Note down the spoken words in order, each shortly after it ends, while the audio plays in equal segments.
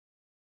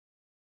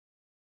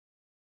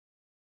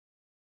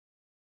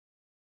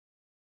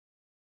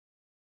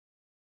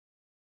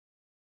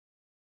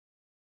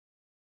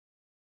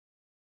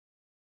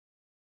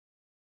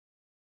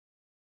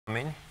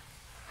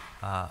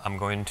I'm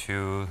going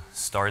to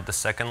start the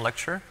second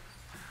lecture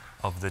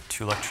of the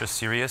two-lecture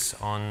series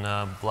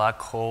on black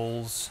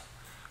holes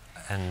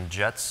and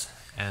jets.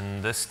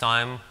 And this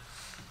time,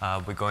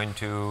 we're going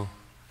to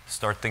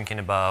start thinking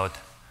about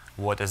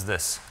what is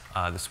this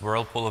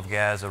whirlpool of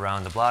gas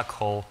around the black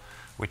hole,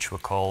 which we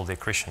call the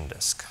accretion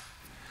disk.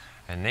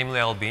 And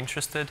namely, I'll be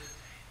interested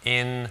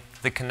in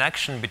the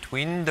connection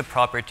between the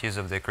properties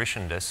of the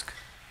accretion disk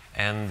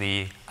and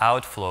the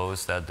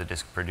outflows that the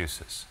disk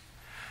produces.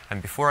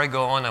 And before I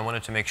go on, I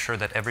wanted to make sure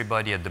that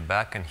everybody at the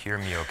back can hear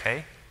me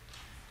okay.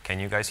 Can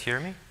you guys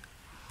hear me?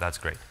 That's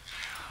great.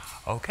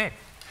 Okay.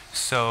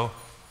 So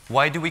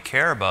why do we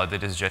care about the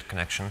disk-jet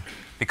connection?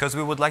 Because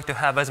we would like to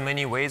have as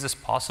many ways as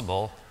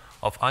possible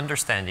of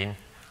understanding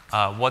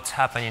what's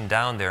happening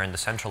down there in the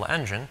central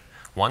engine.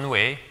 One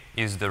way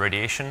is the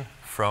radiation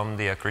from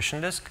the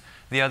accretion disk.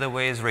 The other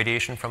way is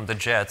radiation from the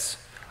jets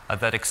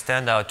that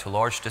extend out to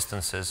large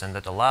distances and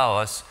that allow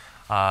us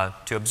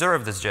to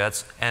observe these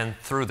jets and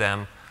through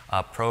them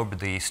probe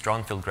the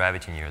strong field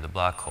gravity near the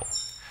black hole.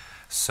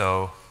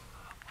 So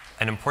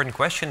an important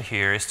question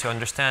here is to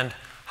understand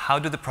how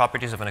do the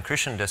properties of an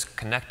accretion disk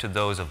connect to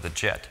those of the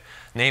jet?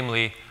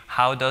 Namely,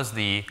 how does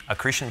the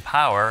accretion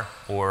power,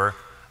 or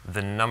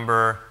the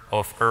number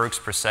of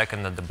ergs per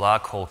second that the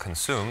black hole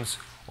consumes,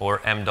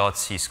 or m dot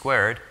c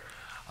squared,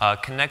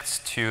 connects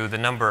to the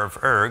number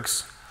of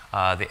ergs,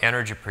 the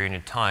energy per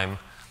unit time,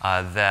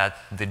 that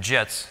the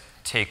jets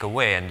take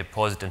away and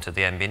deposit into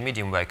the ambient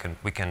medium, where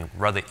we can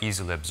rather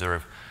easily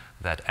observe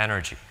that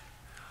energy.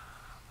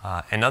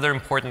 Another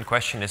important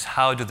question is,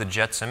 how do the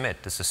jets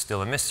emit? This is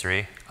still a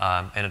mystery,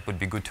 and it would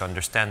be good to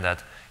understand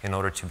that in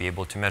order to be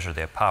able to measure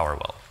their power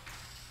well.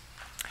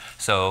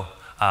 So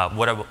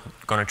what I'm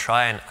going to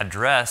try and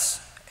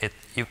address,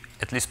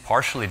 at least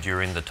partially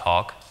during the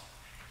talk,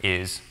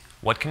 is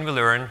what can we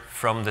learn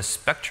from the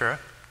spectra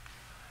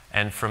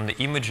and from the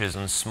images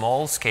on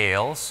small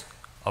scales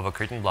of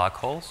accreting black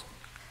holes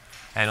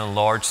and on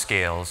large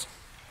scales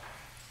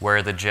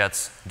where the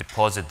jets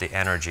deposit the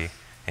energy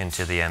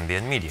into the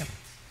ambient medium.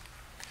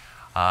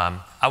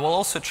 I will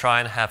also try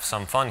and have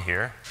some fun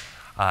here.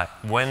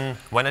 When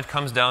it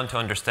comes down to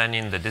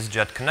understanding the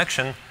disk-jet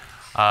connection,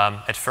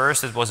 at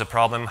first it was a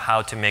problem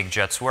how to make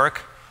jets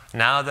work.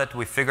 Now that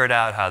we figured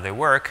out how they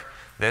work,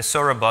 they're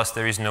so robust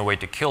there is no way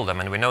to kill them.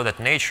 And we know that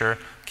nature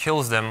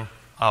kills them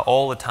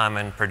all the time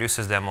and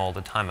produces them all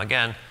the time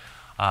again.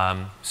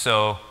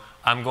 So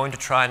I'm going to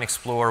try and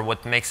explore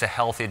what makes a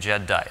healthy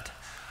jet diet.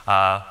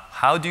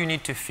 How do you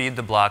need to feed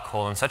the black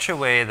hole in such a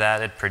way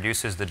that it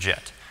produces the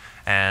jet?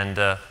 And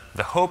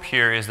the hope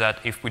here is that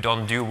if we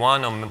don't do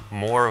one or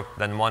more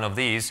than one of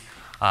these,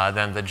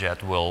 then the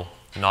jet will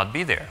not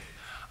be there.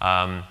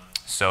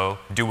 So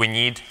do we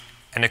need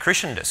an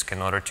accretion disk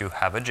in order to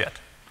have a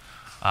jet?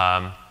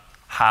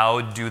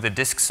 How do the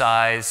disk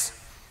size,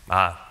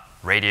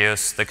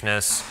 radius,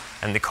 thickness,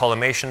 and the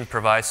collimation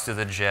provides to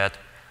the jet,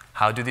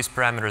 how do these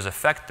parameters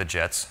affect the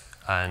jets?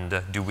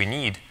 And do we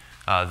need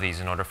these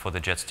in order for the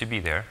jets to be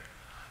there?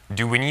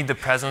 Do we need the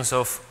presence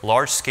of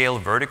large-scale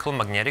vertical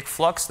magnetic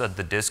flux that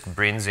the disk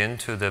brings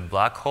into the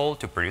black hole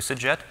to produce a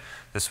jet?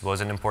 This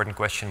was an important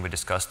question we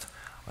discussed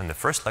in the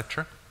first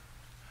lecture.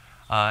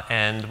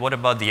 And what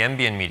about the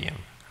ambient medium?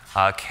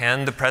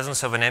 Can the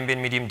presence of an ambient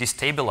medium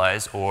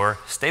destabilize or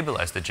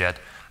stabilize the jet?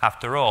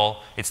 After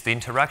all, it's the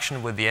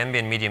interaction with the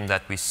ambient medium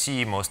that we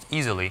see most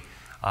easily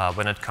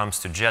when it comes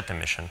to jet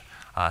emission.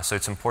 So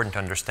it's important to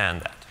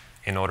understand that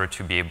in order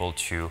to be able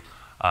to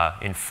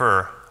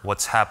infer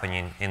what's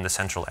happening in the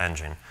central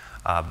engine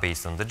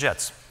based on the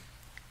jets.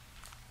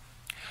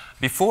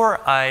 Before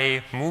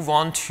I move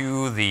on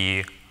to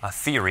the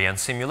theory and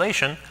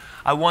simulation,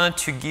 I wanted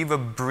to give a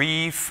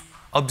brief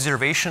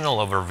observational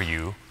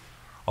overview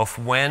of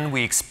when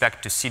we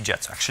expect to see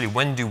jets. Actually,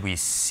 when do we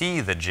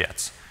see the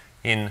jets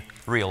in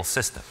real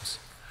systems?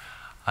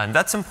 And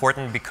that's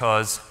important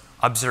because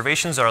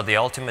observations are the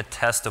ultimate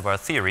test of our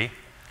theory.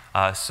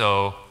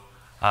 So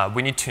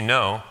we need to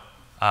know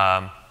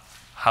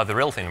how the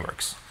real thing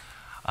works.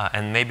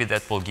 And maybe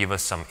that will give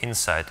us some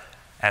insight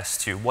as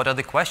to what are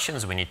the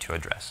questions we need to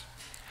address.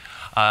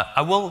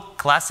 I will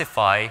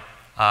classify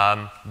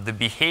the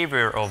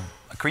behavior of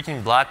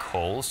accreting black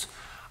holes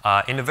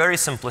in a very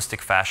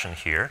simplistic fashion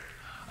here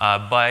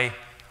by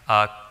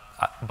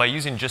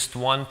using just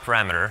one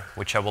parameter,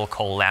 which I will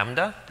call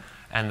lambda,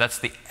 and that's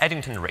the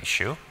Eddington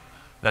ratio.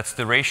 That's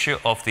the ratio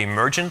of the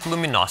emergent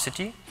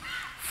luminosity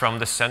from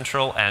the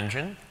central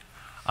engine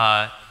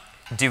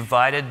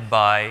divided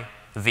by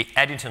the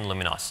Eddington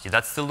luminosity.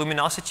 That's the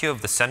luminosity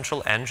of the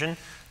central engine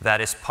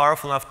that is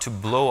powerful enough to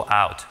blow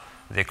out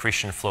the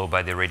accretion flow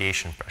by the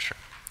radiation pressure.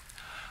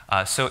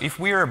 So if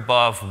we are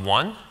above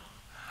 1,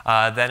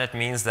 then it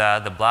means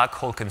that the black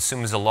hole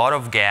consumes a lot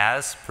of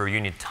gas per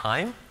unit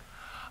time.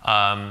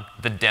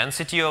 The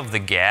density of the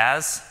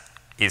gas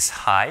is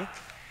high.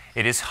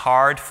 It is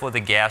hard for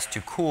the gas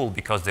to cool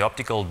because the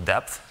optical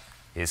depth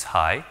is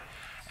high.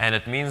 And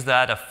it means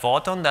that a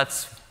photon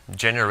that's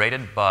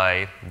generated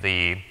by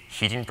the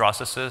heating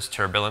processes,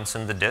 turbulence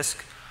in the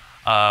disk,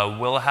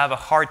 will have a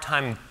hard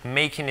time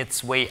making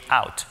its way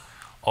out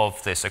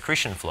of this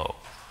accretion flow.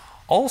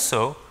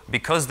 Also,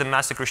 because the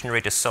mass accretion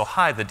rate is so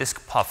high, the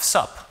disk puffs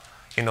up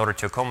in order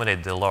to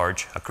accommodate the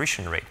large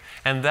accretion rate.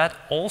 And that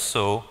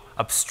also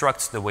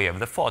obstructs the way of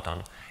the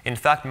photon. In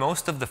fact,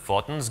 most of the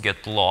photons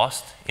get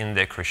lost in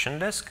the accretion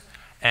disk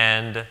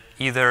and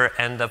either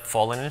end up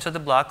falling into the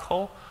black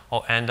hole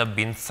or end up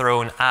being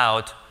thrown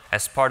out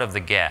as part of the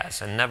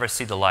gas and never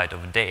see the light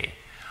of day.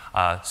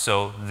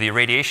 So the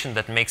radiation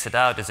that makes it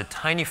out is a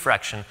tiny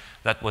fraction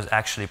that was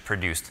actually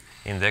produced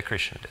in the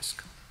accretion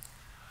disk.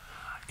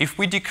 If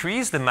we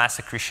decrease the mass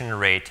accretion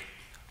rate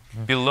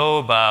below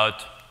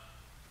about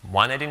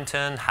 1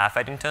 Eddington, half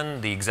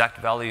Eddington, the exact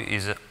value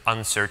is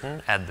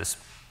uncertain at this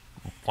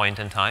point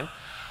in time,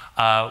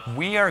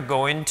 we are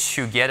going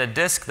to get a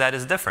disk that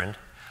is different.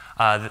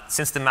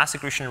 Since the mass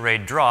accretion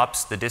rate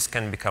drops, the disk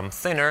can become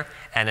thinner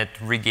and it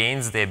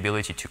regains the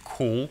ability to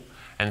cool,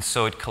 and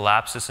so it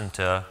collapses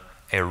into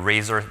a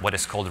what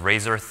is called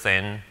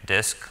razor-thin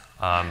disk.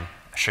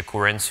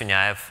 Shakur and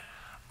Sunyaev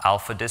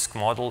alpha disk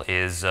model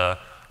is a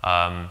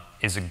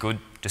good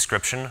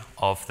description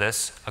of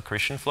this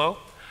accretion flow.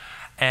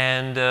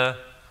 And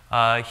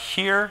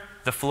here,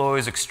 the flow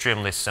is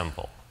extremely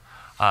simple.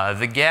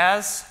 The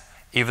gas,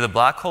 if the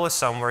black hole is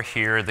somewhere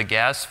here, the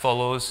gas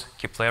follows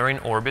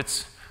Keplerian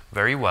orbits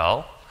very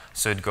well.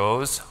 So it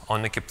goes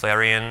on the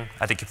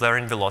at the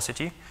Keplerian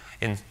velocity,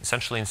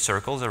 essentially in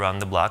circles around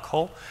the black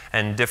hole.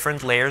 And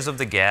different layers of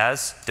the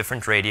gas,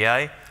 different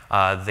radii,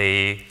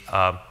 they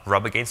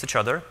rub against each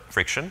other,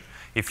 friction.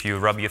 If you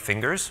rub your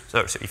fingers,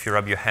 so if you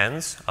rub your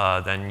hands,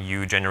 then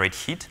you generate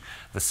heat.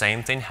 The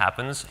same thing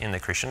happens in the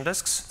accretion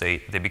disks. They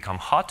become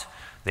hot,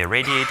 they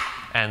radiate,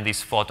 and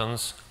these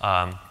photons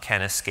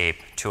can escape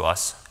to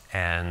us.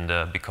 And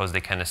because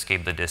they can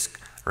escape, the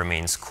disk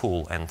remains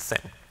cool and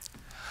thin.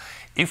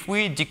 If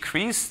we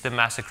decrease the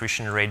mass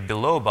accretion rate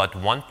below about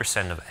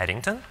 1% of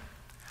Eddington,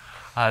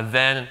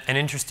 then an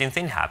interesting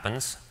thing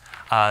happens.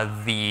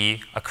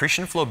 The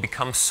accretion flow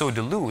becomes so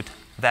dilute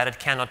that it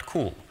cannot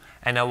cool.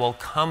 And I will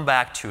come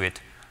back to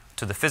it,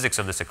 to the physics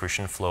of this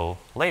accretion flow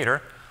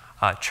later.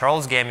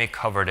 Charles Gamey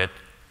covered it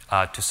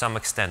to some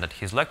extent at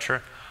his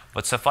lecture,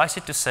 but suffice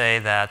it to say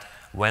that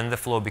when the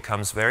flow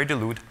becomes very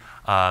dilute,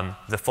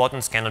 the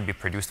photons cannot be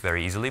produced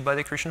very easily by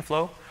the accretion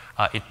flow.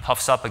 It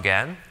puffs up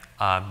again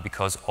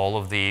because all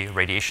of the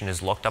radiation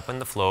is locked up in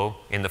the flow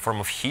in the form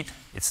of heat.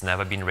 It's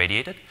never been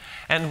radiated.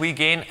 And we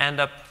again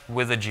end up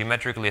with a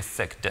geometrically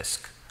thick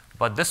disk.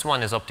 But this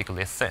one is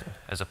optically thin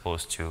as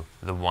opposed to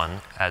the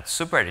one at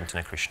super Eddington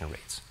accretion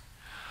rates.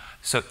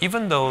 So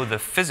even though the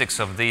physics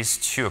of these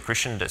two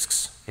accretion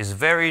disks is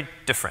very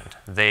different,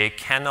 they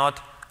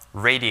cannot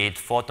radiate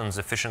photons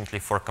efficiently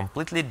for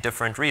completely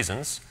different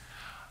reasons,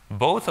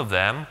 both of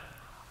them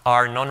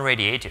are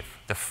non-radiative.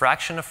 The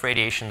fraction of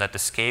radiation that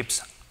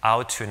escapes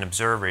out to an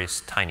observer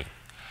is tiny.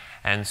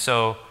 And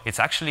so it's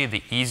actually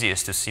the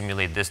easiest to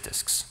simulate these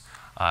disks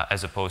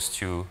as opposed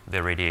to the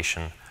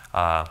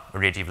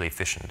radiatively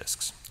efficient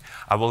disks.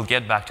 I will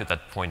get back to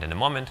that point in a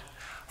moment.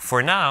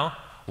 For now,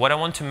 what I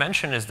want to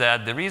mention is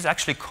that there is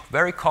actually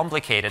very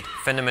complicated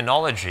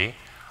phenomenology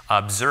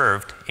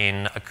observed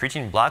in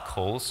accreting black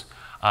holes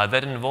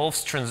that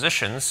involves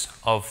transitions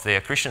of the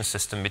accretion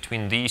system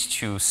between these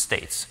two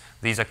states.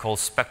 These are called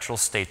spectral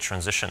state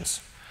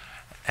transitions.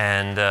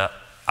 And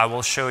I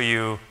will show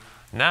you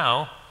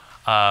now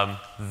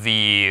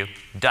the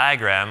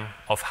diagram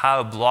of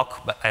how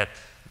a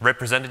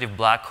representative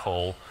black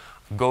hole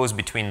goes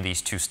between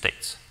these two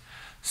states.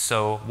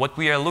 So what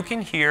we are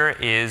looking here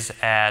is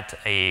at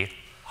a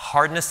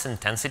hardness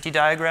intensity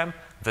diagram.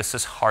 This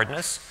is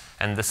hardness,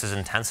 and this is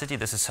intensity.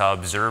 This is how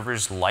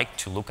observers like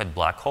to look at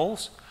black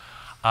holes.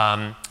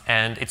 And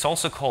it's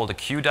also called a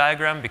Q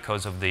diagram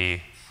because of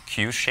the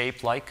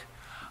Q-shape-like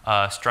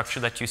structure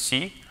that you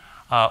see,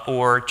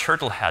 or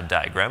turtle hat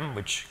diagram,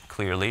 which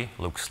clearly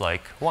looks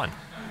like one.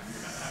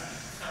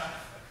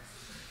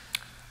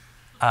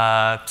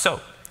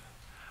 So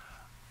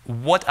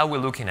what are we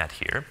looking at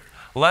here?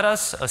 Let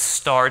us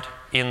start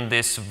in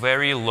this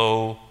very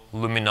low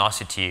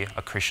luminosity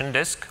accretion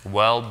disk,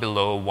 well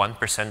below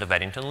 1% of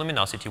Eddington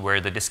luminosity, where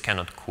the disk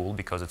cannot cool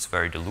because it's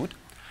very dilute.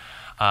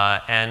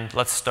 And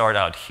let's start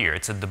out here.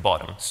 It's at the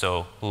bottom.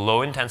 So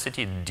low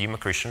intensity, dim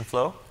accretion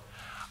flow.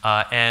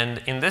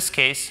 And in this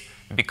case,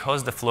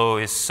 because the flow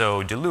is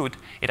so dilute,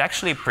 it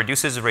actually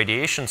produces a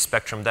radiation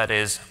spectrum that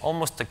is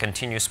almost a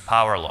continuous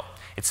power law.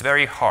 It's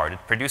very hard. It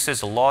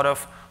produces a lot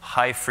of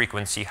high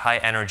frequency, high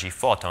energy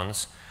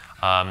photons.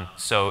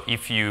 So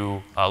if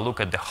you look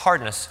at the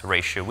hardness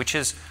ratio, which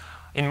is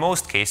in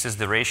most cases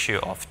the ratio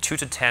of 2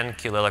 to 10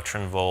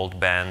 kiloelectron volt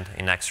band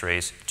in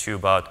X-rays to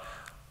about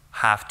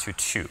half to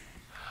 2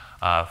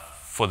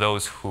 for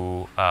those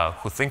who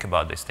think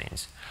about these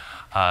things.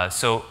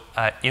 So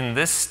in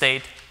this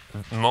state,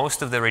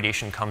 most of the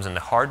radiation comes in the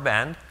hard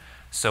band.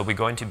 So we're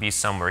going to be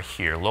somewhere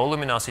here, low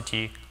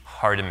luminosity,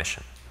 hard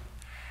emission.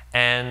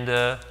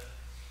 And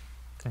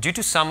due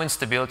to some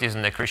instabilities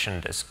in the accretion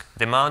disk,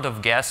 the amount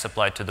of gas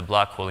supplied to the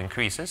black hole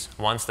increases.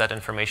 Once that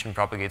information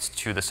propagates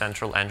to the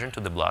central engine, to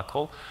the black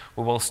hole,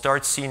 we will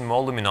start seeing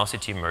more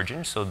luminosity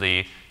emerging, so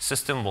the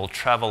system will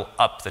travel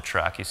up the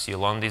track you see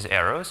along these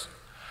arrows.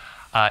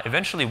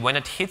 Eventually, when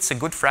it hits a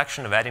good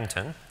fraction of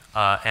Eddington,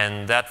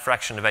 and that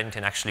fraction of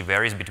Eddington actually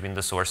varies between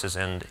the sources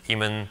and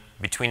even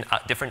between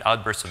different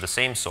outbursts of the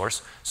same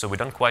source, so we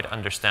don't quite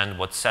understand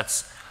what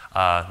sets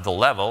the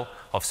level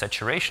of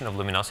saturation of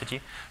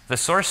luminosity, the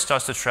source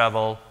starts to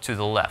travel to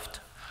the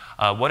left.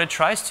 What it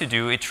tries to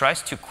do, it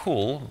tries to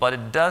cool, but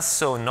it does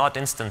so not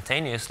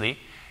instantaneously.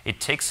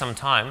 It takes some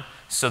time,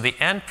 so the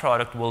end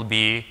product will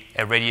be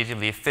a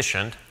radiatively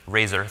efficient,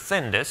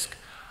 razor-thin disk,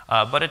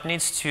 but it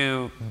needs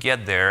to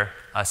get there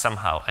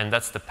somehow, and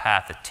that's the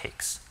path it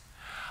takes.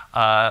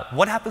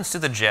 What happens to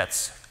the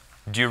jets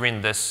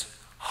during this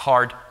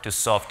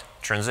hard-to-soft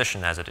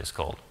transition, as it is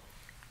called?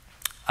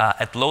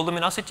 At low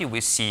luminosity,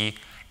 we see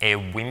a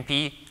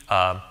wimpy,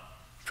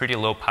 pretty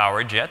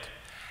low-power jet,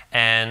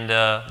 and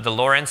the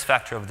Lorentz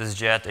factor of this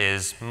jet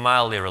is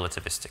mildly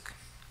relativistic.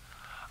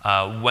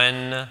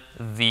 When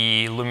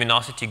the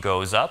luminosity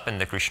goes up and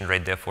the accretion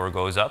rate therefore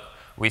goes up,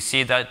 we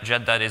see that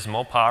jet that is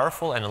more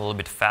powerful and a little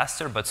bit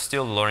faster, but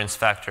still the Lorentz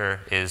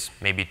factor is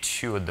maybe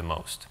 2 at the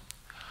most.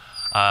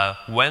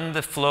 When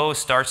the flow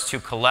starts to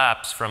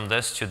collapse from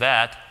this to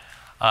that,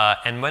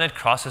 and when it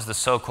crosses the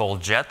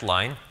so-called jet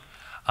line,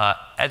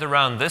 at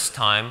around this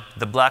time,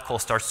 the black hole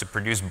starts to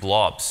produce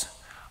blobs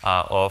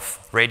of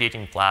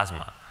radiating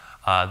plasma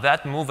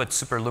that move at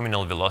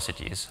superluminal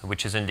velocities,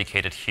 which is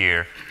indicated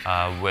here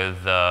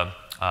with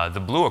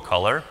the bluer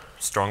color,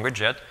 stronger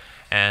jet,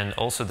 and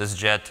also this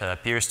jet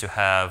appears to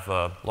have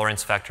a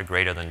Lorentz factor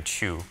greater than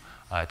 2,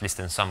 at least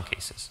in some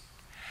cases.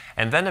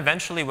 And then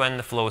eventually, when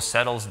the flow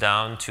settles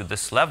down to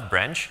this left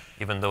branch,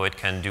 even though it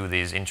can do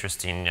these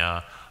interesting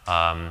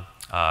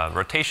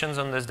rotations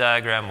on this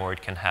diagram, or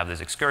it can have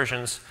these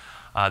excursions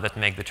that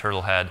make the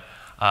turtle head,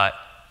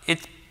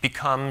 it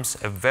becomes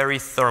a very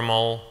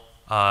thermally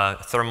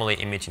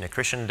emitting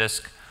accretion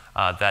disk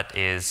that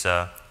is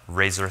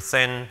razor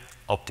thin,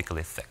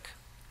 optically thick.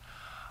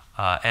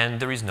 And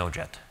there is no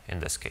jet in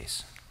this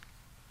case.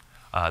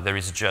 There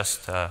is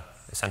just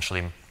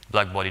essentially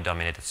black body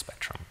dominated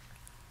spectrum.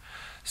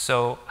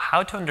 So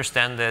how to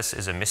understand this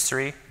is a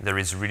mystery. There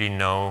is really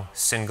no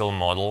single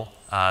model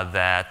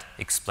that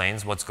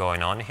explains what's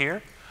going on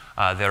here.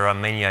 There are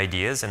many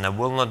ideas, and I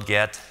will not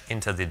get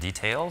into the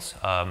details.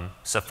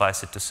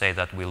 Suffice it to say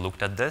that we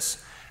looked at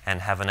this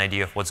and have an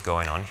idea of what's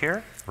going on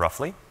here,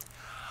 roughly.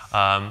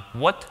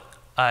 What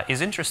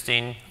is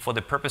interesting for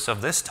the purpose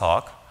of this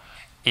talk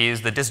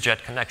is the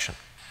disk-jet connection.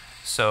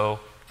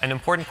 So an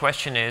important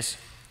question is,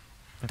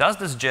 does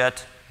this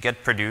jet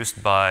get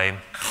produced by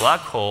black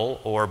hole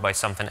or by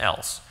something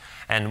else?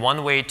 And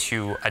one way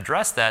to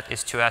address that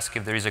is to ask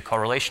if there is a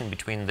correlation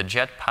between the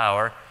jet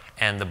power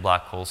and the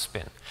black hole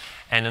spin.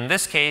 And in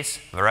this case,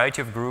 a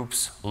variety of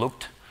groups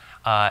looked,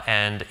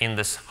 and in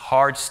this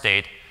hard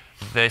state,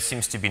 there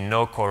seems to be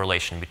no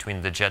correlation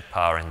between the jet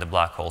power and the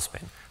black hole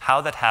spin. How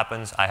that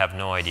happens, I have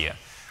no idea.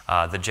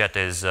 The jet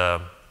is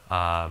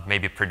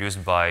maybe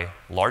produced by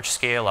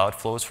large-scale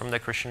outflows from the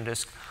accretion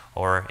disk,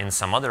 or in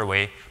some other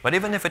way. But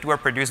even if it were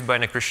produced by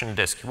an accretion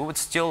disk, we would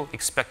still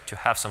expect to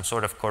have some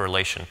sort of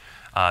correlation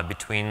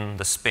between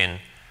the spin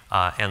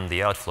and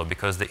the outflow,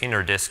 because the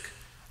inner disk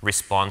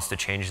responds to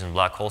changes in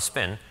black hole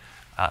spin.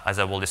 As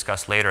I will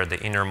discuss later,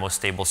 the innermost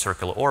stable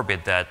circular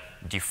orbit that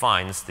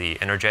defines the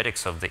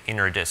energetics of the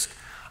inner disk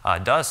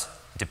does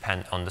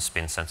depend on the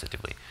spin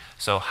sensitively.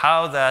 So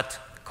how that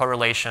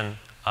correlation,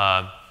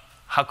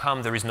 how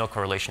come there is no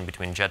correlation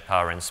between jet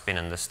power and spin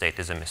in this state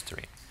is a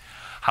mystery.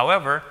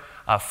 However,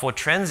 for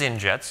transient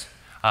jets,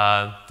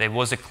 there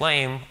was a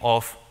claim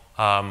of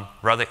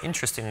rather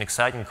interesting and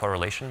exciting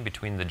correlation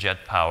between the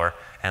jet power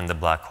and the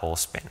black hole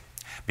spin.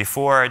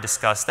 Before I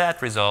discuss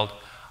that result,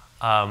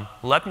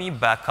 let me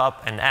back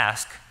up and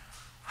ask,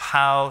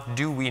 how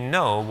do we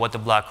know what the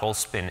black hole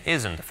spin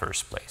is in the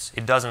first place?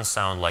 It doesn't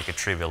sound like a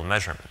trivial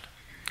measurement.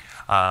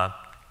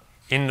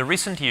 In the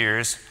recent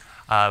years,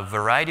 a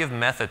variety of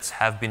methods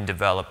have been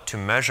developed to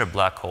measure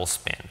black hole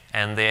spin,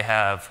 and they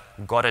have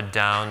got it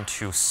down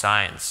to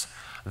science.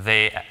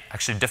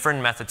 Actually,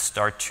 different methods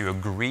start to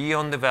agree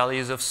on the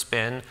values of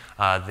spin.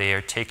 They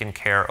are taking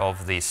care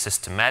of the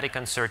systematic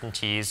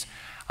uncertainties,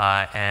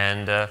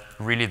 and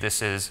really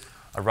this is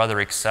a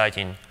rather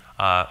exciting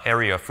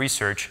area of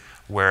research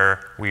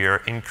where we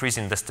are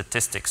increasing the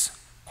statistics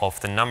of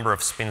the number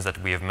of spins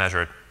that we have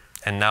measured.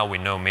 And now we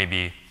know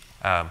maybe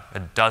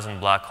a dozen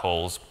black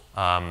holes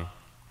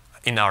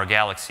in our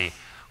galaxy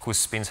whose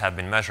spins have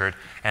been measured,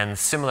 and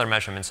similar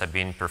measurements have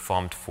been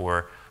performed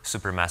for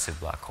supermassive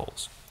black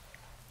holes.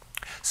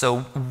 So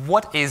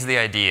what is the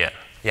idea?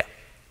 Yeah?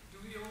 Do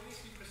we only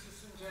see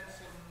persistent jets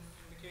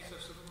in the case of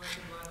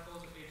supermassive black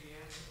holes at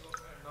AGN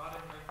and not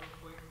in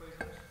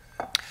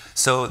microquasars?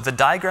 So the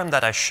diagram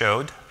that I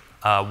showed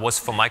was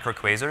for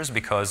microquasars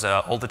because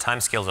all the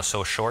time scales are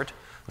so short.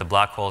 The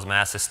black hole's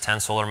mass is 10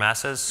 solar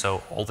masses,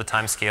 so all the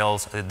time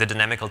scales, the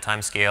dynamical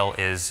time scale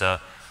is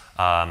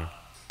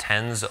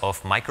tens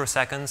of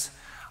microseconds.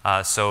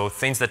 So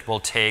things that will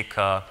take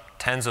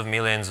tens of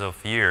millions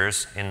of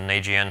years in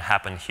AGN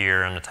happen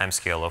here on a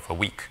timescale of a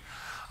week.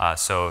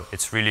 So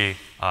it's really,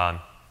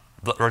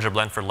 Roger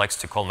Blandford likes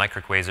to call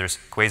microquasars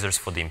quasars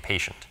for the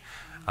impatient,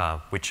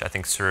 which I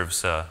think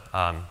serves,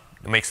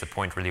 makes the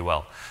point really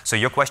well. So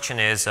your question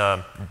is,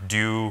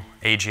 do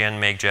AGN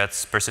make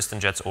jets,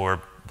 persistent jets,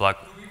 or black?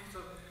 So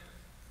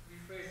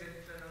rephrase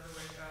it another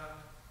way.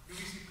 Do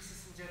we see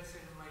persistent jets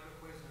in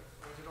microquasars,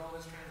 or is it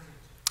always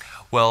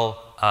transient? Well,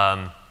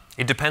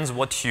 it depends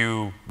what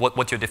your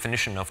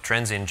definition of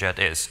transient jet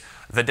is.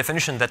 The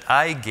definition that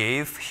I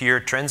gave here,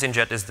 transient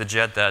jet is the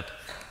jet that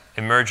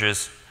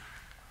emerges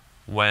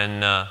when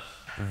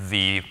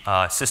the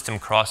system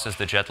crosses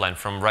the jet line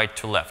from right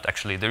to left.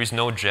 Actually, there is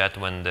no jet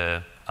when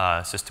the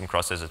system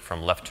crosses it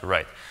from left to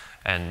right.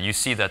 And you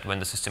see that when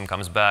the system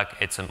comes back,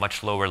 it's a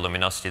much lower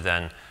luminosity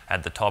than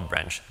at the top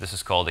branch. This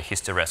is called a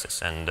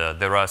hysteresis. And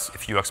there are a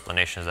few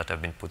explanations that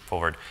have been put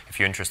forward. If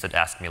you're interested,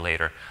 ask me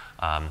later.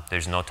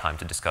 There's no time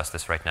to discuss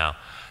this right now.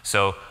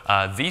 So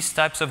these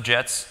types of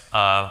jets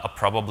are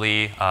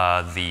probably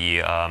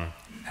the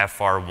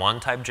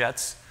FR1 type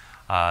jets,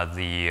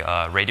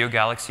 the radio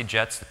galaxy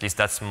jets. At least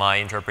that's my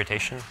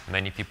interpretation.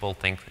 Many people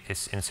think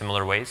it's in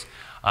similar ways.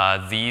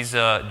 These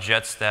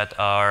jets that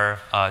are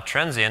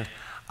transient,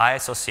 I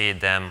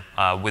associate them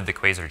with the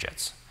quasar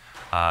jets.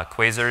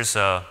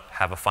 Quasars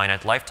have a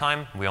finite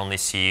lifetime. We only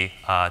see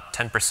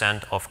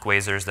 10% of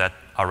quasars that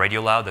are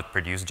radio loud that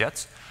produce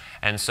jets.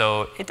 And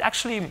so it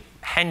actually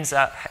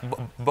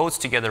bodes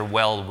together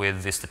well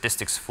with the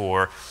statistics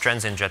for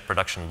transient jet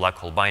production black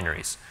hole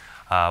binaries,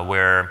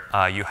 where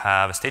you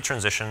have a state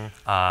transition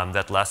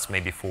that lasts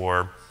maybe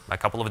for a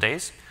couple of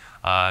days,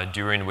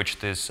 during which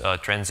this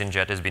transient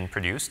jet is being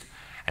produced.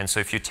 And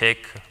so if you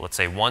take, let's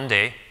say, 1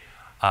 day,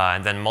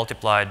 and then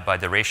multiplied by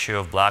the ratio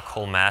of black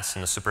hole mass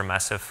in the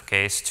supermassive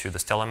case to the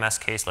stellar mass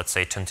case, let's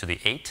say 10 to the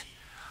 8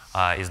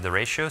 is the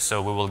ratio.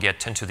 So we will get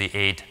 10 to the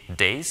 8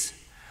 days,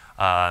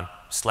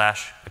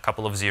 slash a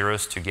couple of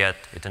zeros to get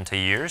it into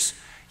years.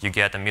 You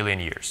get 1 million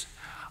years.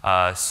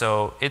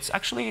 So it's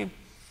actually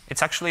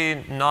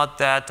not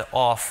that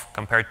off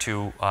compared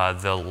to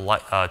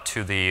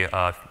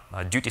the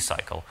duty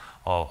cycle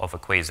of a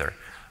quasar.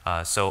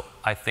 So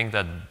I think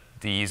that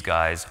these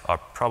guys are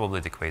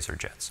probably the quasar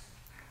jets.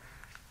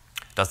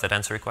 Does that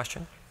answer your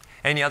question?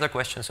 Any other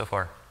questions so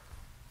far?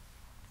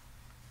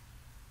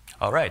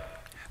 All right,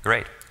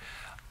 great.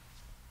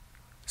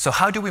 So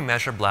how do we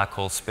measure black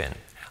hole spin?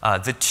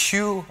 The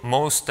two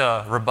most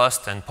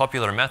robust and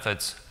popular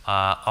methods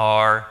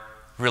are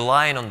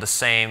relying on the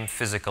same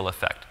physical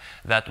effect,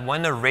 that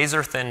when a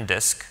razor-thin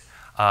disk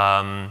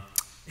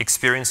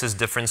experiences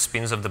different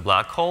spins of the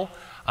black hole,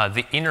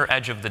 the inner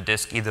edge of the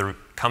disk either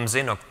comes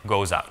in or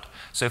goes out.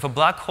 So if a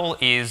black hole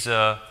is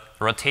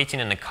rotating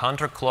in a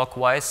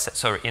counterclockwise,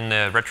 so in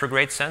the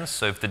retrograde sense,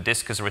 so if the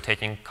disk is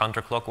rotating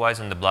counterclockwise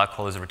and the black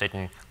hole is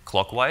rotating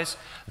clockwise,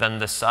 then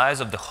the size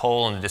of the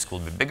hole in the disk will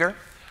be bigger.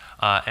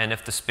 And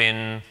if the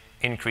spin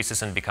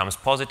increases and becomes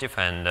positive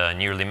and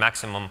nearly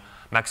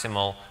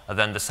maximal,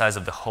 then the size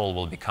of the hole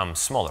will become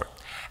smaller.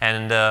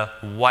 And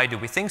why do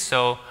we think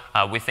so?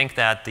 We think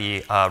that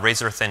the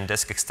razor-thin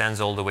disk extends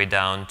all the way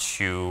down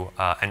to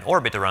an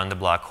orbit around the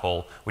black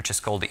hole, which is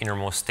called the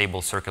innermost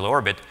stable circular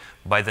orbit.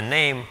 By the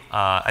name,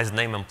 as the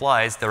name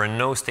implies, there are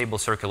no stable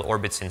circular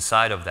orbits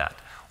inside of that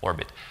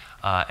orbit.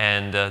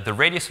 And the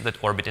radius of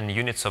that orbit in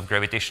units of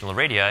gravitational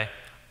radii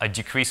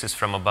decreases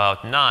from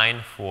about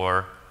 9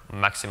 for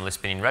maximally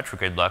spinning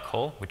retrograde black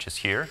hole, which is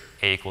here,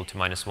 a equal to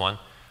 -1,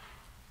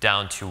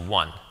 down to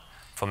 1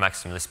 for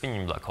maximally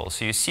spinning black hole.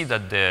 So you see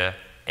that the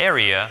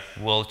area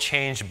will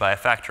change by a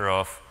factor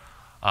of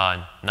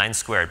 9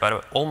 squared,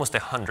 but almost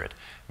 100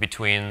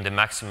 between the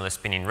maximally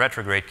spinning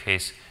retrograde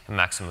case and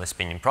maximally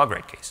spinning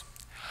prograde case.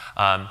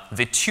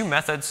 The two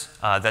methods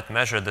that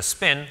measure the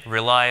spin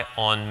rely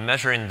on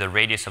measuring the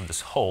radius of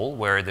this hole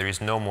where there is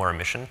no more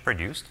emission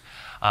produced.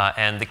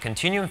 And the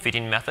continuum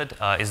fitting method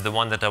is the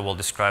one that I will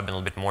describe in a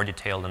little bit more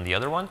detail than the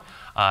other one.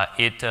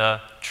 It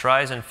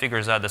tries and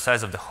figures out the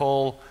size of the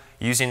hole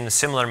using a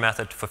similar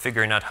method for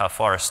figuring out how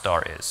far a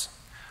star is.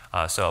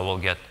 So I will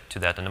get to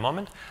that in a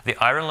moment. The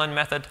iron line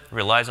method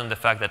relies on the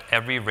fact that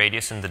every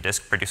radius in the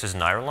disk produces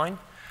an iron line.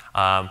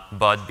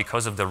 But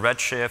because of the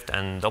redshift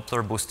and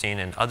Doppler boosting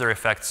and other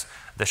effects,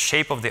 the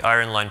shape of the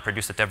iron line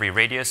produced at every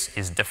radius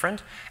is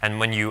different. And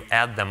when you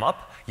add them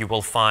up, you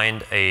will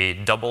find a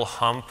double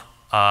hump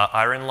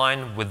iron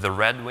line with the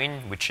red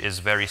wing, which is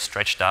very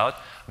stretched out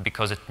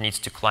because it needs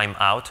to climb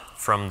out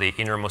from the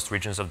innermost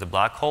regions of the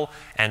black hole.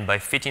 And by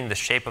fitting the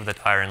shape of that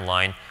iron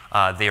line,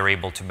 they are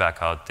able to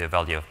back out the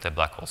value of the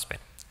black hole spin.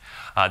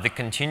 The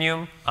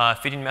continuum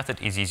fitting method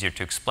is easier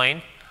to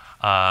explain.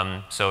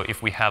 So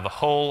if we have a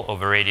hole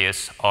of a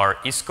radius r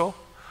ISCO,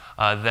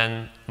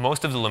 then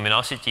most of the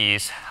luminosity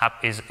is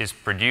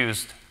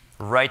produced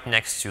right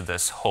next to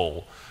this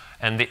hole.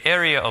 And the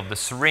area of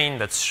this ring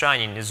that's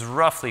shining is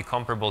roughly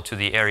comparable to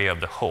the area of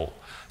the hole.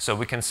 So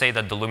we can say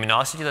that the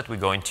luminosity that we're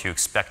going to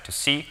expect to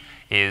see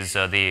is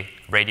the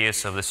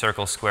radius of the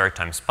circle squared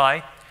times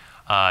pi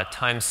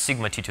times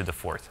sigma t to the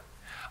fourth.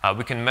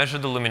 We can measure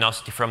the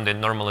luminosity from the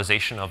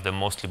normalization of the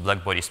mostly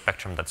black body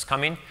spectrum that's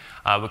coming.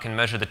 We can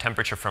measure the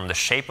temperature from the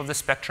shape of the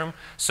spectrum.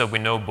 So we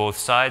know both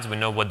sides. We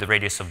know what the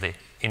radius of the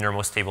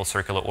innermost stable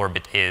circular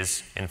orbit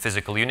is in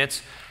physical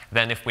units.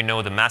 Then if we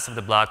know the mass of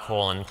the black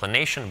hole and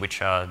inclination,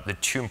 which are the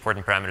two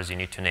important parameters you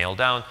need to nail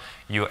down,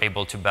 you're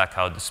able to back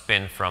out the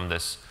spin from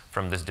this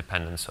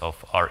dependence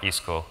of R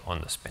ISCO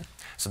on the spin.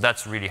 So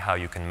that's really how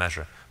you can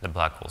measure the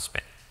black hole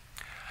spin.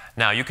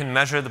 Now, you can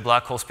measure the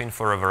black hole spin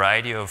for a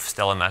variety of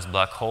stellar mass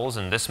black holes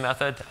in this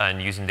method and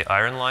using the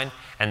iron line,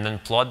 and then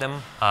plot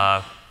them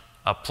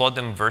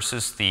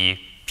versus the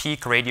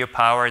peak radio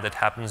power that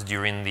happens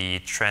during the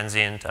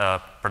transient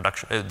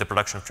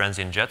production of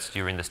transient jets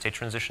during the state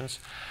transitions.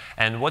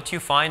 And what you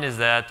find is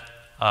that,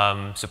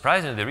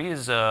 surprisingly, there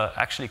is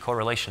actually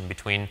correlation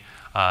between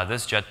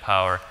this jet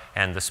power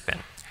and the spin.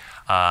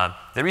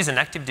 There is an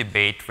active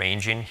debate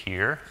ranging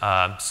here.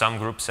 Some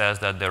group says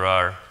that there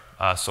are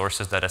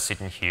sources that are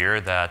sitting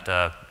here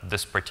that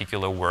this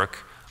particular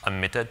work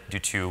omitted due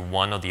to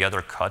one or the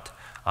other cut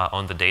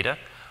on the data.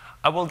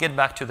 I will get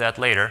back to that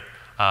later.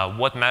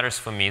 What matters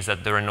for me is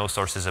that there are no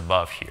sources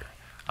above here,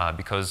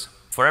 because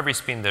for every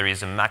spin there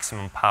is a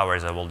maximum power,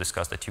 as I will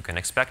discuss, that you can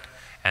expect.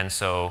 And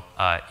so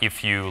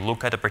if you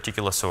look at a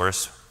particular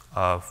source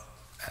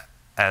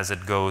as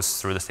it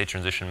goes through the state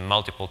transition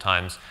multiple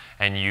times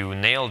and you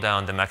nail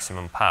down the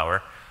maximum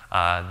power,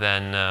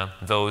 then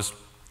those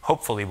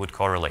hopefully would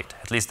correlate.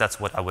 At least that's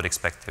what I would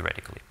expect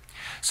theoretically.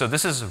 So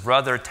this is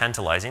rather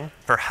tantalizing.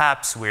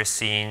 Perhaps we're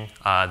seeing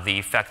the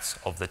effects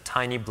of the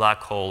tiny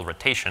black hole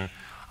rotation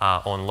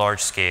on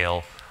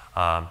large-scale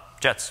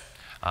jets.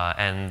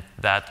 And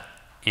that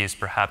is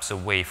perhaps a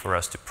way for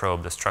us to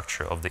probe the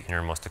structure of the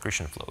innermost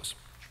accretion flows.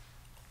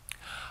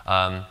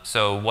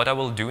 So what I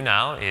will do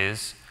now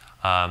is,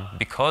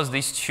 because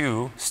these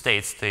two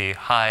states, the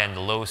high and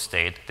the low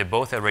state, they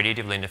both are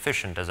radiatively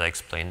inefficient, as I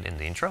explained in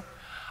the intro,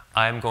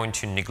 I'm going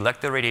to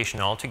neglect the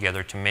radiation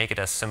altogether to make it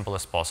as simple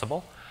as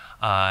possible,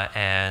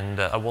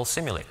 and I will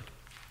simulate it.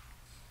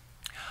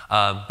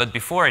 But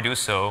before I do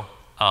so,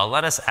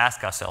 let us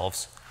ask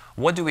ourselves,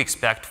 what do we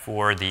expect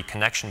for the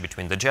connection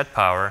between the jet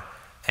power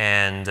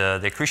and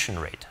the accretion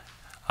rate?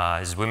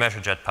 As we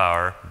measure jet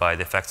power by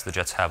the effects the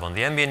jets have on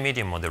the ambient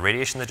medium or the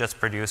radiation the jets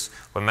produce.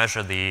 We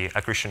measure the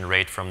accretion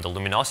rate from the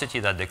luminosity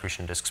that the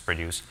accretion disks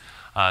produce.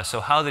 So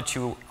how the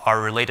two are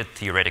related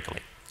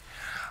theoretically.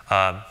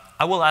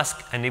 I will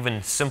ask an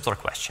even simpler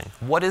question.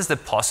 What is the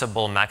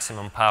possible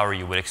maximum power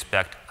you would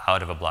expect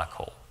out of a black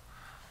hole?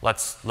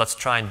 Let's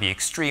try and be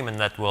extreme, and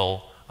that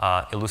will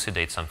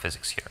elucidate some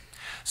physics here.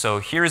 So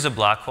here is a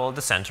black hole at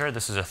the center.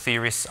 This is a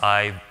theorist's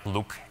eye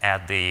look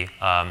at the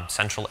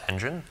central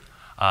engine.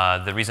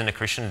 There is an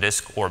accretion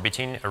disk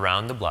orbiting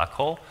around the black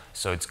hole.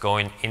 So it's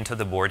going into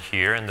the board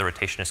here, and the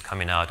rotation is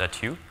coming out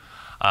at you.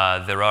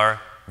 There are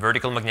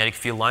vertical magnetic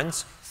field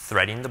lines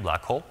threading the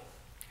black hole.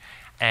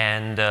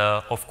 And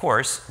of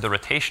course, the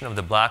rotation of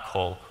the black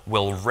hole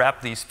will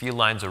wrap these field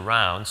lines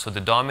around, so the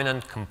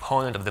dominant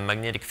component of the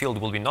magnetic field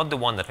will be not the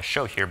one that I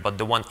show here, but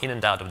the one in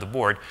and out of the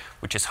board,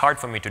 which is hard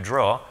for me to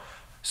draw,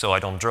 so I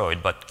don't draw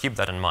it, but keep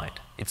that in mind.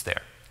 It's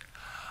there.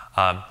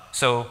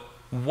 So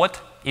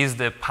what is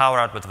the power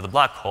output of the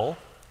black hole?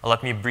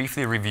 Let me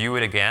briefly review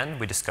it again.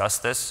 We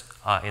discussed this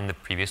in the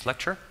previous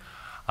lecture.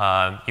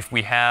 If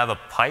we have a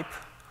pipe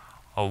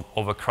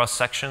of a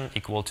cross-section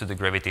equal to the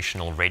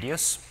gravitational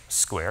radius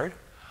squared,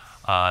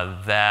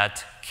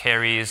 that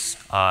carries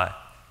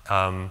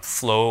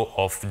flow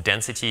of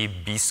density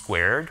b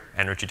squared,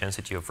 energy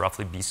density of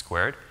roughly b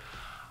squared.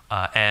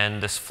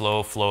 And this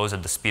flow flows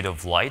at the speed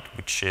of light,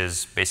 which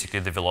is basically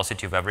the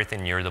velocity of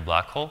everything near the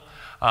black hole.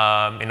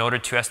 In order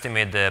to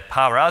estimate the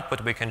power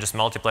output, we can just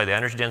multiply the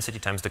energy density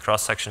times the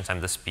cross-section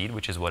times the speed,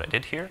 which is what I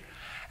did here.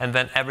 And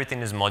then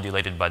everything is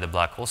modulated by the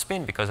black hole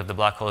spin, because if the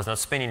black hole is not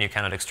spinning, you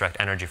cannot extract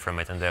energy from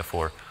it, and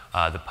therefore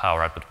the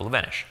power output will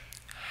vanish.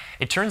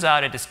 It turns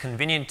out it is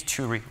convenient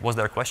to, was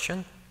there a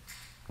question?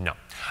 No.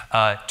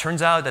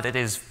 Turns out that it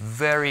is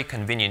very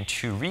convenient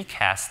to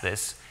recast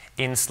this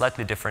in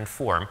slightly different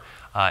form.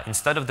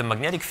 Instead of the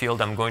magnetic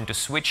field, I'm going to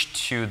switch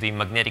to the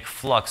magnetic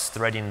flux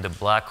threading the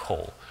black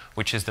hole,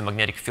 which is the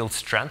magnetic field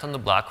strength on the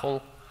black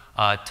hole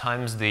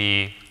times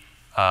the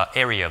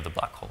area of the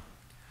black hole,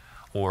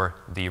 or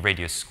the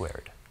radius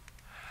squared.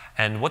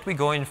 And what we're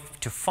going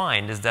to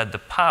find is that the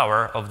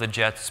power of the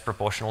jet is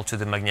proportional to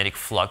the magnetic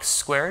flux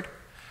squared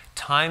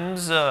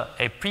times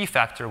a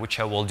prefactor, which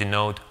I will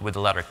denote with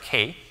the letter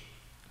k,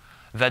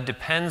 that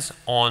depends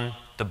on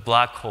the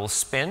black hole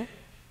spin,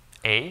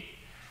 A,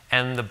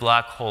 and the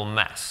black hole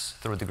mass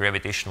through the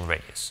gravitational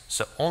radius.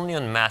 So only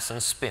on mass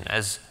and spin.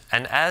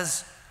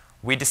 As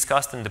we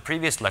discussed in the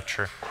previous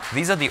lecture,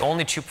 these are the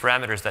only two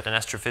parameters that an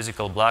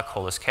astrophysical black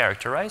hole is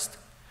characterized.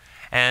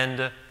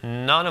 And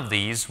none of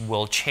these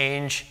will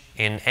change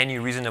in any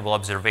reasonable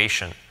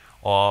observation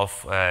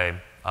of a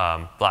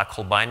black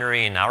hole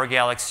binary in our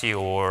galaxy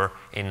or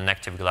in an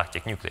active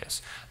galactic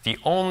nucleus. The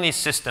only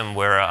system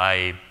where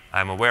I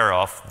I'm aware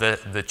of,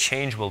 the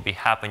change will be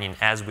happening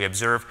as we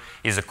observe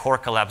is a core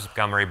collapse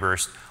gamma ray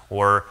burst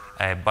or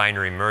a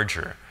binary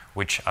merger,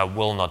 which I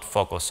will not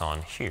focus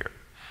on here.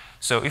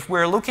 So if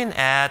we're looking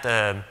at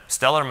a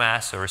stellar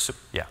mass or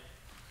yeah.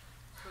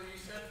 So you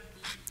said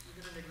you're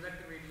going to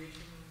neglect the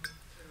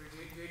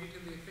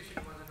radiatively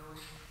efficient ones and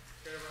only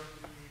care about the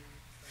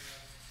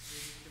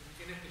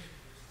radiatively inefficient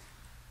ones.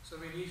 So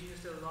radiation is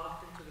still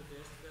locked into the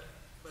disk,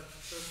 but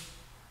so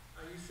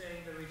are you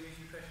saying the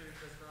radiation pressure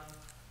does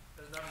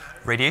not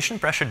matter? Radiation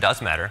pressure does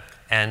matter,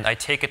 and I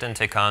take it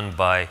into account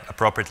by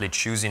appropriately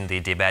choosing the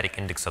adiabatic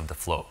index of the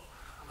flow.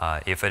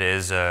 If it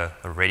is a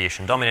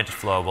radiation-dominated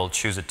flow, we'll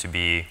choose it to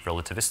be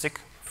relativistic,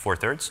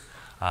 4/3,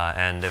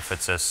 and if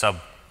it's a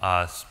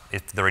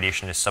if the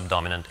radiation is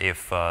subdominant,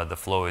 if the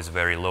flow is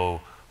very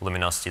low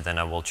luminosity, then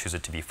I will choose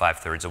it to be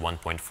 5/3 or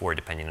 1.4,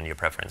 depending on your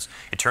preference.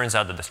 It turns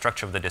out that the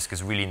structure of the disk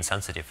is really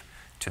insensitive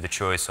to the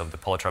choice of the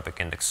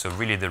polytropic index, so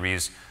really there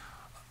is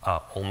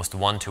almost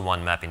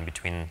one-to-one mapping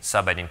between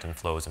sub-Eddington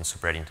flows and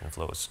super-Eddington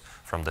flows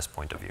from this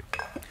point of view.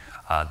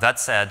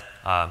 That said,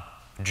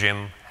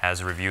 Jim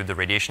has reviewed the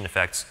radiation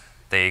effects.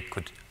 They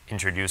could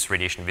introduce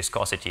radiation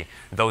viscosity.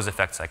 Those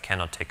effects I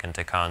cannot take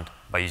into account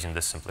by using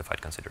this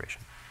simplified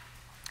consideration.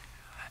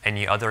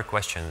 Any other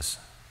questions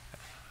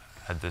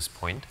at this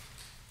point?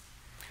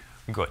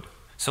 Good.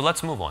 So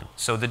let's move on.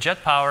 So the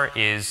jet power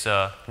is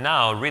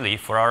now really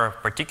for our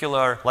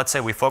particular, let's say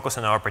we focus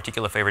on our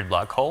particular favorite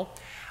black hole,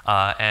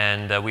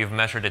 and we've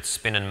measured its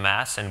spin and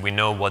mass, and we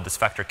know what this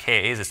factor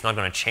K is. It's not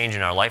going to change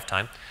in our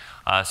lifetime.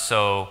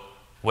 So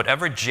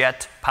whatever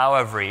jet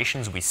power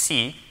variations we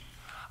see,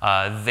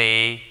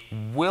 they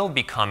will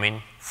be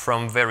coming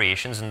from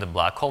variations in the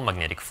black hole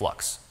magnetic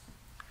flux.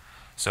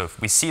 So if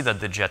we see that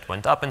the jet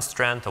went up in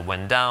strength or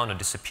went down or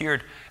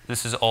disappeared,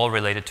 this is all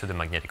related to the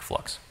magnetic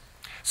flux.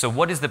 So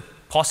what is the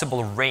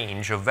possible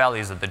range of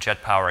values that the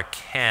jet power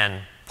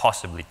can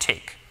possibly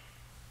take?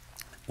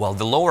 Well,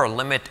 the lower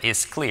limit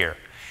is clear.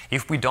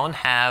 If we don't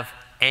have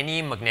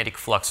any magnetic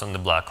flux on the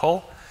black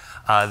hole,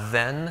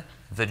 then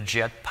the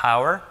jet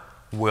power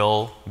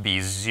will be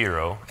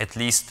 0, at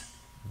least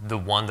the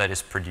one that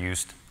is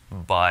produced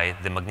by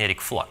the magnetic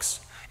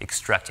flux,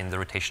 extracting the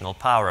rotational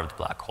power of the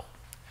black hole.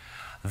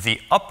 The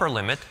upper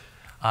limit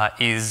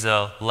is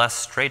less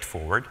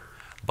straightforward,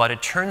 but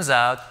it turns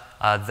out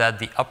that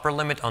the upper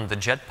limit on the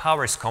jet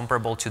power is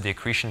comparable to the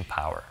accretion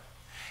power.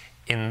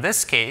 In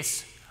this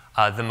case,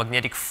 the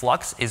magnetic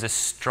flux is as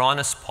strong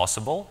as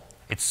possible.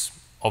 It's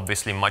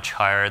obviously much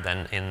higher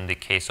than in the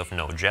case of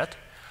no jet.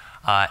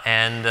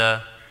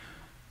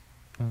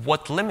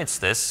 What limits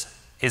this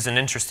is an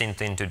interesting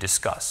thing to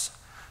discuss.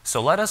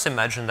 So let us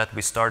imagine that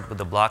we start with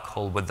a black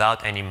hole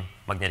without any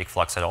magnetic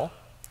flux at all,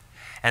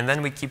 and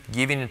then we keep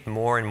giving it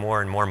more and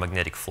more and more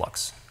magnetic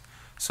flux.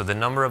 So the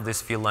number of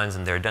these field lines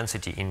and their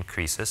density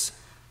increases.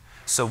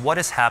 So what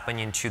is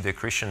happening to the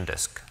accretion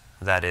disk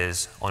that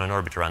is on an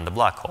orbit around the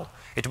black hole?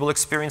 It will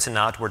experience an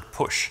outward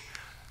push.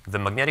 The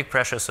magnetic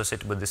pressure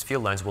associated with these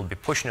field lines will be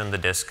pushing on the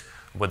disk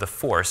with a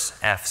force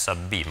F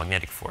sub b,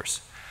 magnetic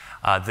force.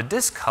 The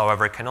disk,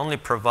 however, can only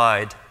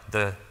provide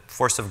the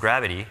force of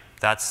gravity.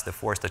 That's the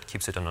force that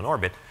keeps it on an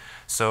orbit.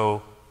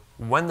 So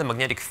when the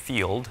magnetic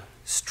field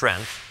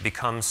strength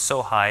becomes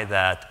so high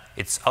that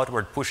its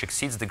outward push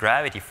exceeds the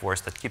gravity force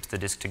that keeps the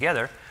disk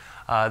together,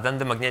 then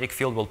the magnetic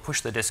field will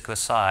push the disk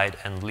aside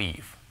and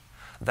leave.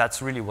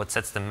 That's really what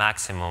sets the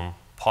maximum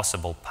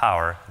possible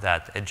power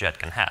that a jet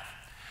can have.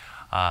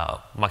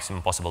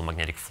 Maximum possible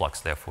magnetic flux,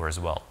 therefore, as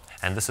well.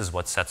 And this is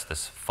what sets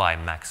this phi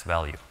max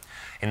value.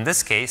 In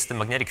this case, the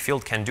magnetic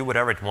field can do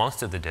whatever it wants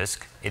to the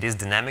disk. It is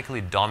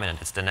dynamically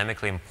dominant, it's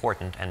dynamically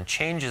important, and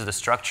changes the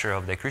structure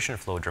of the accretion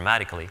flow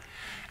dramatically.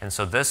 And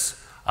so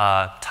this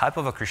type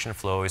of accretion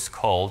flow is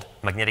called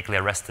magnetically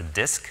arrested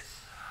disk.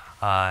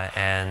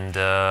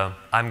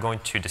 I'm going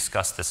to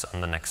discuss this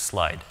on the next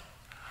slide.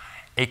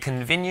 A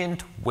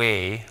convenient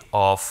way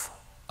of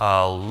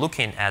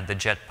looking at the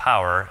jet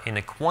power in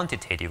a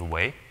quantitative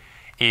way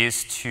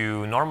is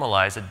to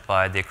normalize it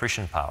by the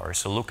accretion power.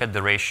 So look at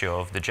the ratio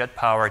of the jet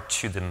power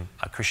to the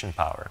accretion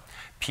power,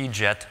 P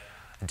jet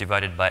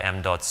divided by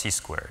m dot c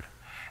squared.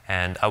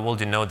 And I will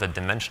denote that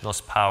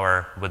dimensionless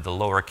power with the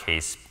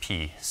lowercase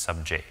p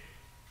sub j.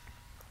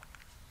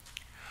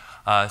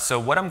 So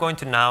what I'm going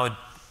to now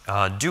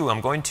do,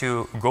 I'm going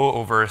to go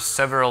over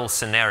several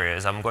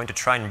scenarios. I'm going to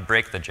try and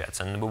break the jets.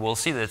 And we will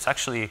see that it's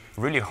actually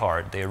really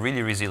hard. They're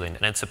really resilient,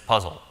 and it's a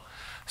puzzle.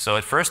 So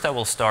at first, I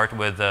will start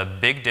with a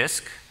big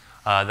disk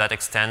that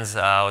extends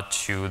out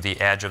to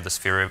the edge of the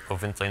sphere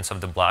of influence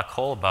of the black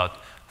hole, about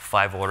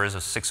 5 orders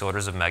or 6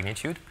 orders of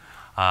magnitude.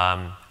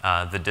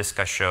 The disk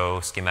I show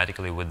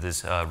schematically with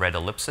this red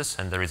ellipsis,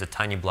 and there is a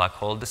tiny black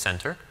hole at the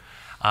center.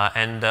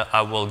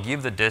 I will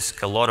give the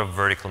disk a lot of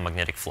vertical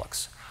magnetic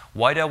flux.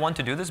 Why do I want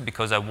to do this?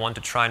 Because I want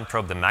to try and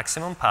probe the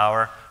maximum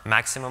power.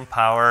 Maximum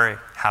power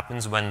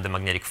happens when the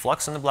magnetic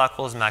flux in the black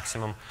hole is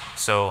maximum.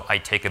 So I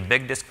take a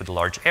big disk with a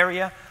large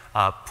area,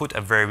 put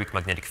a very weak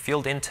magnetic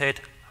field into it.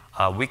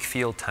 Weak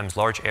field times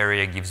large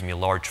area gives me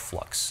large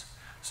flux.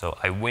 So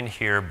I win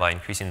here by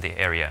increasing the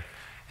area.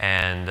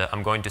 and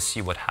I'm going to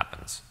see what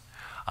happens.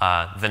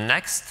 The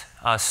next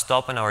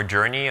stop in our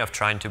journey of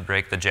trying to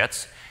break the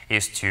jets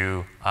is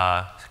to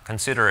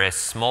consider a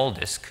small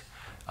disk.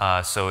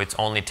 So it's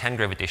only 10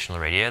 gravitational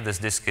radii. This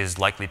disk is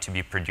likely to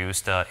be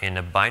produced in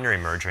a binary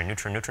merger, a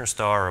neutron-neutron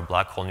star or a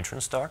black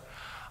hole-neutron star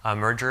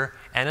merger,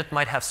 and it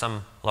might have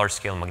some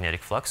large-scale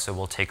magnetic flux, so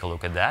we'll take a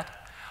look at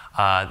that.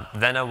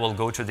 Then I will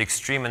go to the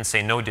extreme and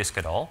say no disk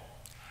at all,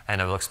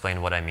 and I will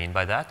explain what I mean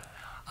by that.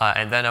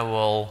 And then I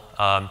will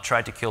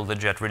try to kill the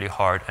jet really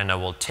hard, and I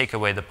will take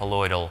away the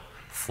poloidal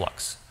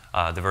flux,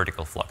 the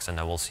vertical flux, and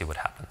I will see what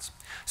happens.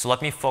 So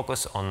let me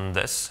focus on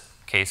this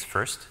case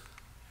first.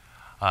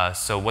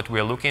 So what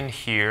we're looking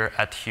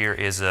at here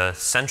is a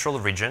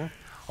central region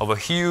of a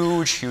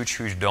huge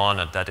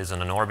donut that is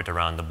in an orbit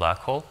around the black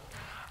hole.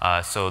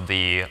 So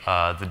the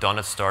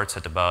donut starts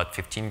at about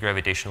 15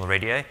 gravitational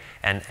radii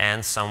and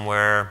ends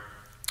somewhere,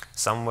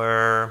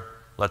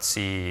 let's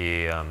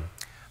see,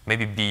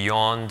 maybe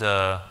beyond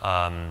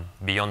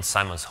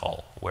Simon's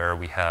Hall, where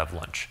we have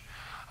lunch.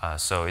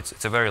 So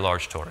it's a very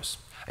large torus.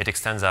 It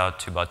extends out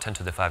to about 10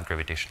 to the 5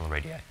 gravitational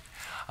radii.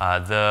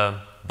 The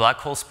black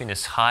hole spin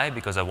is high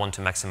because I want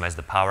to maximize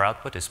the power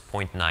output. Is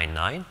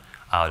 0.99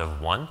 out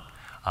of 1.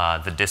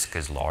 The disk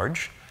is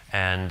large,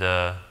 and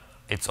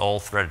it's all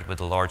threaded with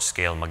a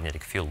large-scale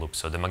magnetic field loop,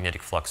 so the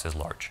magnetic flux is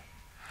large.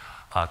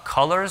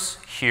 Colors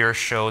here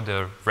show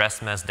the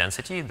rest mass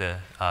density, the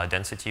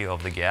density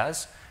of the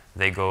gas.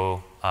 They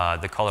go,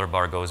 the color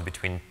bar goes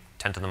between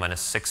 10 to the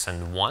minus 6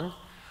 and 1.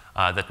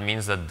 That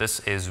means that this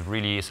is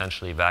really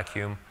essentially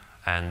vacuum,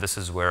 and this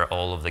is where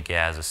all of the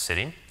gas is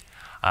sitting.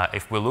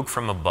 If we look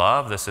from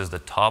above, this is the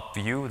top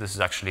view. This is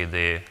actually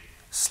the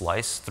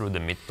slice through the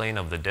midplane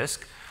of the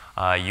disk.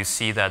 You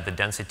see that the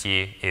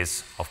density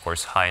is, of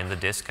course, high in the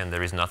disk, and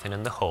there is nothing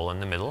in the hole in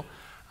the middle.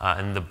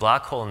 And the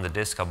black hole and the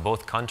disk are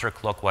both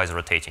counterclockwise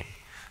rotating.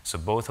 So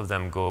both of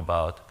them go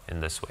about in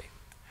this way.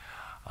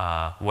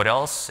 What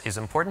else is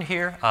important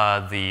here?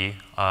 The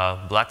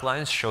black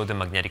lines show the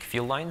magnetic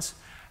field lines.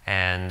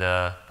 And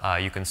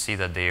you can see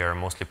that they are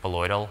mostly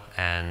poloidal,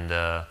 and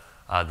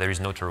there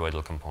is no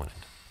toroidal component.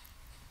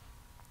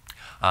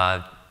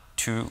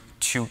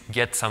 To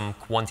get some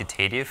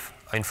quantitative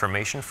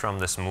information from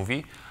this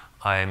movie,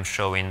 I am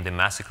showing the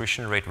mass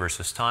accretion rate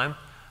versus time,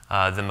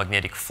 the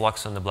magnetic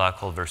flux on the black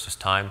hole versus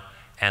time,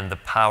 and the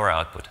power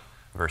output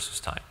versus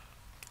time.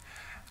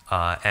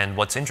 And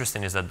what's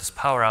interesting is that this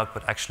power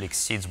output actually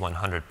exceeds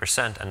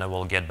 100%, and I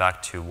will get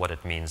back to what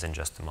it means in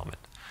just a moment.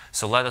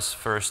 So let us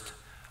first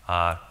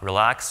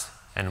relax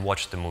and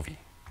watch the movie.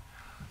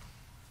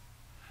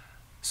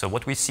 So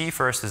what we see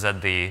first is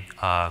that the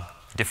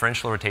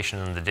differential rotation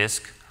in the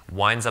disk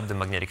winds up the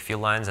magnetic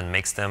field lines and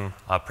makes them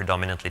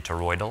predominantly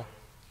toroidal.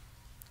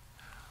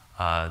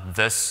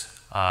 This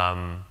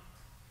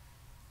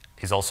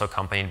is also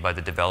accompanied by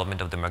the development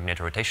of the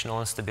magnetorotational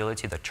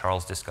instability that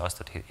Charles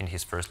discussed in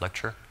his first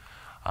lecture.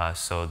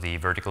 So the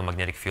vertical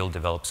magnetic field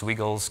develops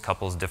wiggles,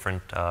 couples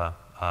different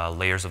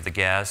layers of the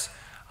gas,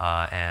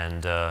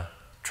 and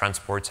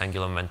transports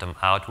angular momentum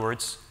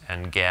outwards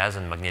and gas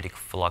and magnetic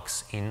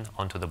flux in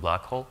onto the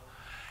black hole.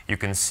 You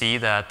can see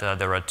that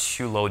there are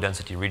two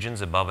low-density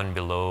regions above and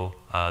below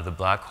the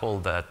black hole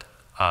that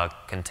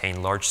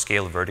contain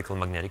large-scale vertical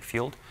magnetic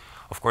field.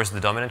 Of course, the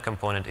dominant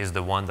component is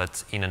the one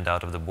that's in and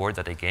out of the board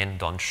that, again,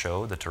 don't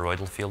show. The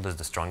toroidal field is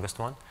the strongest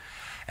one.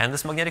 And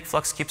this magnetic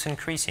flux keeps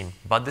increasing,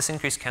 but this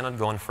increase cannot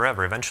go on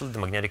forever. Eventually, the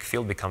magnetic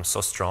field becomes so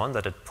strong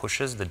that it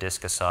pushes the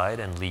disk aside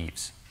and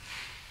leaves.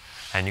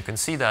 And you can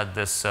see that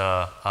this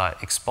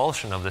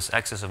expulsion of this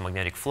excess of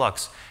magnetic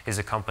flux is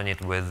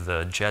accompanied with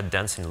jet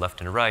density left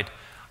and right.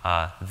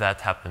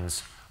 That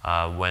happens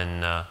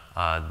when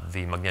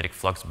the magnetic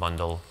flux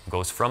bundle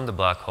goes from the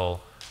black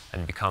hole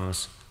and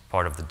becomes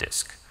part of the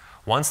disk.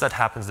 Once that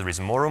happens, there is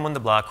more room in the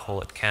black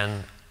hole. It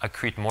can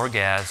accrete more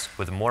gas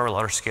with more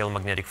large-scale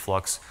magnetic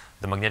flux.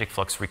 The magnetic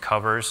flux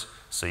recovers,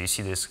 so you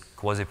see this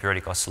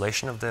quasi-periodic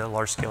oscillation of the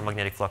large-scale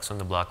magnetic flux on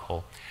the black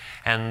hole.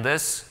 And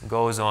this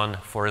goes on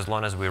for as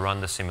long as we run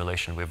the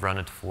simulation. We've run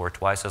it for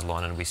twice as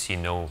long, and we see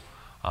no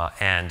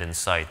end in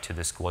sight to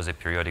this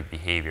quasi-periodic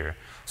behavior.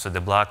 So the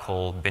black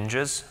hole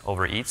binges,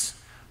 overeats,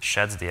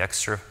 sheds the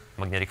extra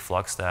magnetic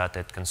flux that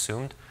it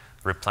consumed,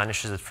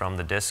 replenishes it from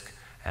the disk,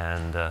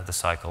 and the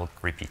cycle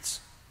repeats.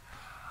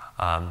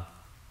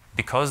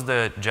 Because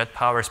the jet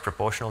power is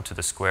proportional to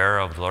the square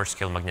of the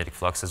large-scale magnetic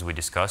flux, as we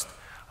discussed,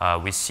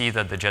 we see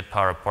that the jet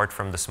power, apart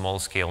from the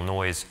small-scale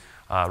noise,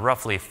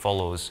 roughly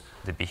follows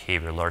the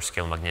behavior,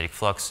 large-scale magnetic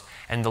flux.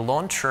 And the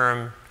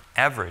long-term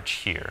average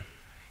here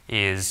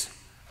is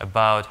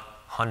about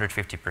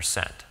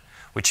 150%,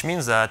 which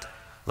means that,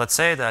 let's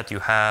say that you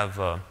have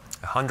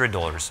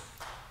 $100,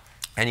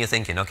 and you're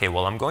thinking, okay,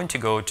 well, I'm going to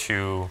go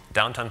to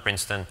downtown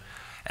Princeton,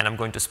 and I'm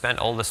going to spend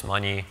all this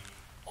money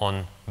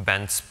on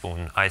bent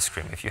spoon ice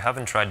cream. If you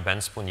haven't tried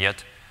bent spoon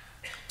yet,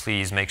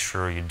 please make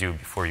sure you do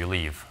before you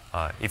leave.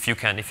 If you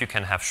can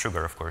have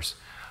sugar, of course,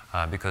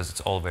 because it's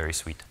all very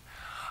sweet.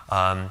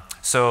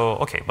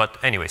 Okay, but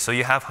anyway, so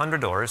you have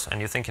 $100 and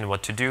you're thinking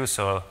what to do,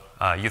 so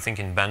you're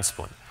thinking bent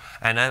spoon.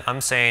 And I'm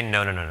saying,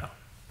 no.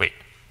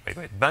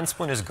 wait. Bent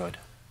spoon is good.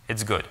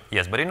 It's good,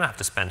 yes, but you don't have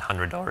to spend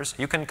 $100.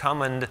 You can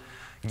come and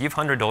give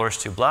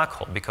 $100 to a black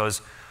hole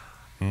because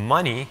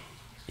money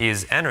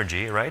is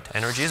energy, right?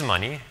 Energy is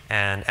money,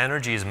 and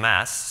energy is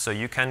mass. So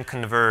you can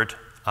convert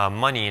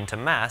money into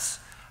mass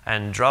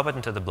and drop it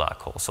into the black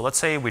hole. So let's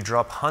say we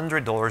drop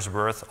 $100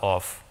 worth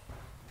of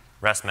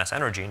rest mass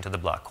energy into the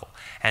black hole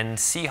and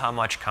see how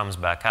much comes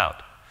back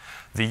out.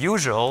 The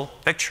usual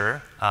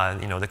picture,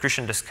 the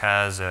accretion disk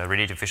has a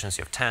radiative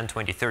efficiency of 10,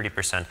 20,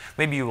 30%.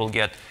 Maybe you will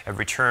get a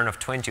return of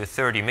 20 or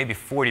 30, maybe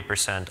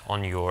 40%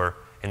 on your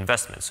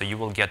investment. So you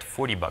will get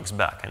 $40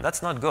 back. And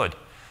that's not good,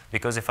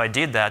 because if I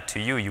did that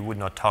to you, you would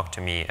not talk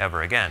to me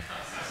ever again.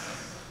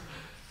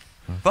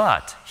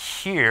 But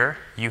here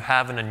you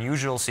have an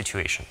unusual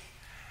situation.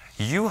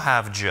 You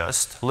have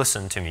just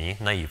listened to me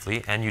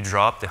naively, and you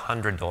dropped the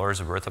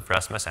 $100 worth of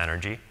rest mass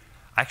energy.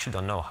 I actually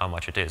don't know how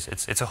much it is.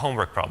 It's a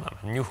homework problem,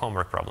 a new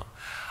homework problem.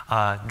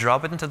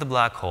 Drop it into the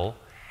black hole,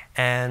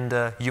 and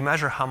you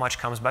measure how much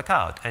comes back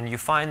out. And you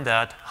find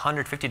that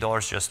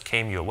 $150 just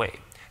came your way.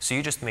 So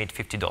you just made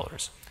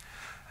 $50.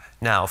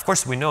 Now, of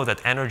course, we know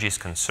that energy is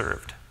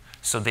conserved.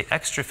 So the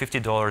extra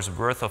 $50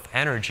 worth of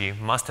energy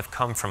must have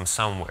come from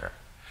somewhere.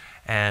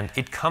 And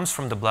it comes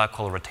from the black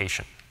hole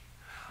rotation.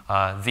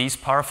 These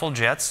powerful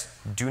jets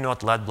do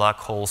not let black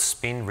holes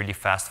spin really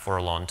fast for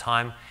a long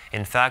time.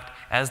 In fact,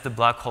 as the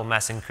black hole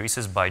mass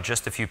increases by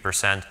just a few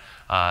percent,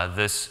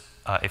 this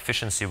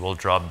efficiency will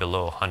drop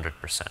below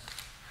 100%.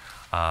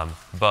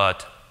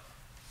 But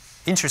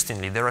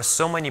interestingly, there are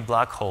so many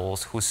black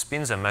holes whose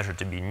spins are measured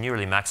to be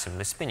nearly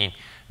maximally spinning.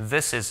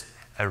 This is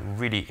a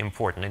really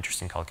important,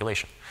 interesting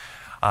calculation.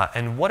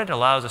 And what it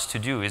allows us to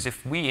do is,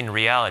 if we in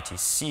reality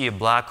see a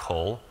black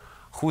hole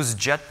whose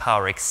jet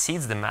power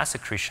exceeds the mass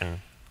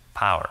accretion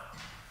power,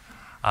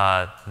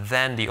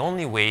 then the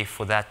only way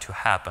for that to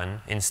happen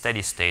in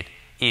steady state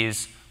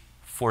is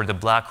for the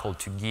black hole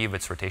to give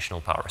its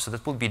rotational power. So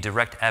that will be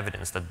direct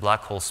evidence that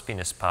black hole spin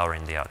is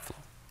powering the outflow.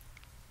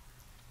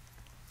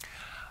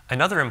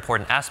 Another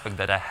important aspect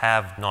that I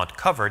have not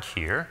covered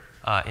here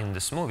in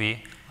this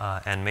movie,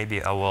 and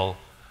maybe I will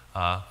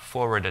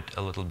forward it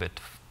a little bit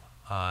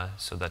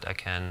so that I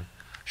can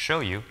show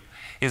you,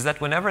 is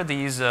that whenever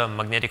these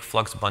magnetic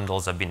flux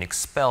bundles are being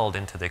expelled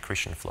into the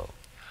accretion flow,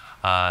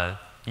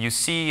 you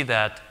see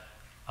that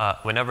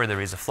whenever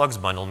there is a flux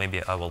bundle,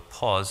 maybe I will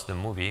pause the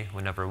movie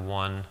whenever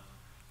one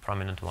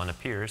prominent one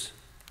appears.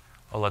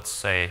 Or let's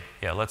say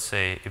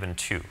even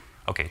two.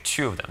 Okay,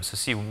 two of them. So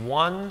see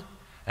one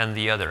and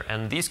the other.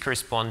 And these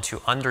correspond to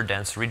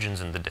underdense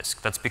regions in the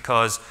disk. That's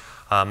because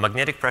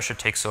magnetic pressure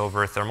takes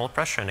over thermal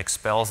pressure and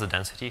expels the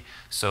density.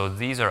 So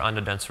these are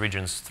underdense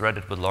regions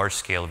threaded with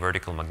large-scale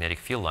vertical magnetic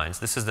field lines.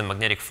 This is the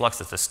magnetic flux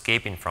that's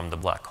escaping from the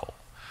black hole.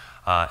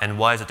 And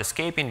why is it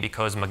escaping?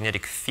 Because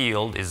magnetic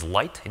field is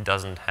light. It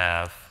doesn't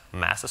have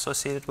mass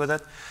associated with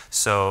it.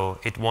 So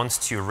it wants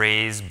to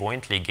raise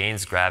buoyantly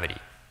against gravity.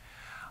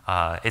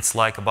 It's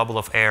like a bubble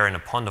of air in a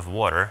pond of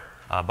water.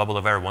 A bubble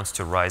of air wants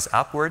to rise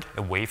upward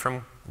away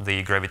from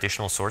the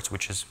gravitational source,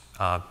 which is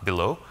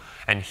below.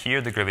 And here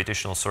the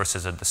gravitational source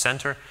is at the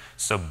center.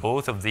 So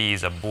both of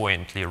these are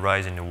buoyantly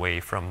rising away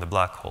from the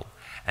black hole.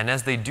 And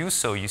as they do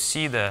so, you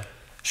see the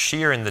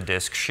shear in the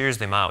disk shears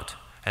them out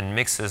and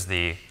mixes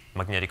the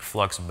magnetic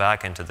flux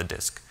back into the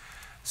disk.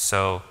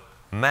 So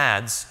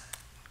MADs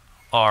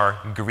are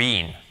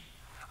green.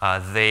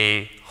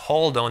 They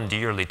hold on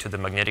dearly to the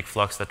magnetic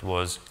flux that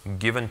was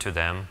given to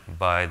them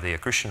by the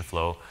accretion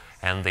flow,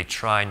 and they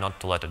try not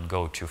to let it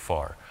go too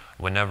far.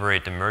 Whenever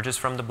it emerges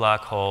from the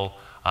black hole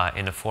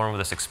in the form of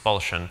this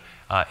expulsion,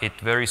 it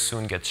very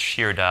soon gets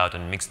sheared out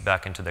and mixed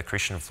back into the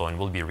accretion flow and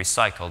will be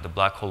recycled. The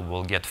black hole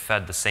will get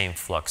fed the same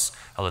flux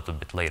a little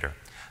bit later.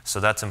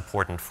 So that's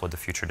important for the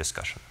future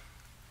discussion.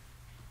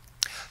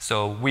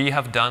 So we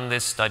have done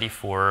this study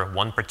for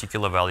one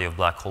particular value of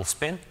black hole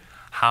spin.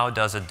 How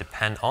does it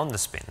depend on the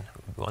spin?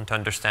 We want to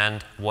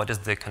understand what is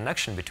the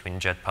connection between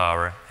jet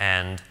power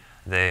and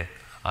the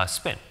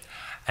spin.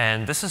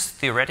 And this is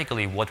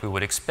theoretically what we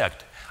would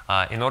expect.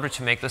 In order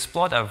to make this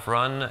plot, I've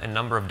run a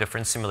number of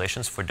different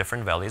simulations for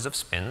different values of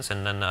spins,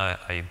 and then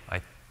I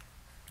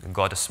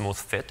got a smooth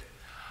fit.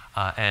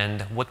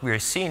 And what we are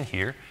seeing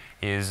here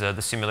is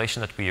the simulation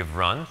that we have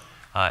run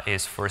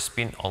is for a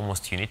spin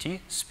almost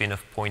unity, spin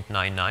of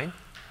 0.99.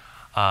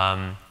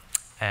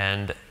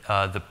 And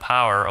the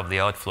power of the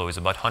outflow is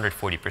about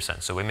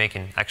 140%. So we're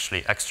making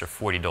actually extra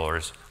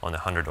 $40 on a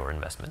 $100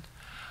 investment.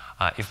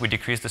 If we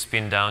decrease the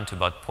spin down to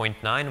about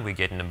 0.9, we're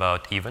getting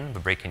about even,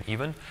 we're breaking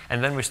even.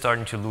 And then we're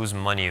starting to lose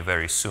money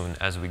very soon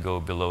as we go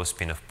below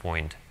spin of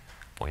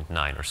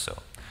 0.9 or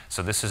so.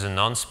 So this is a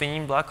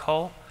non-spinning black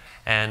hole.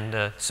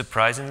 And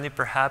surprisingly,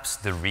 perhaps,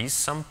 there is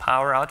some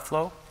power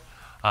outflow.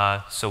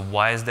 So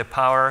why is the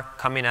power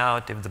coming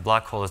out if the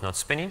black hole is not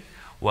spinning?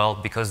 Well,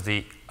 because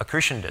the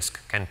accretion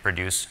disk can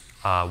produce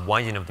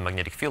winding of the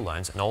magnetic field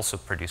lines and also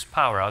produce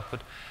power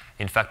output.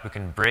 In fact, we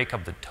can break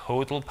up the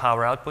total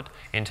power output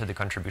into the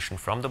contribution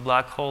from the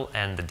black hole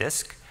and the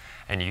disk.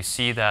 And you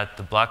see that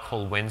the black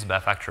hole wins by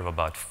a factor of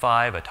about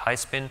 5 at high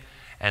spin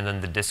and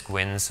then the disk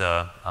wins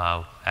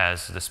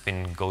as the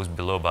spin goes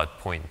below about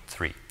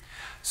 0.3.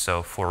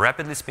 So for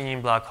rapidly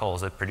spinning black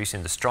holes that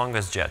producing the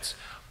strongest jets,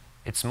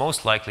 it's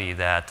most likely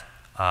that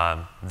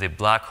the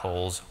black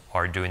holes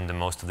are doing the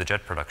most of the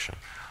jet production.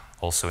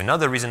 Also,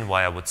 another reason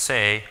why I would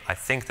say I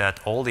think that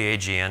all the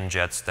AGN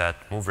jets that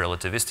move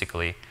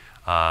relativistically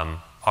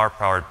are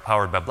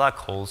powered by black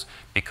holes,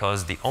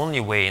 because the only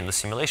way in the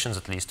simulations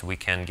at least we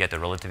can get a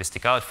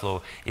relativistic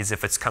outflow is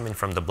if it's coming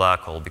from the black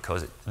hole,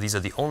 because these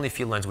are the only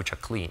field lines which are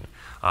clean.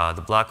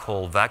 The black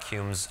hole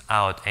vacuums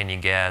out any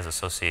gas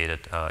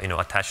associated,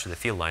 attached to the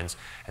field lines,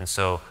 and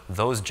so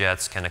those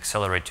jets can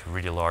accelerate to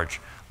really large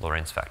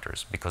Lorentz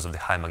factors because of the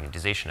high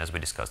magnetization, as we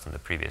discussed in the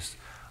previous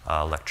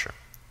lecture.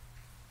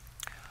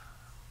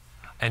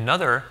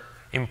 Another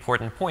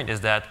important point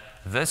is that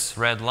this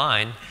red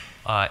line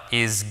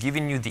is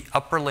giving you the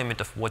upper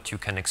limit of what you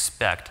can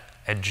expect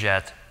a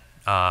jet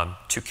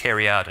to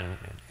carry out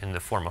in the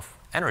form of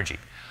energy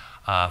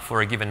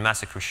for a given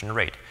mass accretion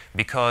rate,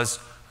 because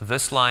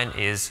this line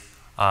is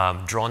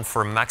drawn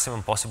for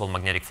maximum possible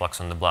magnetic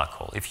flux on the black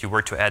hole. If you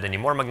were to add any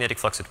more magnetic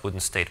flux, it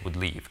wouldn't stay, it would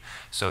leave.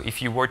 So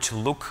if you were to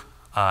look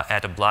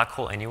at a black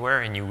hole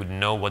anywhere and you would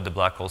know what the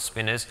black hole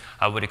spin is,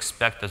 I would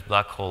expect this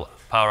black hole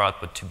power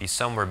output to be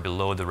somewhere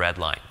below the red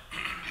line.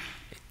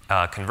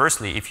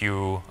 Conversely, if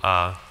you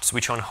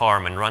switch on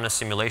HARM and run a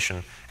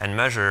simulation and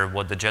measure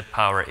what the jet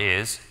power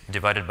is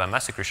divided by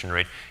mass accretion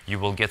rate, you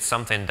will get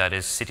something that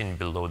is sitting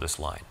below this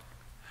line.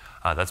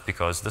 That's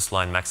because this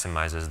line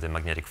maximizes the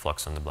magnetic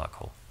flux on the black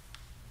hole.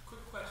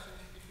 Quick question,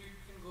 if you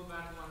can go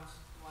back one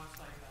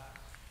slide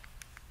back.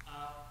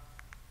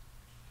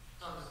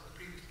 The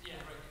previous, yeah,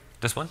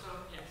 right. This one? So,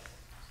 yes.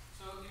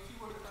 So if you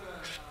were to put a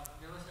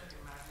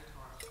millisecond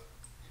magnetar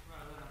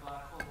rather than a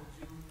black hole, would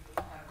you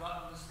have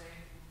gotten the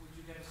same, would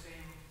you get the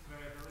same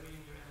variability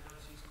in your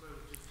n.c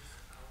squared?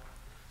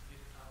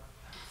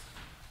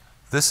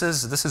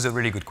 This is a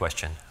really good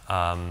question.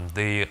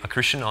 The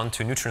accretion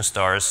onto neutron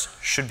stars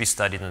should be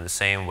studied in the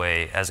same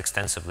way as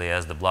extensively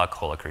as the black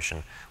hole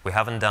accretion. We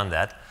haven't done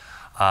that.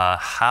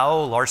 How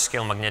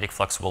large-scale magnetic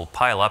flux will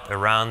pile up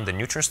around the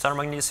neutron star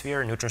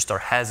magnetosphere. Neutron star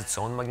has its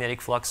own magnetic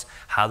flux.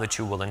 How the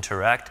two will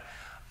interact,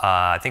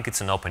 I think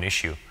it's an open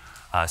issue.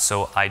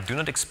 So I do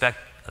not expect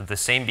the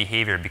same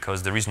behavior,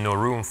 because there is no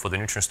room for the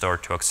neutron star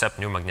to accept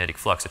new magnetic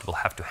flux. It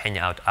will have to hang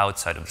out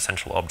outside of the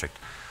central object.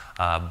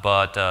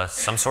 But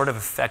some sort of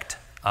effect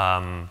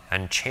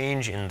and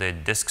change in the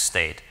disk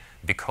state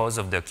because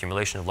of the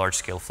accumulation of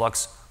large-scale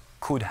flux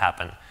could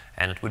happen,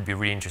 and it would be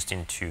really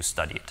interesting to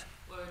study it.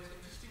 Well, it's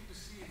interesting to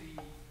see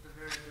the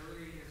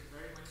variability is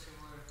very much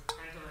similar,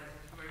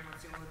 tantalizing, very much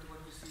similar to what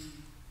you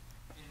see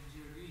in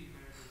GOD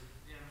variability,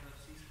 the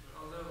m.c squared,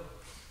 although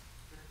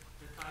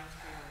the time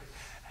scale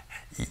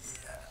is...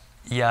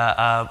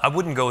 Yeah, I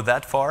wouldn't go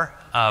that far,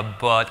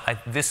 but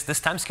this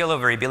time scale of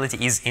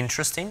variability is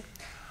interesting.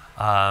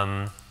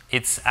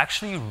 It's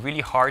actually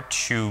really hard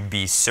to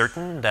be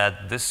certain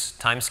that this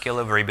time scale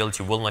of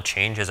variability will not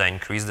change as I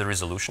increase the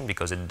resolution,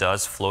 because it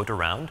does float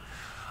around.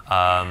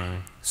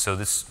 So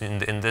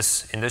in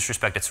this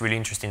respect, it's really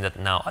interesting that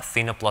now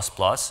Athena++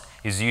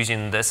 is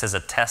using this as a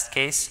test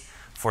case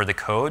for the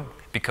code,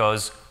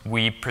 because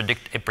we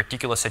predict a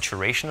particular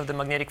saturation of the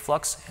magnetic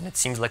flux, and it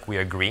seems like we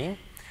are agreeing.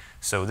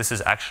 So this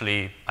is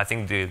actually, I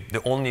think,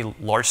 the only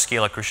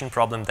large-scale accretion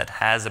problem that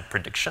has a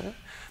prediction,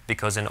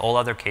 because in all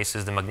other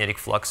cases, the magnetic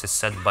flux is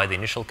set by the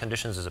initial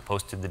conditions as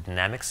opposed to the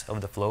dynamics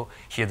of the flow.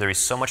 Here, there is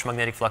so much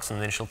magnetic flux in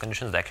the initial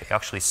conditions that I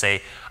actually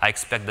say, I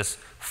expect this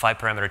phi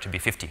parameter to be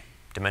 50.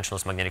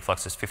 Dimensionless magnetic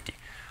flux is 50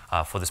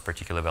 for this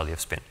particular value of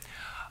spin.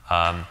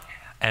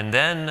 And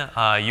then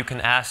you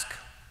can ask,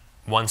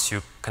 once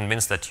you're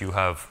convinced that you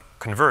have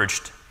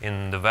converged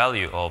in the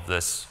value of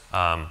this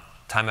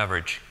time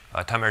average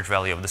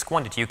value of this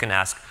quantity, you can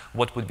ask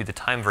what would be the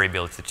time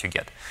variability to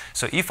get.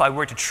 So if I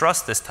were to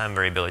trust this time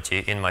variability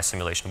in my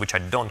simulation, which I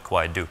don't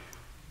quite do,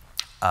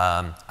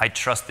 I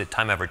trust the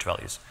time average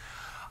values.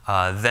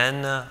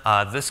 Then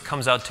this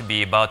comes out to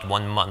be about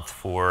 1 month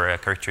for a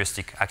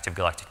characteristic active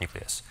galactic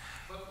nucleus.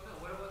 But no,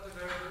 what about the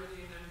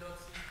variability in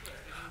m.c squared?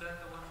 Isn't that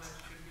the one that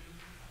you should be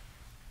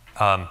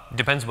looking at?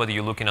 Depends whether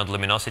you're looking at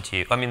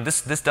luminosity. I mean,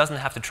 this doesn't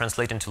have to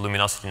translate into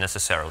luminosity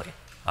necessarily.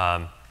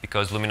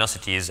 Because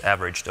luminosity is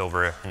averaged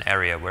over an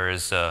area,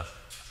 whereas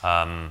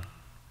and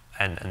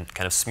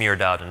kind of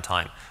smeared out in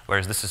time,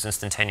 whereas this is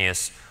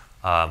instantaneous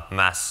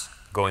mass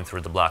going through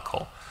the black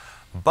hole.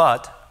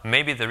 But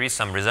maybe there is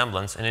some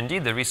resemblance, and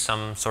indeed there is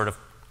some sort of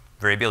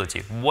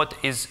variability. What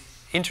is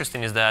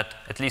interesting is that,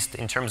 at least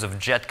in terms of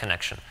jet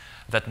connection,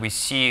 that we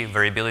see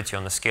variability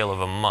on the scale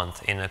of a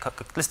month in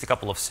at least a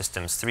couple of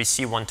systems,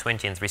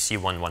 3C120 and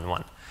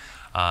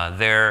 3C111.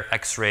 Their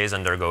X-rays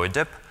undergo a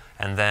dip,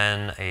 and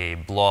then a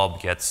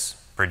blob gets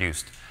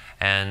produced.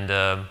 And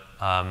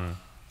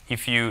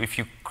if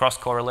you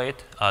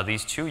cross-correlate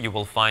these two, you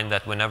will find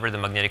that whenever the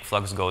magnetic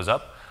flux goes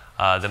up,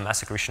 the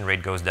mass accretion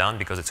rate goes down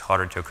because it's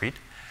harder to accrete.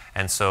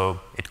 And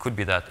so it could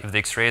be that if the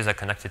X-rays are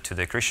connected to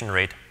the accretion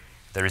rate,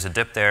 there is a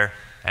dip there,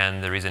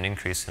 and there is an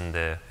increase in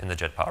the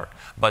jet power.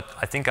 But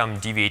I think I'm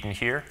deviating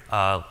here.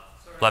 Sorry,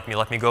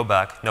 let me go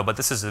back. No, but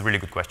this is a really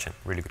good question.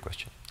 Really good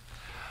question.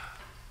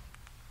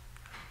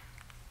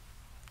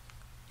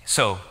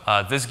 So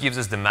this gives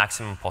us the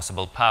maximum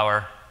possible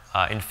power.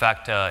 In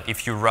fact,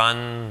 if you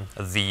run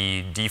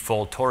the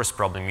default torus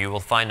problem, you will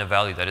find a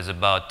value that is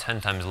about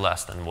 10 times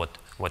less than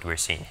what we're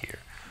seeing here.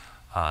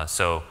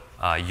 So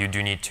you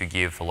do need to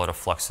give a lot of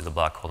flux to the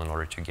black hole in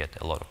order to get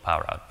a lot of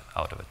power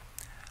out of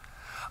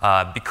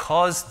it.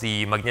 Because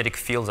the magnetic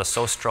fields are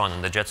so strong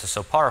and the jets are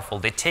so powerful,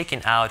 they're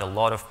taking out a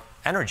lot of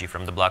energy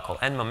from the black hole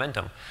and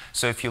momentum.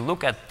 So if you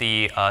look at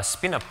the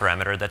spin-up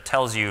parameter that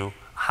tells you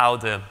how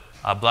the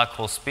black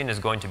hole spin is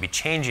going to be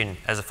changing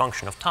as a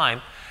function of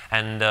time,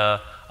 and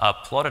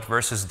plot it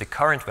versus the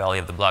current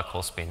value of the black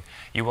hole spin,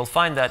 you will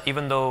find that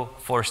even though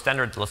for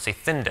standard, let's say,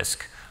 thin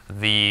disk,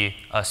 the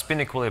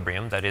spin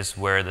equilibrium, that is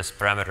where this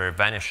parameter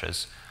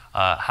vanishes,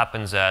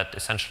 happens at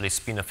essentially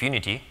spin of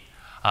unity.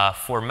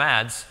 For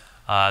MADS,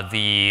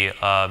 the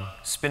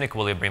spin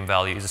equilibrium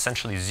value is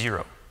essentially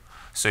 0.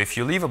 So if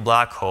you leave a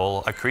black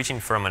hole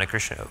accreting from an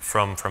accretion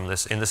from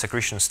this in this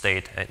accretion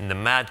state in the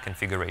MAD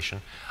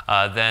configuration,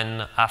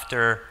 then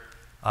after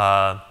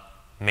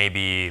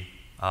maybe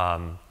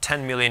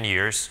 10 million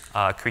years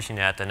accreting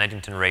at an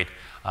Eddington rate,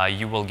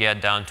 you will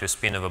get down to a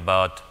spin of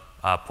about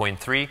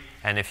 0.3.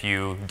 And if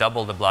you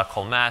double the black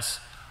hole mass,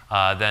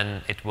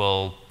 then it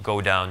will go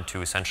down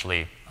to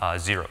essentially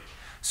 0.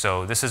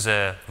 So this is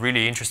a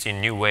really interesting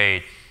new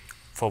way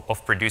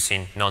of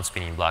producing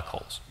non-spinning black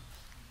holes.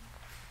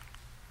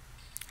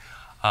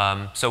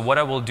 So what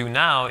I will do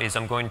now is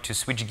I'm going to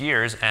switch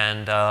gears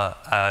and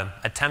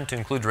attempt to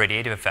include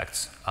radiative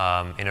effects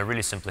in a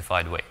really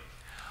simplified way.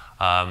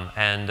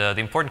 The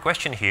important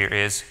question here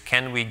is,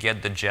 can we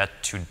get the jet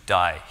to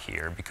die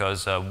here?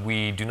 Because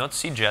we do not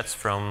see jets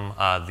from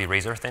the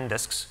razor-thin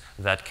disks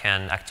that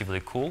can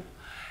actively cool.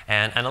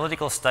 And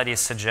analytical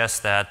studies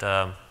suggest that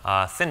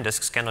thin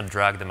disks cannot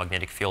drag the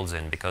magnetic fields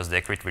in because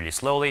they accrete really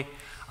slowly,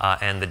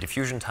 and the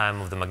diffusion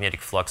time of the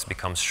magnetic flux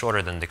becomes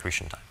shorter than the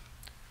accretion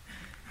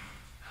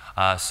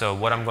time. So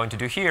what I'm going to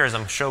do here is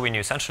I'm showing you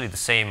essentially the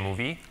same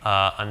movie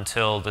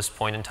until this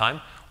point in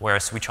time where I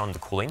switch on the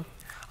cooling.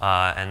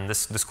 And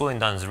this cooling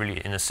done is really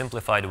in a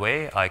simplified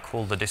way. I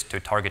cool the disk to a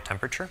target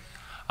temperature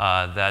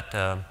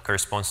that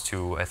corresponds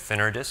to a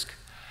thinner disk.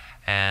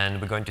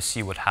 And we're going to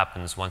see what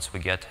happens once we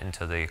get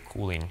into the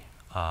cooling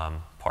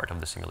part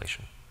of the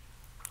simulation.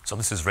 So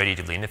this is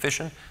radiatively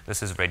inefficient.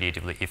 This is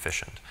radiatively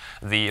efficient.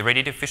 The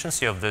radiative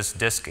efficiency of this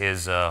disk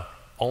is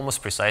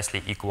almost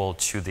precisely equal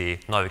to the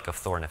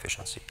Novikov-Thorne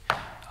efficiency,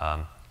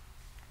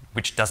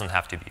 which doesn't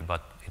have to be,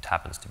 but it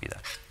happens to be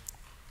that.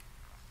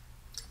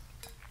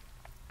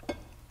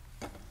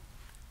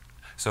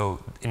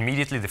 So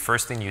immediately the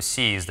first thing you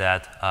see is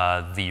that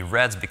the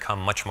reds become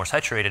much more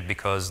saturated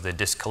because the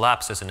disk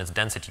collapses and its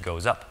density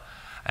goes up.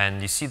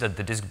 And you see that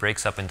the disk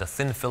breaks up into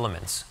thin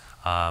filaments.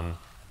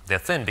 They're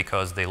thin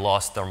because they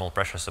lost thermal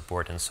pressure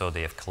support, and so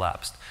they have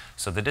collapsed.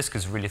 So the disk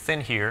is really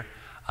thin here.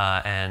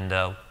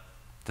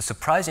 The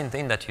surprising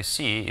thing that you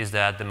see is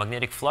that the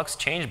magnetic flux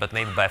changed, but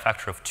maybe by a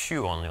factor of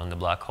 2 only on the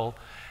black hole.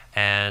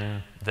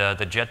 And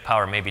the jet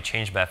power may be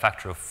changed by a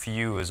factor of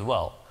few as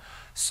well.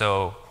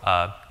 So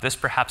this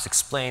perhaps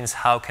explains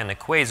how can a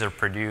quasar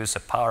produce a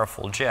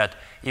powerful jet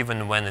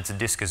even when its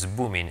disk is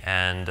booming,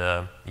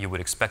 and you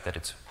would expect that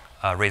it's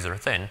razor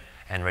thin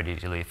and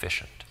radiatively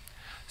efficient.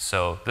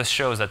 So this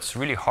shows that it's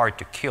really hard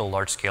to kill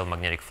large-scale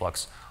magnetic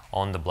flux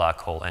on the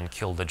black hole and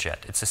kill the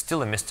jet. It's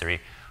still a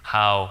mystery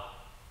how,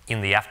 in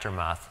the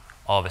aftermath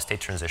of a state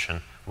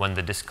transition, when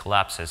the disk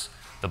collapses,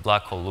 the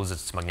black hole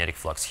loses its magnetic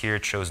flux. Here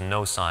it shows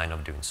no sign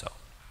of doing so.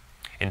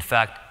 In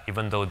fact,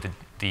 even though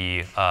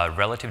the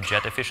relative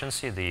jet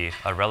efficiency, the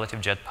relative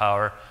jet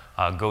power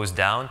goes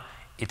down,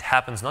 it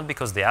happens not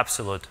because the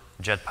absolute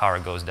jet power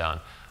goes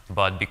down,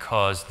 but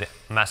because the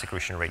mass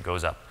accretion rate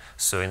goes up.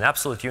 So in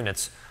absolute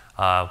units,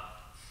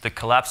 the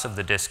collapse of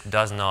the disk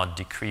does not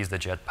decrease the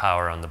jet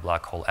power on the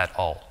black hole at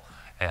all.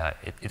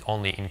 It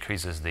only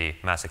increases the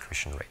mass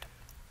accretion rate.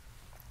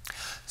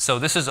 So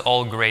this is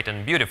all great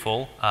and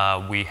beautiful.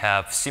 We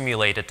have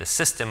simulated a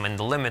system in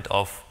the limit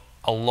of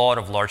a lot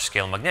of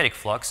large-scale magnetic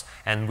flux,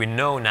 and we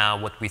know now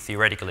what we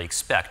theoretically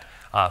expect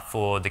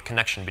for the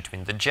connection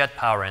between the jet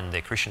power and the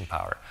accretion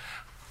power.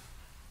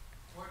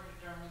 What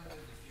determines the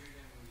diffusion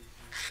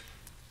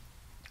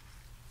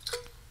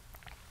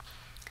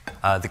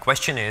in these The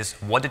question is,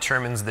 what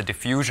determines the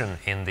diffusion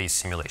in these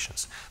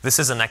simulations? This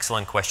is an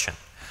excellent question.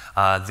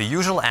 The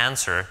usual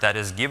answer that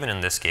is given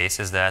in this case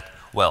is that,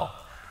 well,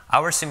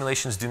 our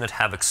simulations do not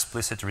have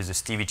explicit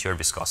resistivity or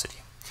viscosity.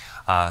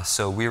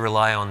 So we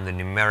rely on the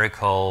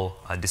numerical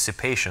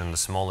dissipation on the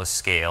smallest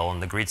scale, on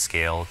the grid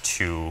scale,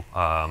 to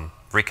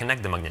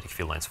reconnect the magnetic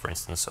field lines, for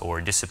instance,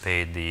 or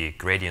dissipate the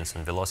gradients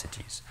and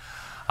velocities.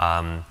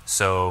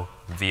 So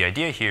the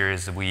idea here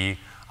is we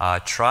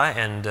try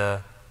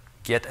and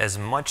get as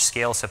much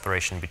scale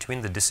separation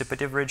between the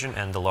dissipative region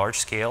and the large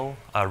scale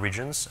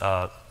regions,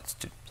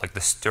 like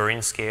the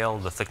stirring scale,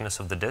 the thickness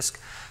of the disk,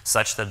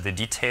 such that the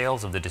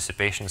details of the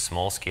dissipation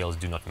small scales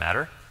do not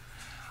matter.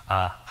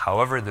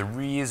 However,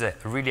 there is a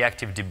really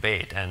active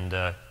debate,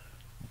 and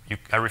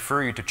I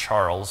refer you to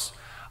Charles,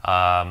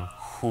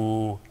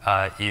 who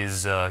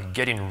is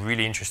getting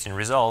really interesting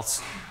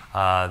results.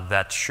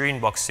 That shearing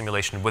box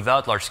simulation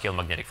without large-scale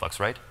magnetic flux,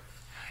 right?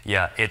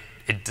 Yeah, it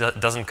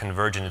doesn't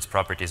converge in its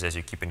properties as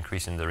you keep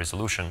increasing the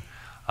resolution.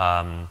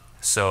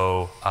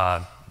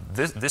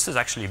 This is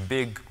actually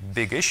a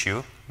big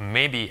issue.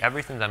 Maybe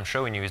everything that I'm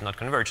showing you is not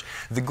converged.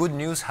 The good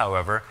news,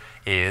 however,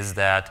 is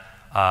that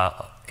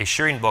a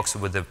shearing box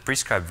with a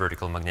prescribed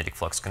vertical magnetic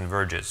flux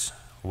converges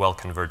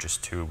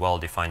to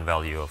well-defined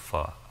value of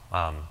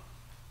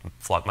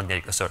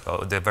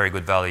the very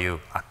good value,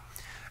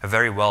 a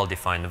very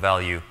well-defined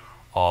value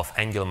of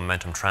angular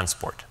momentum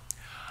transport.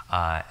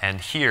 And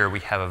here we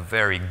have a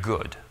very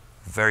good,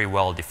 very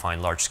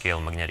well-defined large-scale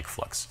magnetic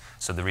flux.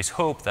 So there is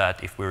hope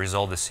that if we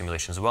resolve the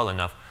simulations well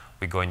enough,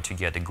 we're going to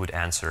get a good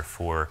answer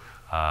for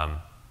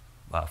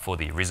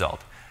the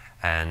result.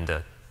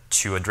 And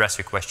to address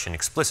your question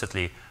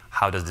explicitly,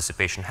 how does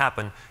dissipation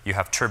happen? You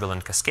have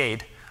turbulent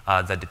cascade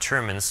that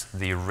determines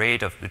the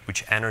rate at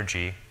which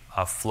energy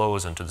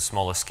flows onto the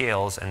smaller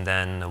scales, and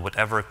then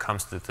whatever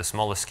comes to the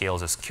smaller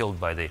scales is killed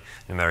by the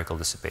numerical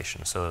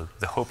dissipation. So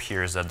the hope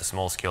here is that the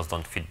small scales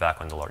don't feed back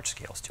on the large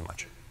scales too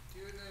much. Do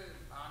the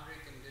boundary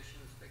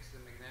conditions fix the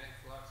magnetic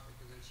flux?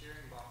 Because in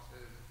shearing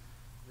boxes,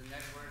 the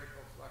net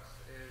vertical flux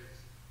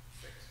is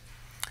fixed.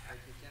 Like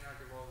you cannot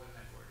evolve the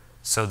net vertical.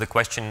 So the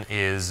question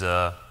is,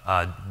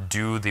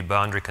 do the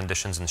boundary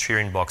conditions in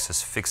shearing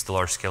boxes fix the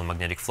large-scale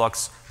magnetic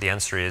flux? The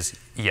answer is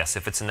yes.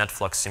 If it's a net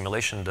flux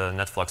simulation, the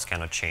net flux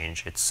cannot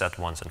change. It's set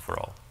once and for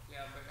all. Yeah,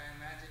 but I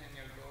imagine in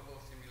your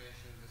global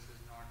simulation, this is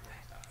not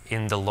what's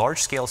happening. In the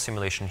large-scale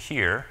simulation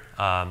here,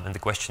 and the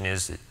question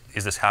is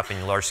this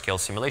happening in large-scale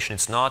simulation?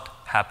 It's not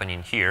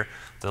happening here.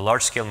 The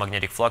large-scale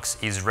magnetic flux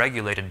is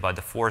regulated by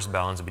the force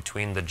balance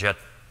between the jet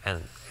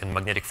and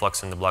magnetic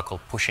flux in the black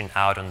hole pushing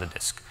out on the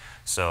disk.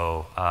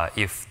 So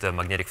if the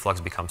magnetic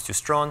flux becomes too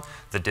strong,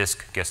 the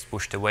disk gets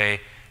pushed away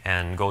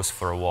and goes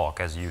for a walk,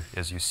 as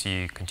you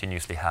see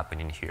continuously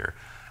happening here.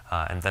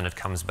 And then it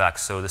comes back.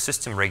 So the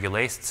system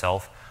regulates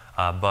itself,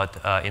 but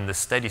in the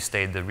steady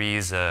state, there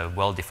is a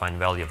well-defined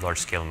value of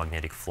large-scale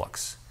magnetic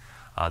flux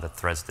that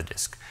threads the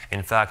disk.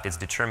 In fact, it's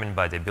determined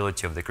by the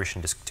ability of the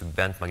accretion disk to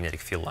bend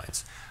magnetic field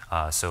lines.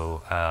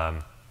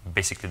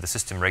 Basically, the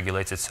system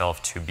regulates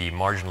itself to be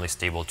marginally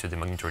stable to the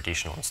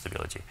magnetorotational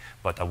instability.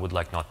 But I would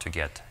like not to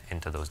get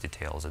into those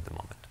details at the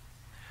moment.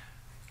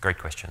 Great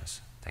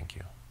questions. Thank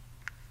you.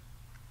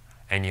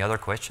 Any other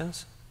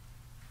questions?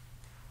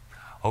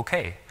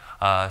 OK.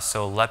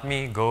 So let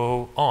me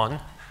go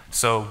on.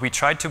 So we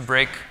tried to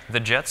break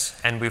the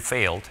jets, and we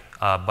failed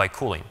by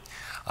cooling.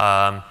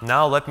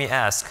 Now let me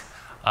ask,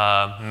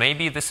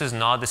 maybe this is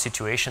not the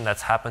situation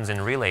that happens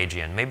in real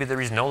AGN. Maybe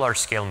there is no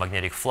large-scale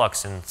magnetic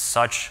flux in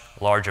such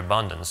large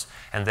abundance,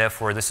 and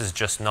therefore this is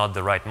just not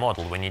the right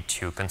model. We need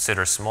to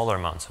consider smaller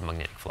amounts of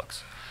magnetic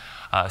flux.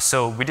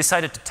 So we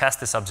decided to test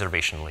this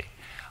observationally.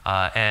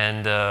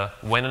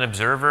 When an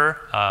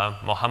observer,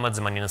 Mohammad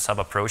Zamaninasab,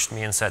 approached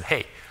me and said,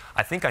 hey,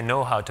 I think I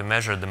know how to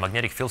measure the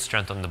magnetic field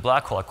strength on the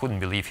black hole, I couldn't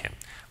believe him.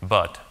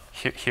 But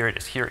here it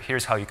is.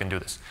 Here's how you can do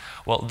this.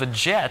 Well, the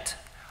jet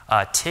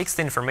takes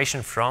the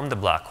information from the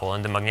black hole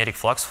and the magnetic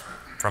flux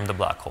from the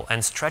black hole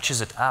and stretches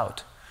it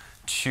out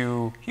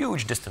to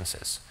huge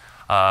distances,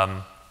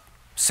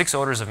 6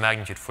 orders of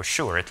magnitude for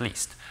sure, at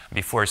least,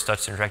 before it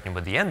starts interacting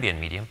with the ambient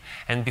medium.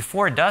 And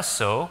before it does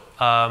so,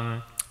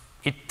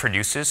 it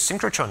produces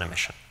synchrotron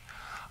emission.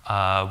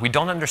 We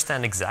don't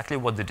understand exactly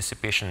what the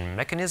dissipation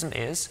mechanism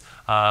is,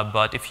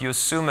 but if you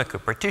assume a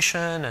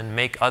copartition and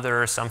make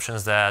other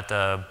assumptions that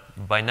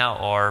by now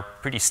are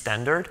pretty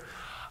standard,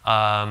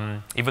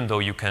 even though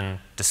you can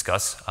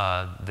discuss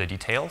the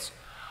details,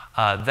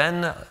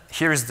 then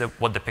here's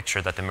what the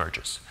picture that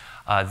emerges.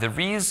 There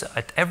is,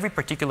 at every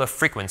particular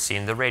frequency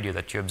in the radio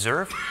that you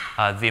observe,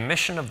 the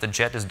emission of the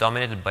jet is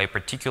dominated by a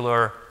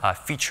particular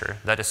feature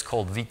that is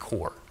called the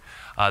core.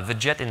 The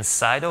jet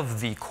inside of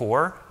the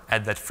core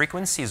at that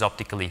frequency is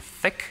optically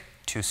thick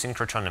to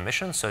synchrotron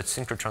emission, so it's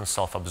synchrotron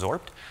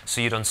self-absorbed,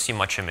 so you don't see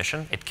much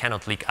emission. It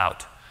cannot leak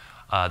out.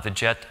 The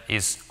jet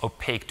is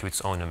opaque to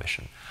its own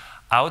emission.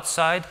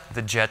 Outside,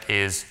 the jet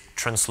is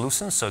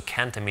translucent, so it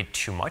can't emit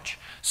too much.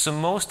 So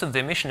most of the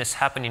emission is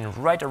happening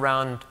right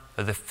around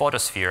the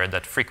photosphere at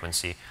that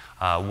frequency,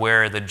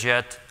 where the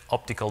jet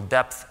optical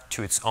depth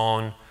to its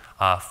own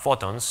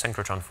photons,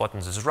 synchrotron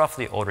photons, is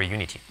roughly order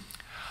unity.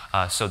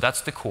 So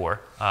that's the core.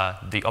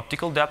 The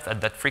optical depth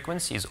at that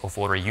frequency is of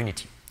order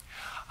unity.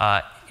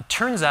 It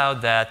turns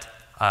out that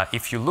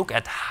if you look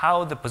at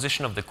how the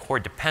position of the core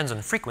depends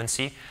on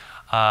frequency,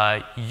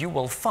 you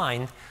will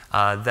find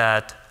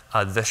that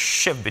the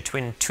shift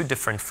between two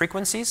different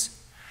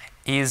frequencies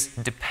is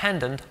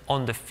dependent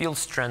on the field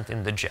strength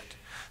in the jet.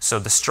 So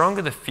the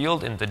stronger the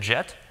field in the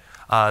jet,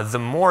 the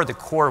more the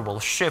core will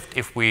shift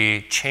if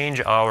we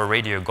change our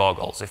radio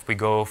goggles. If we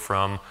go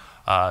from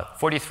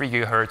 43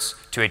 gigahertz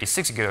to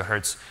 86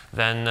 gigahertz,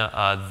 then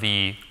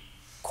the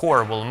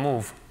core will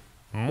move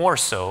more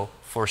so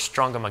for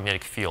stronger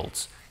magnetic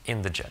fields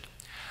in the jet.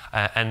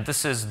 And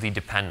this is the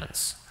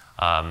dependence.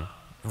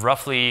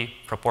 roughly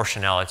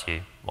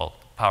proportionality, well,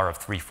 power of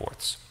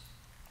 3/4.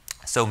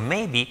 So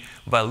maybe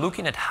by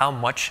looking at how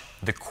much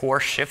the core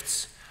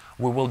shifts,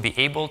 we will be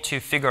able to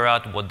figure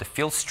out what the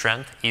field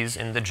strength is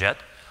in the jet,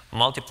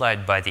 multiply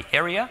it by the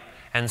area,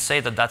 and say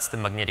that that's the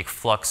magnetic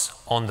flux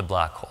on the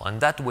black hole. And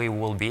that way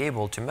we'll be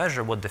able to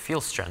measure what the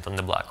field strength on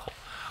the black hole.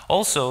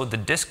 Also, the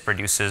disk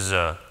produces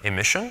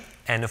emission,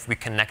 and if we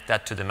connect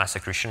that to the mass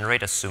accretion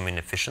rate, assuming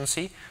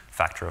efficiency,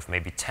 factor of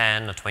maybe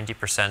 10 or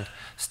 20%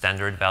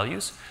 standard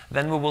values,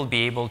 then we will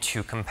be able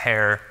to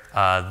compare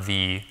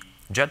the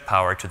jet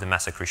power to the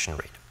mass accretion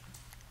rate.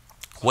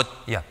 What?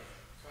 Yeah.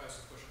 Can I ask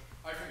a question?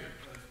 I forget.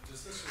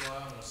 Does this rely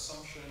on an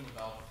assumption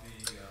about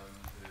the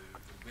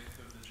width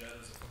of the jet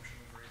as a function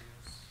of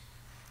radius,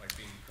 like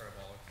being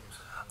parabolic or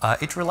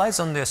something? It relies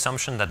on the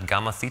assumption that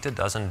gamma theta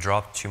doesn't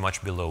drop too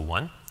much below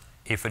 1.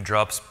 If it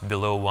drops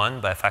below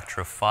 1 by a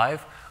factor of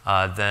 5,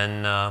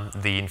 then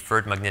the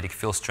inferred magnetic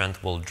field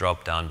strength will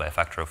drop down by a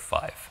factor of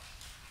 5.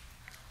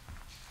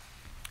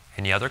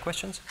 Any other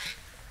questions?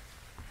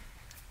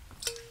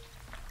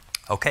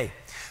 Okay,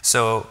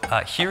 so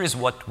here is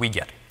what we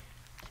get.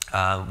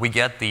 We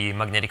get the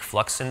magnetic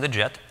flux in the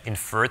jet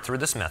inferred through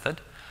this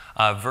method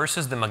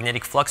versus the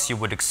magnetic flux you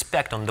would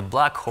expect on the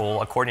black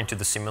hole according to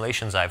the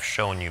simulations I've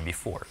shown you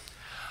before.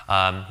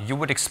 You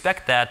would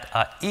expect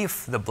that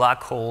if the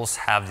black holes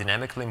have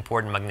dynamically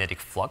important magnetic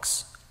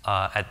flux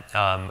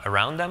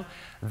around them,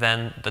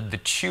 then the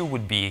two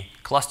would be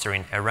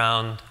clustering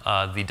around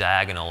the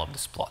diagonal of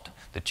this plot.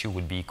 The two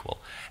would be equal.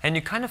 And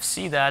you kind of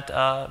see that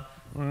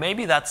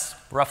maybe that's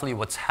roughly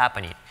what's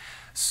happening.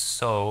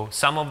 So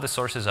some of the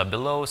sources are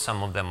below,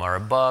 some of them are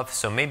above.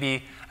 So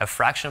maybe a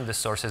fraction of the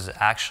sources is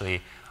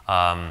actually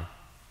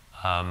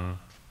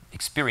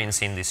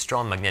experiencing these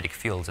strong magnetic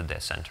fields at their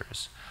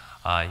centers.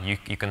 You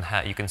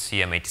can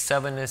see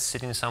M87 is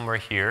sitting somewhere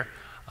here.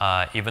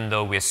 Even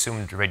though we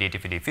assumed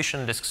radiatively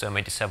efficient disk, so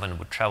M87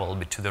 would travel a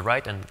bit to the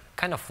right and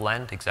kind of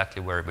land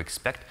exactly where we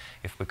expect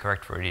if we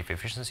correct for radiative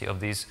efficiency of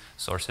these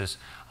sources.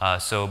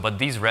 But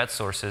these red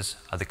sources,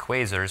 the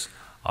quasars,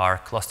 are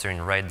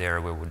clustering right there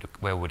where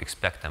we would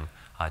expect them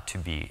to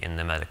be in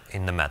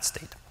the mat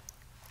state.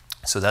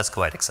 So that's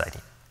quite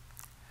exciting.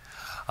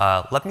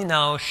 Let me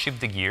now shift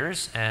the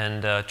gears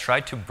and try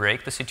to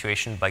break the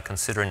situation by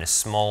considering a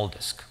small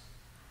disk.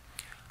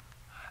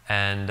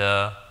 And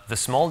the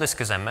small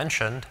disk, as I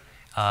mentioned,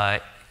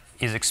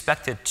 is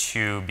expected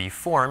to be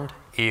formed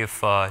if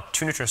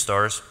two neutron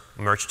stars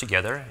merge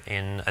together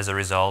as a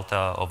result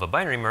of a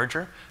binary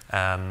merger,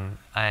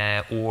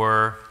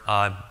 or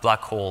a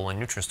black hole and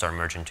neutron star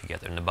merging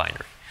together in the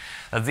binary.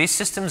 These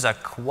systems are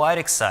quite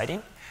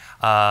exciting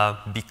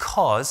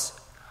because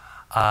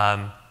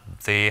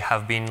they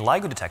have been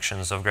LIGO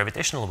detections of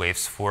gravitational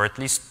waves for at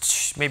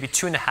least maybe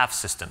 2.5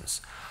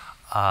 systems.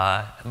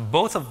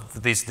 Both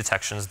of these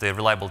detections, the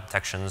reliable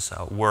detections,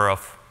 were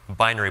of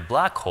binary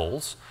black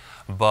holes,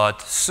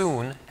 but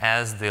soon,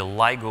 as the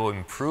LIGO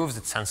improves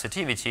its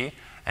sensitivity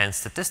and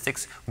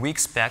statistics, we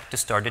expect to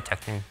start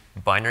detecting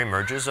binary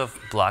mergers of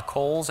black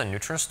holes and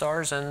neutron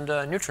stars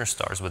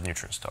with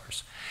neutron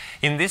stars.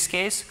 In this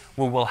case,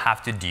 we will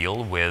have to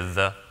deal with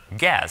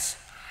gas,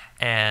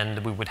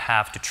 and we would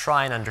have to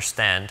try and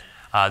understand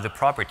the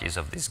properties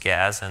of this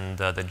gas and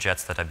the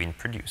jets that have been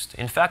produced.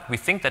 In fact, we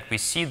think that we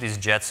see these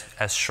jets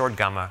as short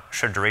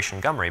duration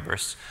gamma ray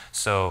bursts.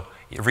 So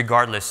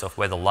regardless of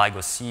whether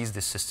LIGO sees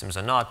these systems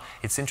or not,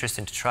 it's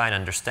interesting to try and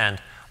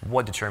understand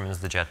what determines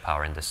the jet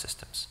power in these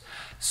systems.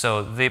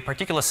 So the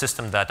particular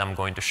system that I'm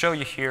going to show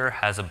you here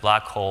has a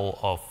black hole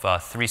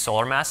of 3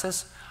 solar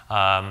masses,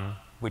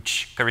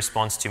 which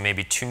corresponds to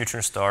maybe 2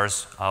 neutron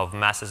stars of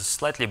masses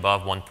slightly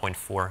above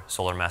 1.4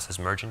 solar masses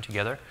merging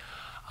together.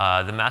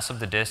 The mass of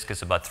the disk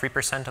is about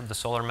 3% of the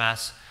solar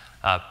mass,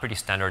 pretty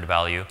standard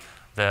value.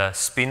 The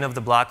spin of the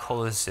black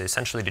hole is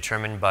essentially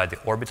determined by the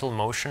orbital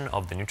motion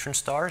of the neutron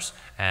stars,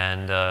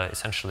 and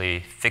essentially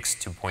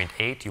fixed to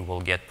 0.8. You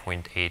will get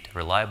 0.8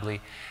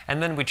 reliably.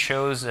 And then we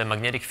chose a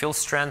magnetic field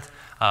strength,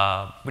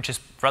 which is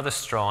rather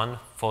strong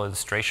for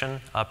illustration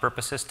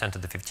purposes, 10 to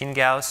the 15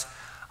 Gauss,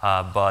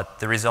 but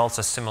the results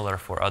are similar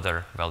for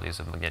other values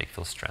of magnetic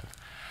field strength.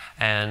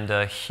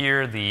 And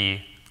here the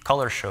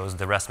color shows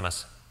the rest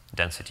mass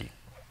density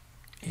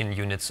in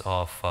units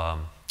of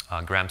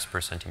grams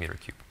per centimeter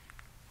cube.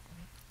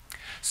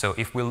 So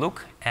if we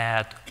look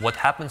at what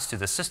happens to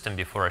the system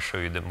before I show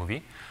you the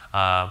movie,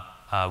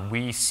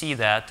 we see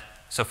that,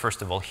 so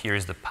first of all, here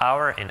is the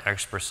power in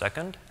ergs per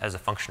second as a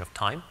function of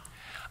time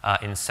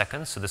in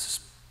seconds. So this is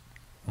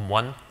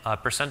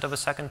 1% of a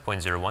second,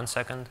 0.01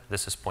 second.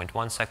 This is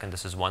 0.1 second.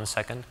 This is 1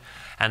 second.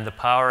 And the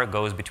power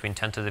goes between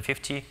 10 to the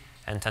 50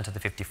 and 10 to the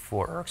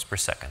 54 ergs per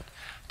second.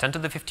 10 to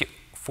the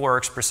 54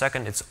 ergs per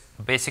second, it's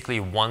basically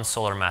 1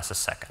 solar mass a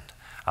second,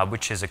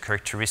 which is a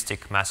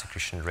characteristic mass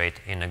accretion rate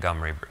in a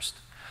gamma ray burst.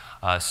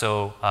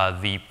 So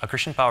the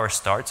accretion power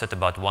starts at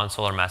about 1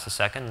 solar mass a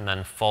second and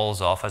then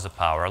falls off as a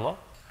power law.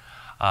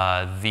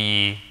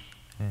 The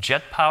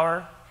jet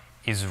power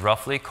is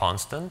roughly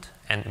constant,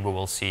 and we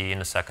will see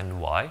in a second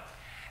why.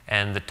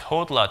 And the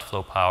total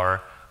outflow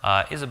power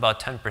is about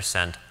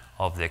 10%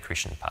 of the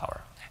accretion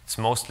power. It's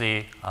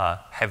mostly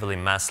heavily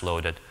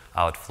mass-loaded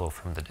outflow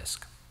from the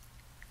disk.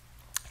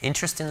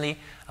 Interestingly,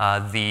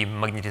 the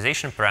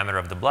magnetization parameter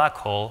of the black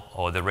hole,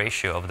 or the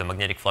ratio of the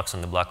magnetic flux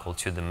on the black hole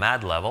to the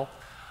MAD level,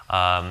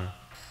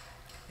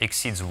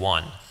 exceeds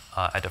 1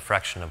 at a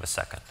fraction of a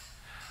second.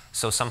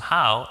 So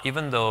somehow,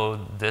 even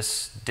though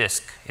this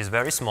disk is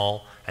very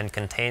small and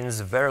contains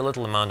very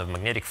little amount of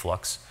magnetic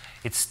flux,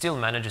 it still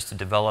manages to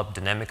develop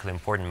dynamically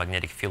important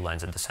magnetic field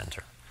lines at the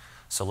center.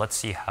 So let's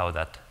see how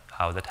that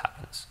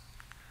happens.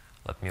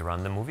 Let me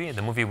run the movie.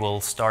 The movie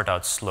will start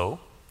out slow,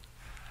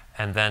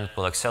 and then it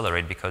will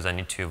accelerate because I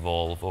need to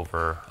evolve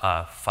over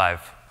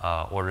 5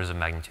 orders of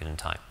magnitude in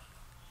time.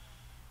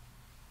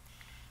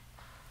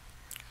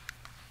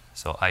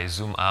 So I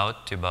zoom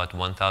out to about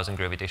 1,000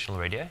 gravitational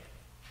radii.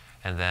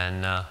 And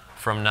then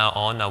from now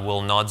on, I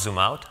will not zoom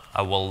out.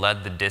 I will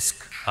let the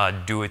disk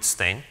do its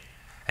thing.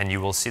 And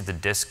you will see the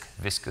disk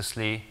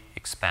viscously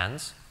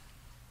expands.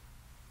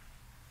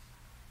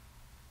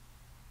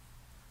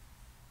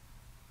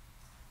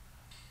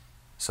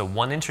 So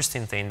one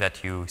interesting thing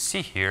that you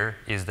see here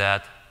is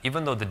that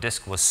even though the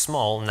disk was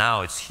small,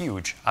 now it's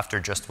huge after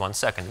just 1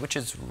 second, which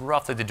is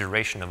roughly the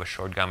duration of a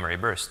short gamma ray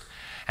burst.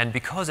 And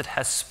because it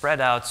has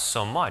spread out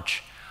so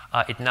much,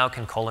 it now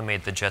can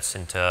collimate the jets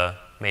into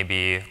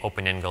maybe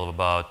open angle of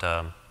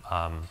about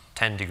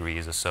 10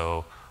 degrees or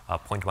so,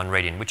 0.1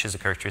 radian, which is a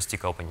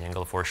characteristic open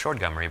angle for a short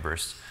gamma ray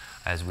burst,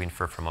 as we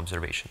infer from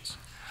observations.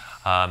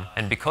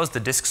 And because the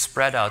disk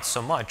spread out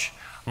so much,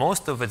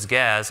 most of its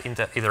gas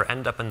either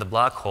end up in the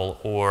black hole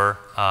or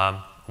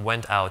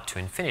went out to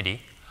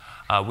infinity,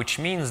 which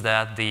means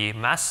that the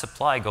mass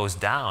supply goes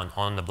down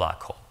on the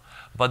black hole.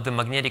 But the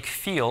magnetic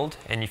field,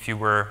 and if you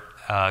were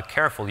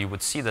careful, you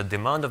would see that the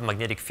amount of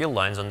magnetic field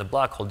lines on the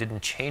black hole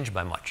didn't change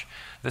by much.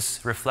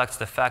 This reflects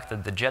the fact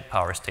that the jet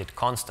power stayed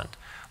constant.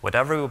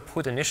 Whatever we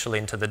put initially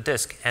into the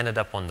disk ended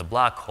up on the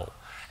black hole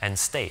and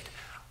stayed.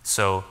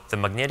 So the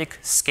magnetic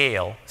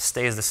scale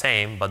stays the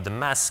same, but the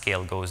mass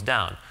scale goes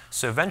down.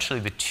 So eventually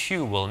the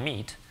two will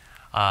meet,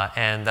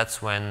 and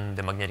that's when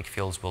the magnetic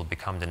fields will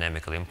become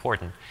dynamically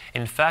important.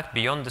 In fact,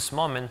 beyond this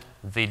moment,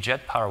 the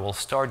jet power will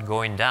start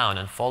going down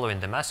and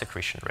following the mass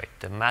accretion rate,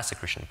 the mass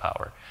accretion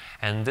power.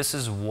 And this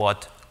is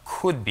what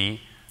could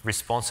be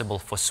responsible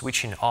for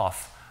switching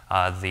off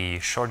the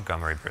short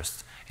gamma ray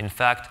bursts. In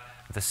fact,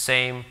 the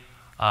same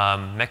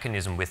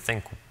mechanism we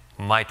think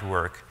might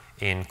work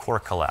in core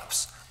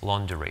collapse,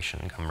 long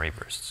duration gamma ray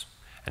bursts.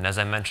 And as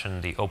I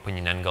mentioned, the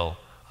opening angle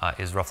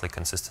is roughly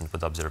consistent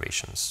with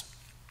observations.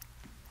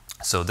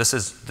 So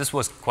this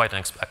was quite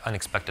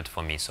unexpected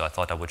for me, so I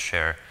thought I would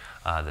share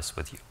this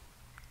with you.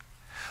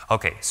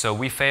 Okay, so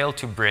we failed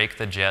to break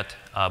the jet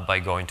by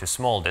going to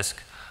small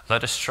disk.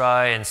 Let us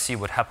try and see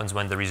what happens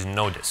when there is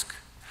no disk.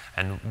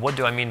 And what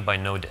do I mean by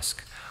no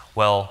disk?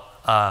 Well,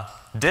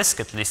 disk,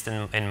 at least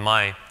in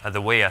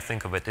the way I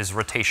think of it, is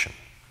rotation.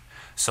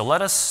 So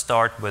let us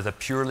start with a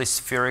purely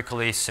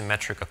spherically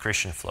symmetric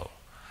accretion flow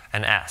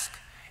and ask,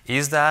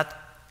 is that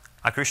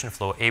accretion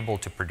flow able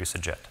to produce a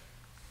jet?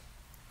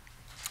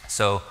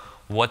 So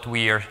what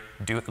we are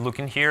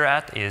looking here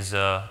at is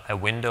a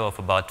window of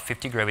about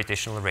 50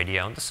 gravitational radii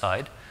on the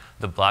side.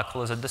 The black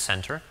hole is at the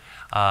center.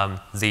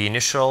 The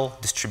initial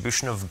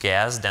distribution of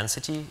gas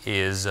density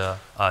is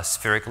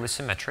spherically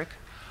symmetric.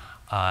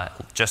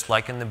 Just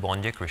like in the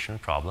Bondi accretion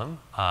problem,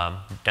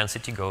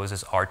 density goes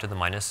as r to the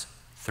minus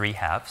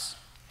 3/2.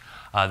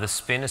 The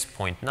spin is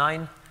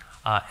 0.9,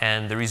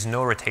 and there is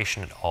no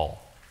rotation at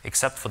all,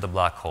 except for the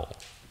black hole.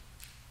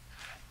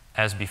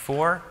 As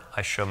before,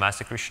 I show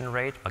mass accretion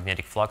rate,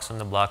 magnetic flux on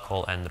the black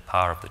hole, and the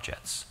power of the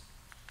jets.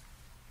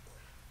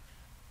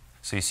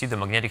 So you see the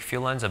magnetic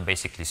field lines are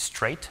basically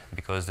straight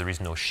because there is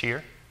no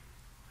shear.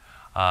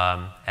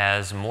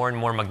 As more and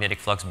more magnetic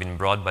flux being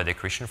brought by the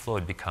accretion flow,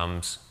 it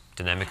becomes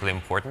dynamically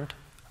important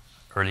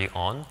early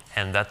on,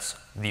 and that's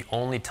the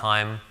only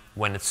time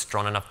when it's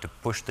strong enough to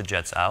push the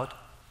jets out,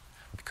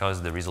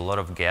 because there is a lot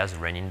of gas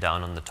raining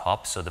down on the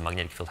top, so the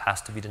magnetic field has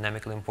to be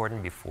dynamically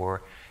important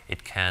before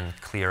it can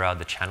clear out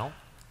the channel.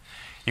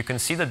 You can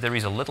see that there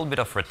is a little bit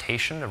of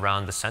rotation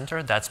around the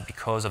center. That's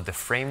because of the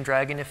frame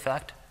dragging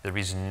effect. There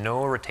is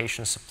no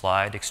rotation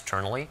supplied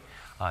externally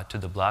to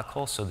the black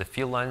hole, so the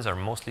field lines are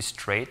mostly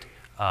straight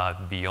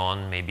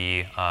beyond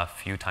maybe a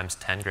few times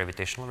 10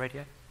 gravitational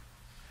radii.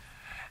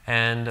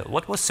 And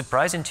what was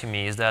surprising to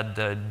me is that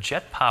the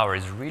jet power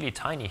is really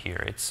tiny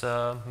here. It's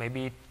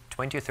maybe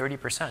 20 or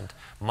 30%,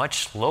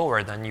 much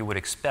lower than you would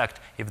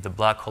expect if the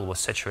black hole was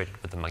saturated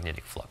with the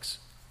magnetic flux.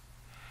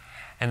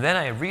 And then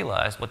I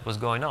realized what was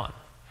going on.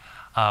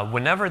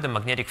 Whenever the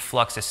magnetic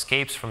flux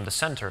escapes from the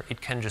center, it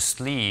can just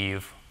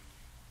leave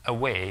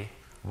away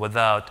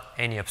without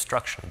any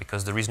obstruction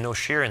because there is no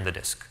shear in the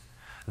disk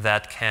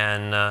that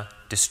can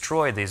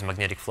destroy these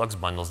magnetic flux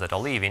bundles that are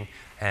leaving,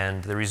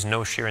 and there is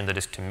no shear in the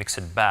disk to mix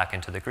it back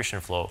into the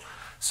accretion flow.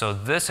 So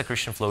this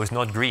accretion flow is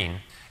not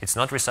green. It's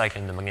not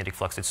recycling the magnetic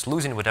flux. It's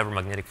losing whatever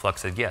magnetic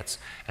flux it gets.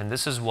 And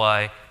this is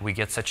why we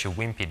get such a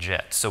wimpy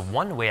jet. So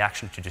one way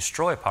actually to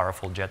destroy a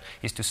powerful jet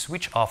is to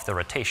switch off the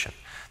rotation.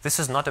 This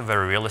is not a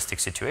very realistic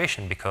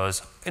situation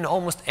because in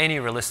almost any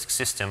realistic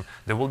system,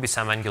 there will be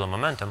some angular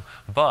momentum.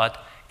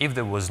 But if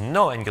there was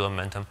no angular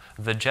momentum,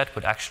 the jet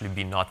would actually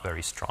be not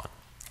very strong.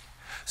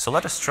 So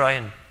let us try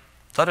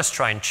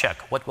and check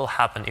what will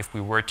happen if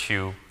we were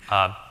to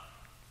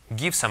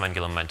give some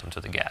angular momentum to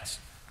the gas.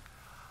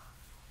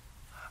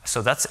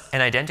 So that's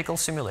an identical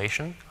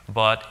simulation,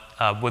 but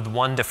with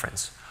one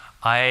difference.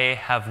 I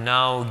have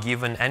now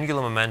given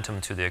angular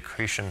momentum to the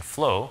accretion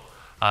flow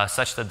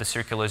such that the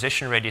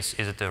circularization radius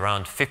is at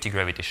around 50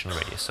 gravitational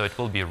radius. So it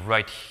will be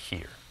right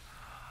here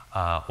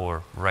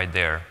or right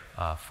there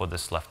for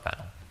this left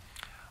panel.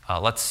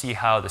 Let's see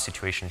how the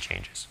situation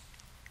changes.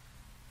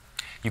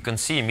 You can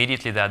see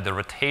immediately that the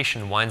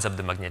rotation winds up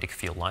the magnetic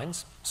field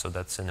lines. So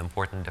that's an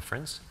important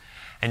difference.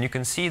 And you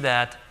can see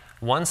that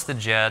once the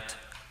jet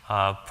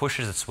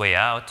pushes its way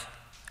out,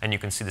 and you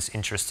can see this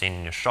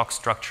interesting shock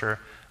structure,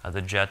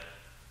 the jet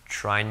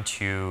trying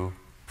to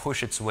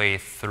push its way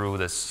through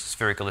this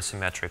spherically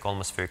symmetric,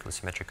 almost spherically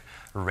symmetric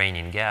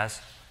raining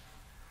gas.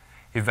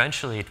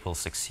 Eventually, it will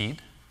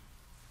succeed.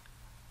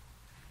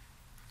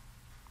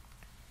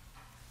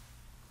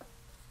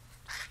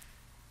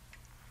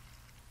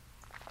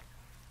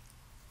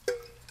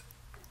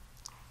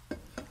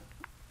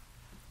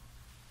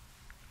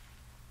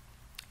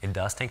 It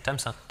does take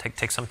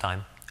some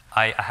time.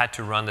 I had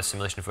to run the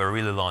simulation for a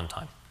really long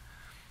time.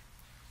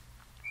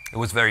 It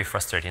was very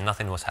frustrating.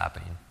 Nothing was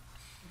happening.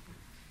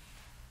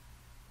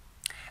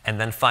 And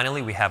then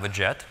finally, we have a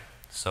jet.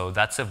 So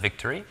that's a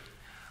victory.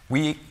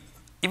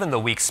 Even though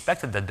we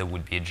expected that there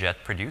would be a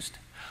jet produced,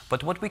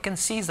 but what we can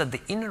see is that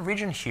the inner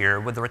region here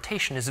with the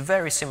rotation is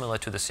very similar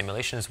to the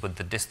simulations with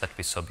the disk that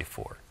we saw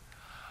before.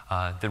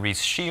 There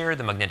is shear,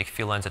 the magnetic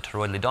field lines are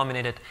toroidally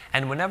dominated,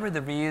 and whenever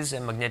there is a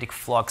magnetic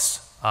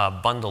flux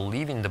bundle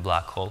leaving the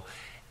black hole,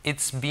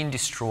 it's being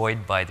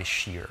destroyed by the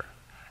shear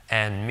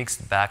and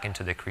mixed back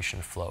into the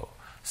accretion flow.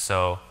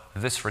 So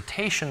this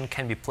rotation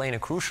can be playing a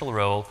crucial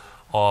role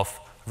of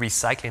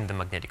recycling the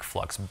magnetic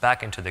flux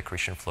back into the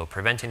accretion flow,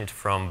 preventing it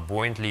from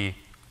buoyantly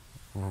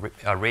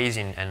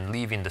raising and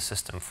leaving the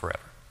system forever.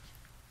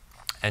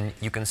 And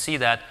you can see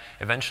that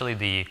eventually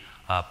the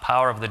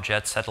power of the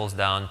jet settles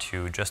down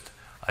to just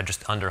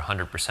under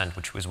 100%,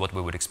 which is what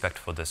we would expect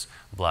for this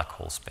black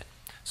hole spin.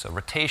 So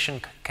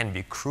rotation can be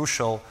a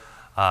crucial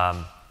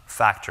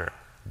factor.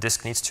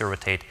 Disk needs to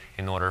rotate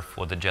in order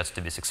for the jets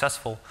to be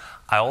successful.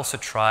 I also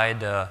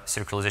tried a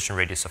circularization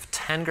radius of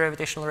 10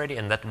 gravitational radii,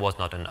 and that was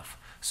not enough.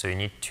 So you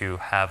need to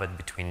have it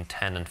between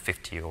 10 and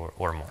 50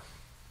 or more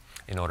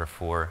in order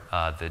for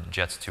the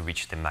jets to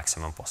reach the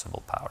maximum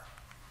possible power.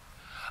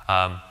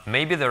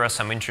 Maybe there are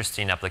some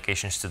interesting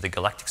applications to the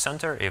galactic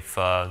center if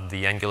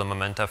the angular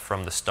momenta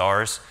from the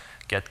stars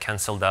get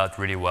canceled out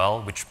really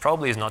well, which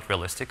probably is not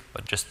realistic,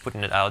 but just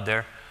putting it out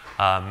there,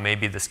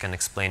 maybe this can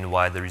explain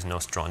why there is no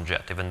strong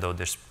jet, even though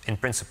there's, in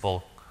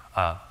principle,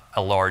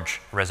 a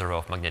large reservoir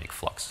of magnetic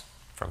flux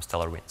from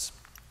stellar winds.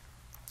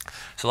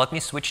 So let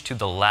me switch to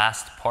the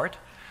last part,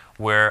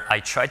 where I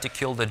tried to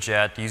kill the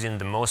jet using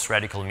the most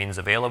radical means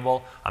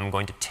available. I'm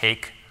going to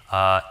take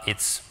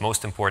its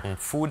most important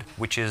food,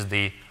 which is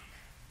the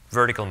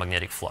vertical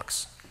magnetic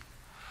flux.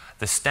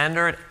 The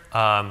standard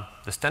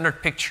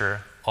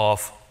picture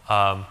of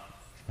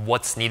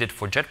what's needed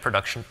for jet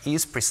production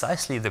is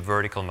precisely the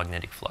vertical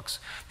magnetic flux,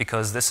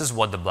 because this is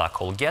what the black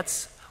hole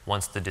gets.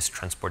 Once the disk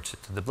transports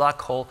it to the black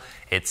hole,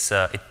 it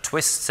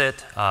twists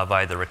it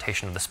via the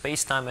rotation of the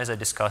space-time, as I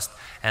discussed,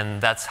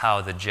 and that's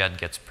how the jet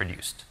gets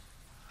produced.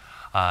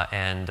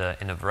 In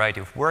a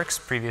variety of works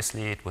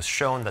previously, it was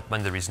shown that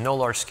when there is no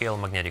large-scale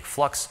magnetic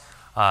flux,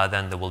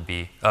 then there will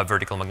be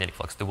vertical magnetic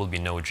flux. There will be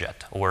no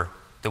jet, or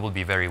there will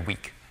be very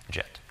weak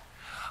jet.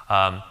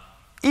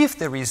 If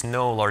there is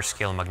no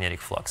large-scale magnetic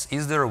flux,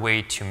 is there a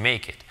way to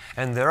make it?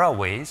 And there are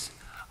ways.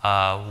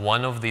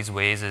 One of these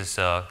ways is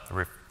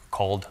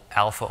called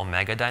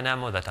alpha-omega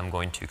dynamo that I'm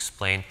going to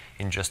explain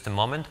in just a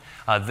moment.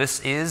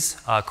 This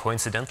is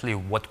coincidentally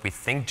what we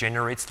think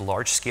generates the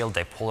large-scale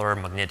dipolar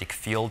magnetic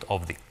field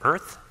of the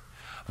Earth,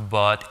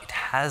 but it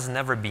has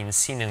never been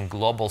seen in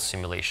global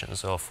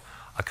simulations of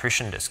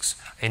accretion disks.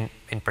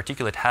 In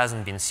particular, it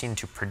hasn't been seen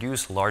to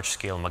produce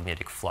large-scale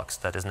magnetic flux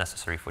that is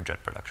necessary for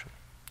jet production.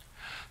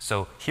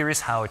 So here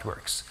is how it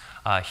works.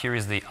 Here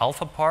is the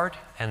alpha part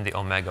and the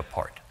omega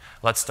part.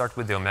 Let's start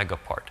with the omega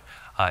part.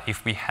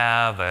 If we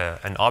have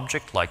an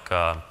object like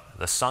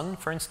the sun,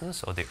 for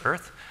instance, or the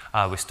Earth,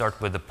 we start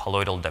with the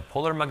poloidal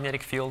dipolar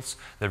magnetic fields.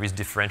 There is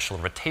differential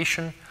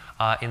rotation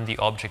in the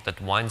object that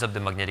winds up the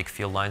magnetic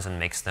field lines and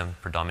makes them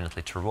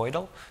predominantly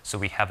toroidal. So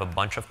we have a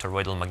bunch of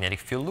toroidal magnetic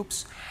field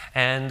loops.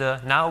 And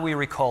now we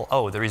recall,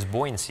 oh, there is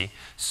buoyancy.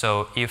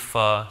 So if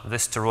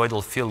this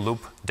toroidal field loop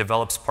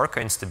develops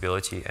Parker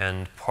instability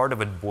and part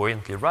of it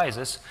buoyantly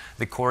rises,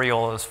 the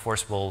Coriolis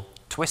force will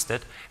twist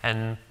it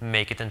and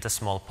make it into a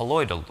small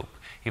poloidal loop.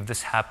 If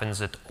this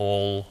happens at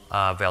all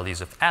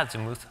values of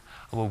azimuth,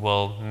 we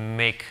will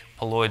make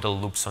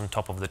poloidal loops on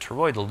top of the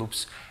toroidal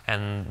loops,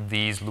 and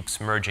these loops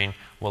merging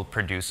will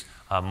produce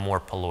a more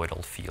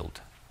poloidal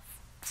field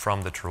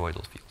from the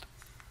toroidal field.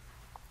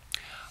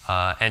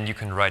 And you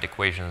can write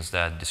equations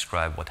that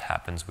describe what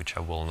happens, which I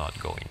will not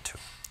go into.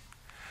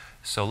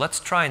 So let's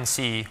try and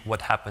see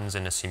what happens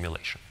in a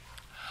simulation.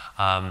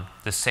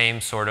 The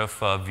same sort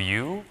of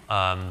view,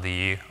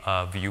 the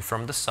view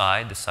from the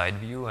side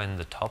view, and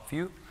the top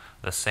view.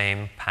 The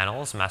same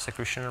panels, mass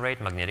accretion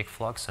rate, magnetic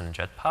flux, and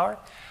jet power.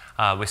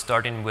 We're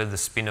starting with the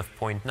spin of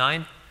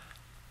 0.9,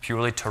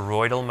 purely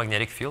toroidal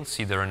magnetic field.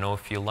 See, there are no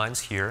field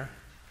lines here.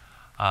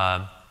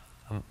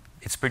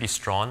 It's pretty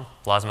strong,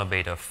 plasma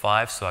beta of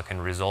 5, so I can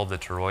resolve the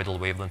toroidal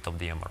wavelength of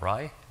the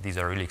MRI. These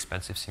are really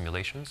expensive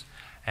simulations.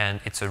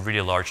 And it's a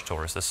really large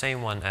torus, the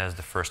same one as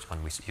the first one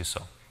you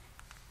saw.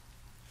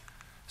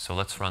 So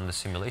let's run the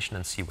simulation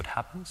and see what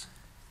happens.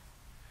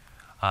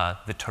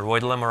 The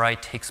toroidal MRI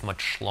takes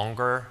much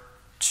longer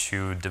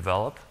to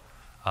develop.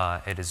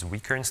 It is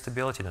weaker in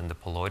stability than the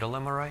poloidal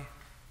MRI.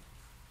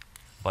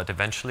 But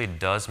eventually it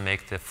does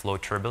make the flow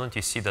turbulent.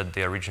 You see that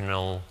the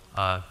original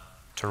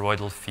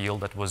toroidal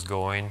field that was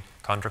going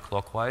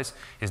counterclockwise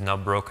is now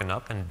broken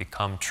up and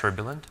become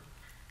turbulent.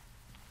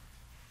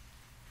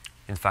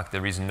 In fact,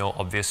 there is no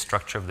obvious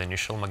structure of the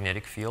initial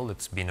magnetic field.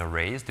 It's been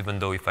erased, even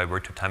though if I were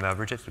to time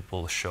average it, it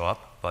will show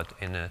up. But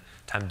in a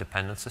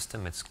time-dependent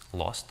system, it's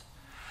lost.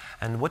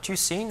 And what you're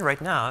seeing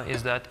right now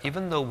is that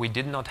even though we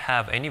did not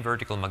have any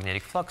vertical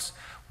magnetic flux,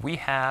 we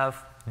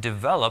have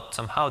developed,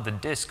 somehow the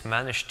disk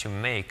managed to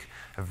make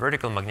a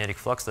vertical magnetic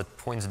flux that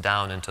points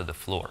down into the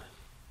floor.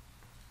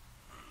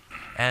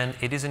 And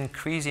it is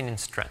increasing in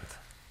strength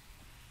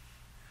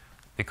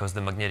because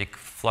the magnetic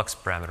flux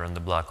parameter in the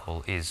black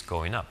hole is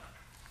going up.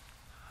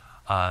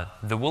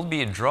 There will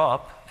be a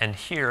drop, and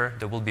here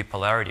there will be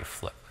polarity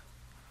flip.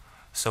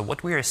 So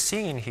what we are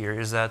seeing here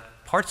is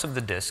that parts of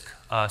the disk,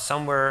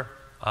 somewhere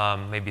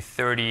maybe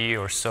 30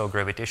 or so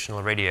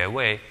gravitational radii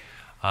away,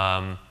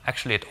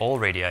 actually at all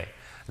radii,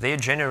 they are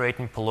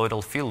generating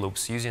poloidal field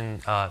loops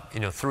using,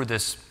 through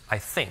this, I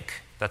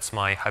think, that's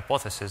my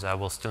hypothesis, I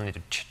will still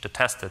need to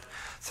test it,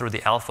 through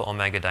the alpha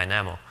omega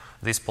dynamo.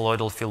 These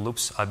poloidal field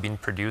loops are being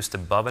produced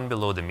above and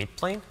below the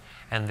midplane,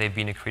 and they've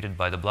been accreted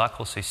by the black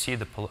hole. So you see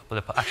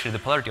actually the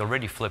polarity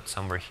already flipped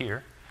somewhere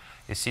here.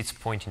 You see it's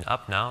pointing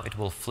up now. It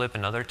will flip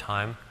another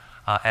time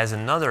as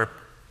another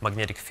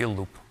magnetic field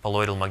loop,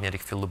 poloidal magnetic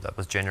field loop that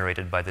was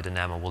generated by the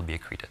dynamo will be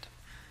accreted.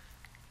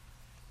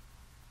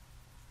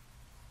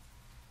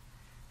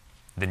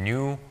 The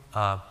new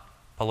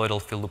poloidal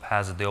field loop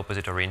has the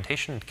opposite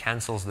orientation. It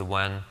cancels the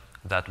one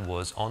that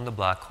was on the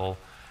black hole,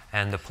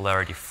 and the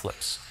polarity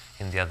flips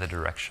in the other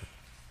direction.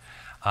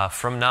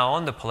 From now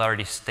on, the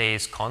polarity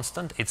stays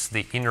constant. It's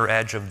the inner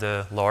edge of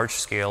the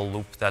large-scale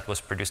loop that was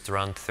produced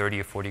around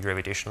 30 or 40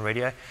 gravitational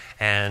radii,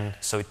 and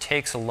so it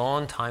takes a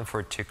long time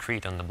for it to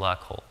accrete on the black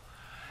hole.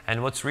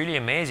 And what's really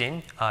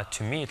amazing,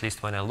 to me at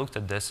least when I looked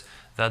at this,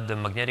 that the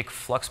magnetic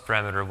flux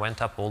parameter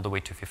went up all the way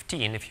to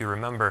 15. If you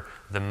remember,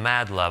 the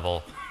MAD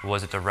level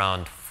was at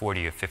around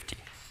 40 or 50.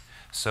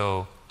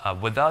 So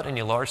without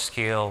any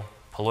large-scale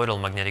poloidal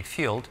magnetic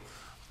field,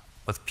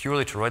 with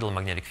purely toroidal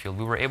magnetic field,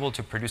 we were able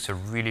to produce a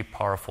really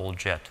powerful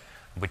jet,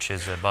 which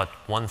is about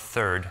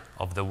 1/3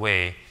 of the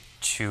way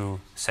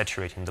to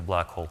saturating the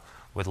black hole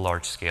with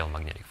large-scale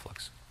magnetic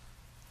flux.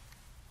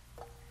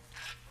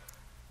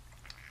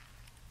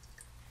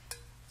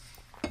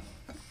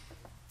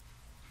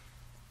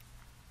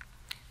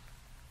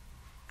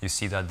 You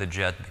see that the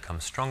jet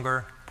becomes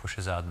stronger,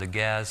 pushes out the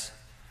gas,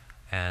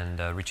 and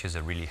reaches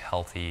a really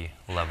healthy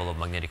level of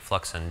magnetic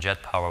flux and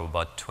jet power of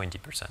about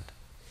 20%.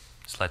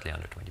 Slightly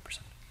under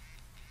 20%.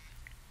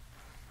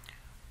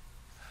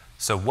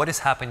 So what is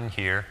happening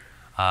here?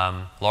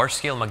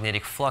 Large-scale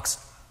magnetic flux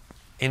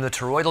in the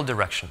toroidal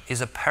direction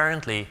is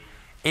apparently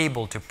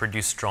able to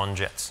produce strong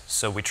jets.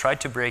 So we tried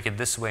to break it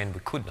this way and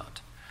we could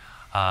not.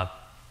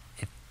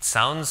 It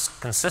sounds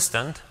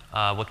consistent.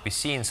 What we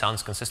see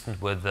sounds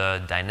consistent with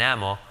the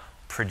dynamo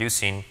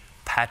producing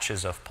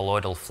patches of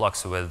poloidal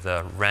flux with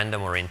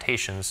random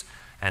orientations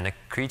and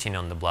accreting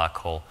on the black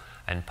hole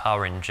and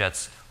powering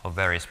jets of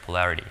various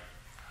polarity.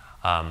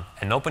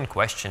 An open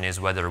question is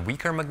whether a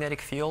weaker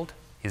magnetic field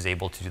is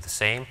able to do the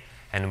same,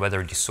 and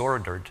whether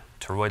disordered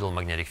toroidal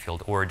magnetic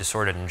field or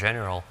disordered in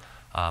general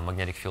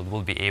magnetic field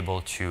will be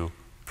able to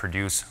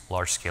produce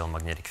large-scale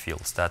magnetic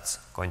fields. That's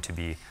going to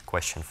be a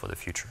question for the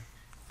future.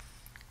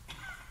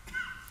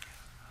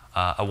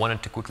 I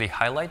wanted to quickly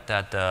highlight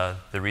that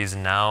there is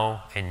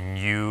now a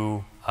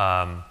new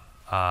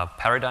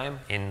paradigm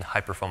in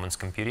high-performance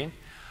computing.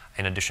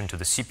 In addition to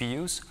the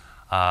CPUs,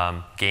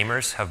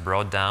 gamers have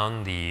brought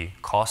down the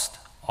cost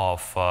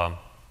of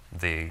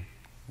the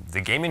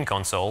gaming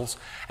consoles,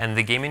 and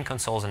the gaming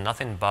consoles are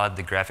nothing but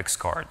the graphics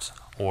cards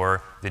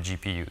or the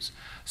GPUs.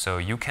 So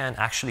you can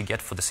actually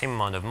get, for the same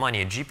amount of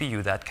money, a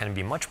GPU that can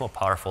be much more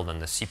powerful than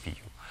the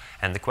CPU.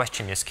 And the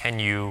question is, can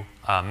you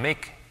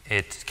make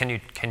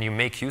can you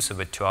make use of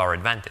it to our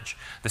advantage?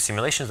 The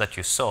simulations that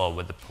you saw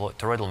with the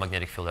toroidal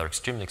magnetic field are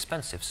extremely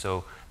expensive,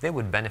 so they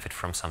would benefit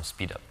from some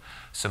speed up.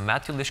 So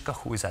Matthew Lishka,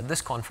 who is at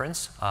this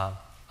conference,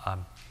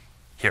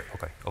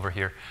 over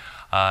here,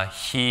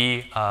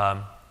 he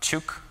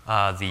took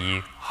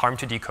the harm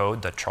to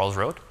decode that Charles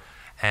wrote,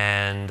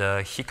 and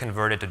he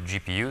converted it to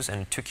GPUs,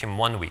 and it took him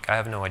 1 week. I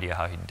have no idea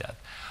how he did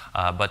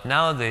that. But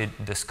now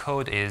this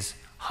code is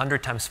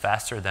 100 times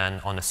faster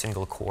than on a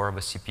single core of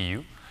a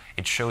CPU.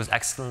 It shows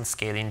excellent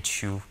scaling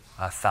to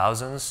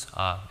thousands.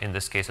 In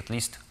this case, at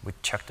least, we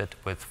checked it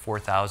with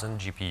 4,000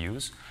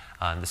 GPUs,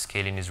 and the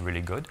scaling is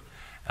really good.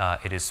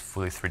 It is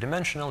fully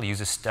three-dimensional,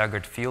 uses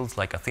staggered fields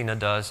like Athena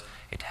does.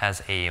 It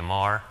has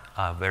AMR,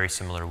 a very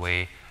similar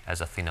way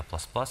as Athena++.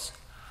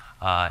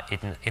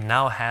 It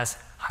now has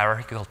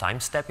hierarchical time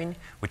stepping,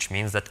 which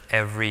means that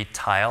every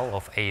tile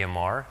of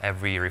AMR,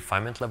 every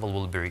refinement level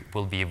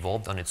will be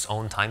evolved on its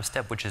own time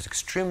step, which is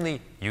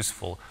extremely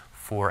useful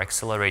for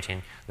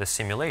accelerating the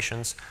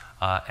simulations.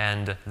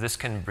 And this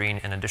can bring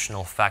an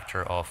additional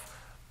factor of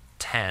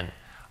 10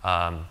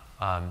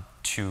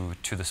 to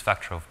this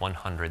factor of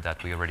 100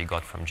 that we already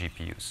got from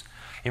GPUs.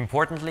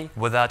 Importantly,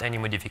 without any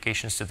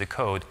modifications to the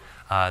code,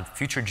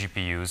 future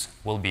GPUs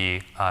will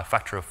be a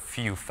factor of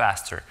few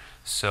faster.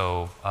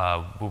 So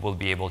we will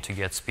be able to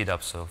get speed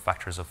ups of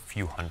factors of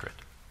few hundred.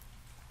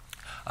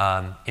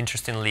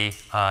 Interestingly,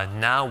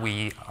 now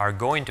we are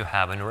going to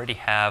have and already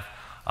have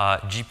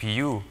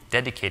GPU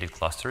dedicated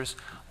clusters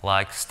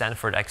like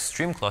Stanford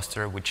Extreme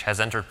Cluster, which has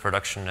entered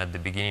production at the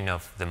beginning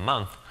of the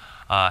month,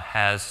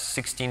 has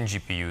 16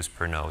 GPUs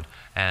per node.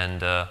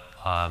 And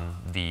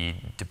the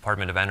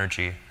Department of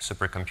Energy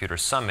Supercomputer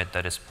Summit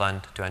that is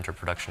planned to enter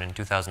production in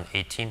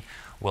 2018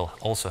 will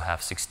also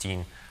have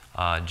 16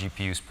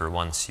 GPUs per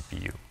one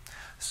CPU.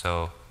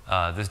 So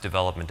this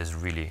development is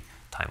really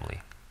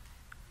timely.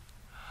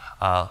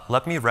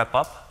 Let me wrap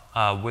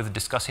up with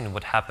discussing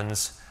what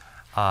happens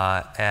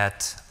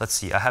let's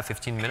see, I have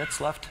 15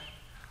 minutes left,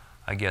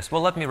 I guess.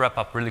 Well, let me wrap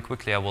up really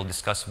quickly. I will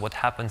discuss what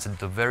happens at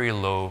the very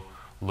low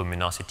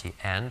luminosity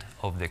end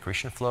of the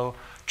accretion flow.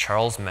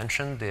 Charles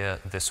mentioned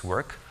this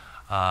work,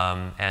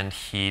 and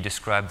he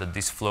described that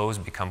these flows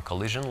become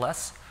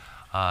collisionless.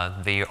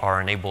 They are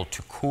unable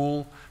to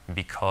cool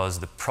because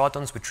the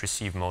protons, which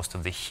receive most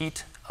of the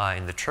heat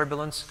in the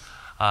turbulence,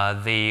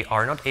 they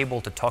are not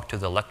able to talk to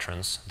the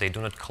electrons. They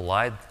do not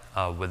collide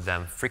with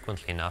them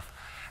frequently enough.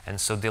 And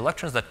so the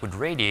electrons that would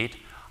radiate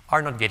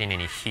are not getting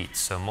any heat.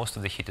 So most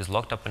of the heat is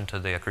locked up into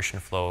the accretion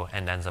flow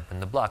and ends up in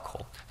the black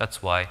hole.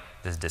 That's why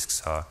these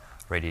disks are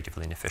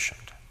radiatively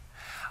inefficient.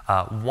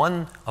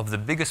 One of the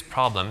biggest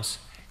problems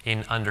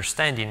in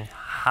understanding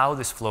how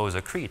these flows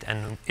accrete,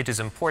 and it is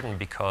important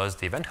because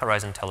the Event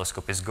Horizon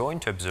Telescope is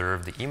going to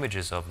observe the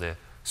images of the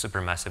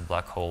supermassive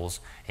black holes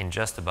in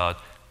just about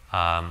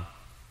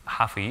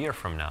half a year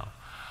from now.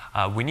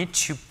 We need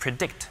to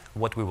predict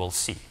what we will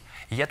see.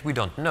 Yet we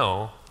don't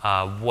know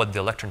what the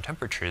electron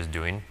temperature is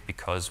doing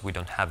because we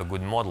don't have a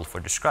good model for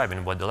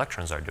describing what the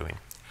electrons are doing.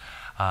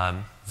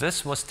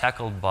 This was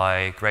tackled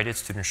by graduate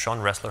student Sean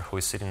Ressler, who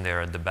is sitting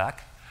there at the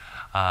back.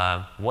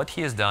 What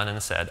he has done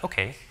and said,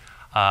 okay,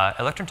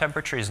 electron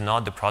temperature is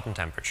not the proton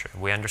temperature.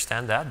 We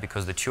understand that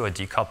because the two are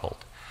decoupled.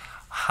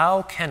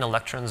 How can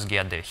electrons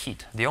get their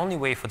heat? The only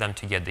way for them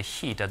to get the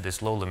heat at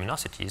these low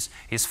luminosities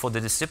is for the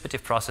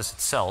dissipative process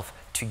itself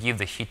to give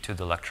the heat to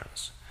the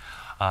electrons.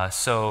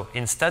 So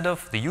instead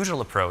of the usual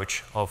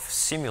approach of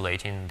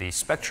simulating the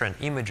spectra and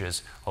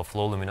images of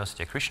low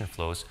luminosity accretion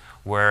flows,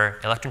 where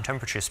electron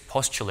temperature is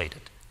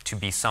postulated to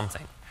be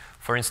something.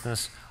 For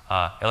instance,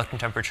 electron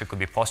temperature could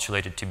be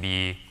postulated to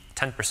be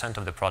 10%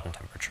 of the proton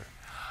temperature.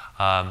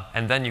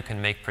 And then you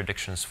can make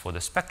predictions for the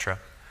spectra.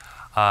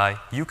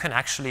 You can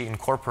actually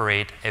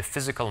incorporate a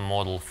physical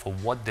model for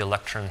what the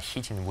electron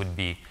heating would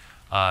be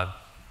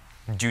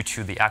due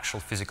to the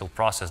actual physical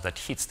process that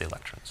heats the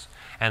electrons.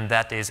 And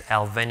that is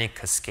Alvenic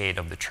cascade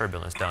of the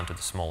turbulence down to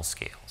the small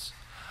scales.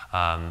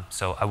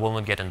 So I will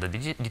not get into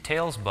the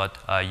details, but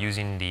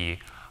using the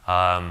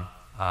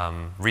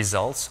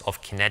results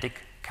of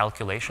kinetic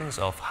calculations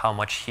of how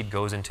much heat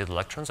goes into the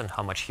electrons and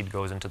how much heat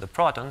goes into the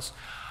protons,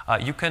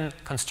 you can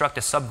construct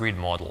a subgrid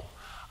model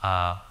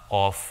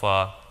of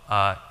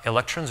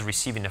electrons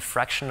receiving a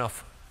fraction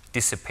of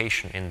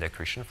dissipation in the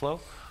accretion flow,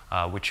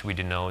 which we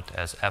denote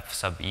as F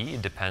sub E.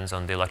 It depends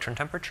on the electron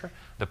temperature,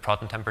 the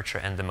proton temperature,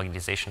 and the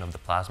magnetization of the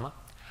plasma.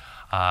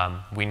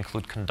 We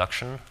include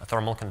conduction,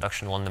 thermal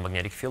conduction along the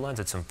magnetic field lines.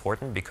 It's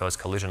important because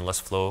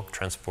collisionless flow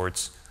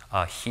transports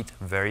heat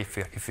very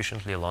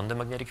efficiently along the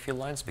magnetic field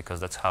lines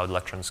because that's how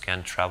electrons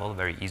can travel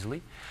very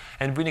easily.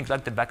 And we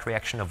neglect the back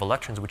reaction of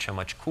electrons, which are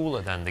much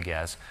cooler than the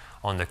gas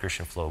on the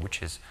accretion flow,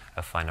 which is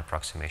a fine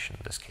approximation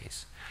in this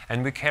case.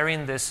 And we're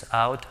carrying this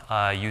out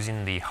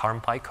using the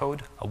harm-pi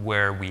code,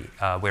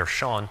 where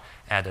Sean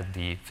added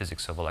the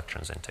physics of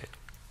electrons into it.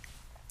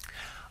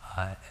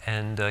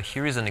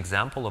 Here is an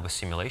example of a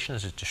simulation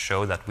just to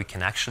show that we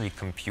can actually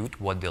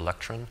compute what the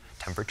electron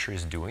temperature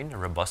is doing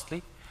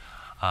robustly.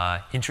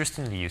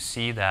 Interestingly, you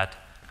see that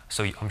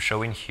So I'm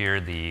showing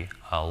here the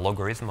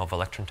logarithm of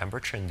electron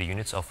temperature in the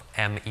units of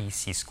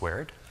MEC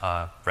squared,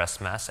 rest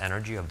mass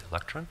energy of the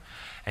electron.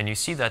 And you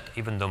see that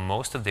even though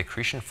most of the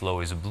accretion flow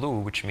is blue,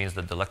 which means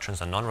that the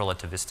electrons are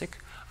non-relativistic,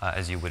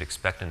 as you would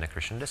expect in an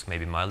accretion disk,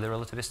 maybe mildly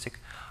relativistic,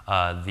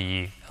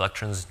 the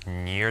electrons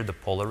near the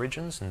polar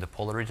regions,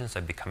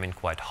 are becoming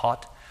quite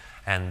hot.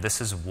 And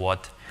this is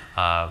what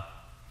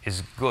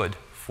is good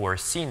for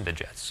seeing the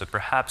jets. So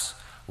perhaps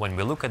when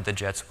we look at the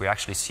jets, we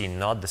actually see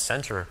not the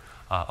center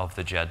of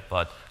the jet,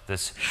 but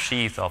this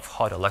sheath of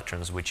hot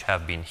electrons which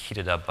have been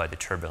heated up by the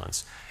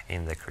turbulence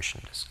in the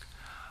accretion disk.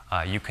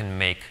 You can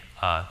make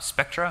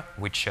spectra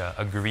which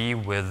agree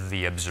with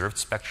the observed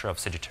spectra of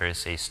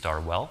Sagittarius A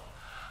star well.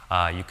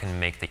 You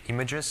can make the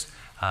images,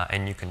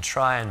 and you can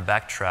try and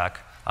backtrack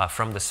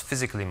from this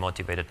physically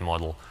motivated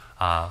model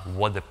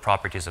what the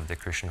properties of the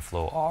accretion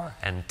flow are,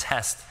 and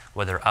test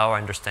whether our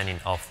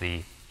understanding of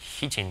the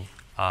heating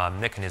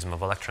mechanism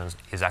of electrons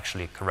is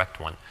actually a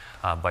correct one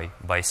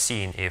by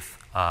seeing if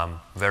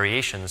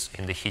variations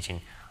in the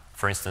heating,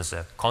 for instance,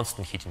 a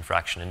constant heating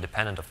fraction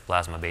independent of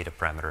plasma beta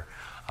parameter,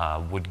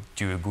 would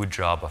do a good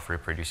job of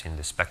reproducing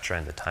the spectra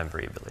and the time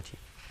variability.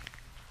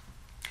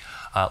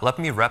 Let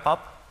me wrap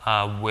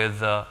up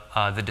with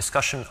the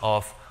discussion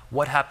of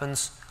what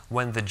happens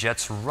when the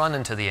jets run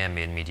into the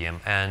ambient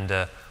medium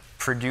and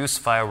produce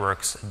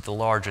fireworks at the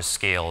largest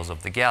scales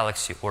of the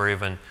galaxy or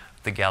even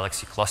the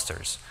galaxy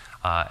clusters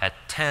at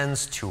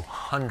tens to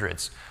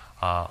hundreds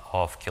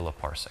of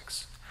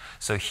kiloparsecs.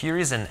 So here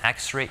is an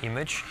X-ray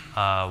image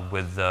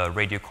with the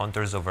radio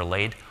contours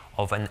overlaid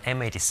of an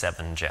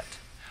M87 jet.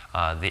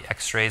 The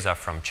X-rays are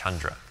from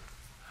Chandra.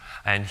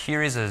 And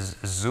here is a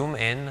zoom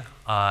in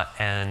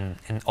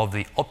of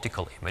the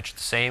optical image,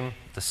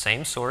 the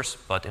same source,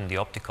 but in the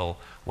optical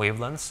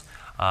wavelengths,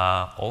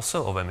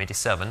 also of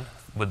M87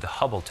 with the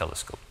Hubble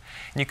telescope.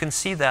 And you can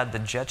see that the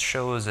jet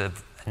shows a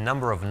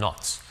number of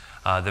knots.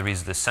 There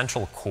is the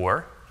central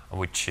core,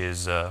 which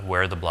is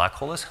where the black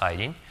hole is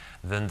hiding.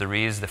 Then there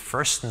is the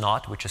first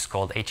knot, which is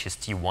called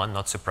HST1.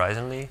 Not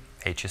surprisingly,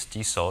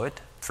 HST saw it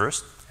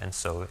first, and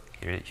so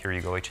here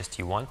you go,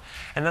 HST1.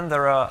 And then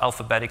there are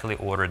alphabetically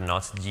ordered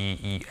knots, D,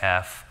 E,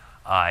 F,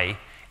 I.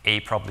 A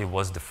probably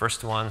was the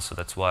first one, so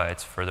that's why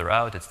it's further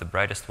out. It's the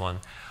brightest one.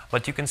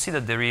 But you can see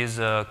that there is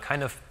a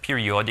kind of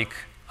periodic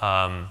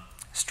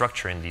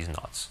structure in these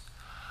knots.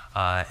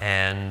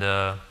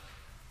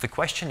 The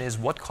question is,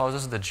 what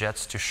causes the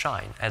jets to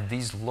shine at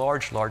these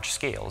large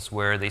scales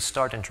where they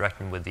start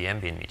interacting with the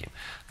ambient medium?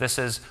 This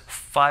is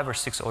 5 or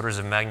 6 orders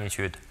of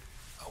magnitude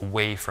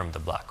away from the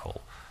black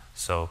hole.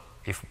 So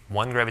if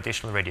one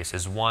gravitational radius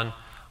is 1,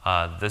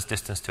 this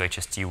distance to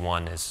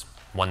HST1 is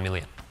 1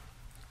 million.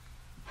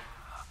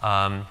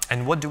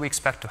 And what do we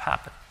expect to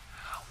happen?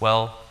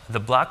 Well, the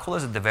black hole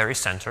is at the very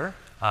center.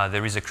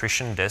 There is an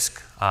accretion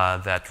disk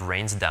that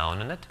rains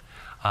down on it,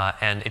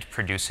 and it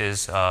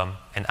produces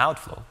an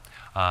outflow.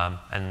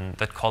 And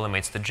that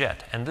collimates the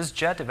jet. And this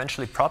jet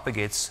eventually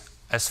propagates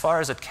as far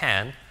as it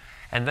can,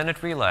 and then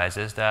it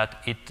realizes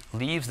that it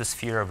leaves the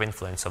sphere of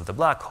influence of the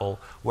black hole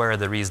where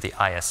there is the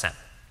ISM.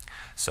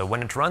 So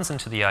when it runs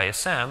into the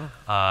ISM,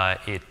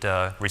 it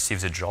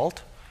receives a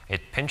jolt,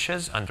 it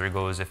pinches,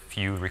 undergoes a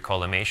few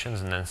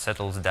recollimations, and then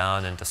settles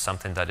down into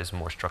something that is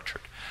more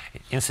structured.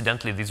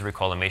 Incidentally, these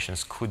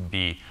recollimations could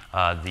be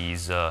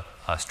these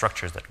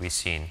structures that we've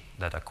seen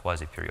that are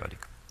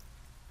quasi-periodic.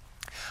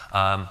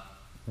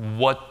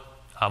 What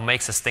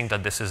makes us think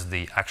that this is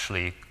the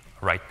actually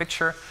right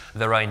picture?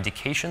 There are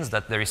indications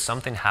that there is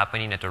something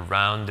happening at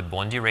around the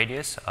Bondi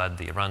radius,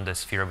 around the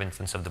sphere of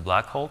influence of the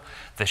black hole.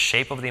 The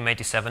shape of the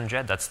M87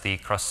 jet, that's the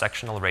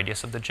cross-sectional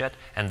radius of the jet,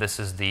 and this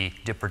is the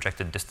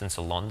deprojected distance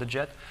along the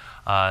jet.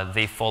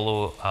 They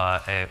follow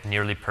a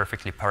nearly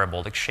perfectly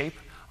parabolic shape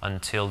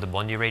until the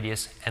Bondi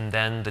radius, and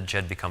then the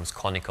jet becomes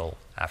conical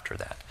after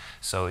that.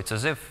 So it's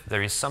as if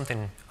there is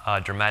something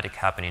dramatic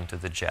happening to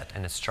the jet,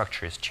 and its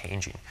structure is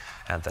changing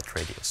at that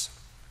radius.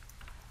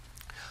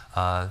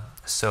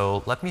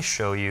 So let me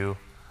show you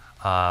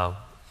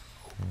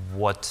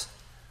what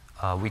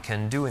we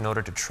can do in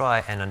order to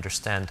try and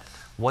understand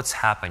what's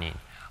happening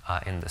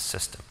in this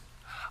system.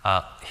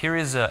 Here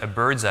is a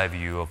bird's eye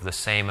view of the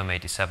same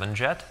M87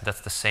 jet. That's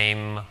the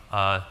same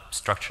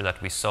structure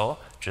that we saw,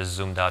 just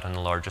zoomed out on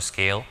a larger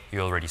scale.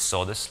 You already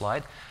saw this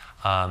slide.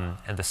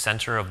 At the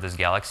center of this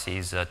galaxy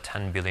is a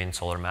 10 billion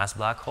solar mass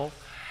black hole.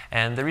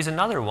 And there is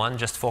another one,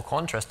 just for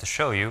contrast to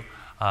show you,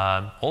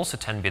 also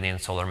 10 billion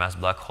solar mass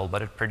black hole,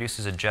 but it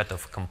produces a jet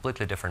of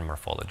completely different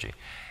morphology.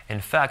 In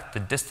fact, the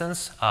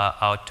distance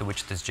out to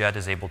which this jet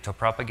is able to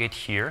propagate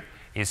here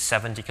is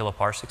 70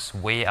 kiloparsecs,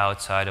 way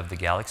outside of the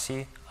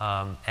galaxy.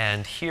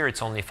 And here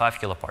it's only 5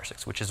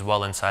 kiloparsecs, which is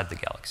well inside the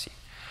galaxy.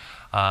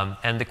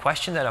 And the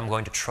question that I'm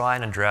going to try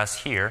and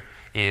address here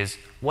is,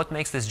 what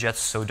makes this jet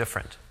so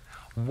different?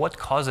 what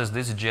causes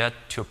this jet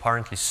to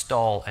apparently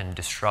stall and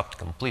disrupt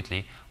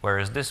completely,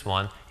 whereas this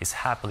one is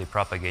happily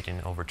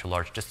propagating over to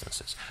large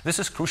distances. This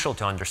is crucial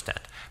to understand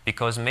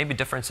because maybe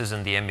differences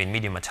in the ambient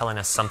medium are telling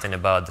us something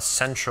about the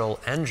central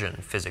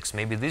engine physics.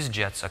 Maybe these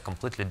jets are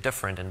completely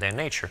different in their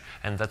nature,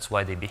 and that's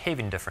why they're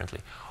behaving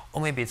differently.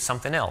 Or maybe it's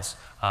something else.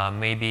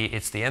 Maybe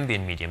it's the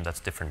ambient medium that's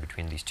different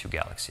between these two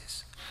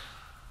galaxies.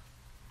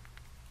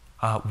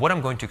 What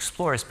I'm going to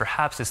explore is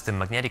perhaps it's the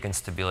magnetic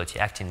instability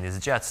acting in these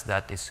jets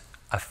that is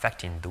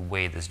affecting the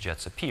way these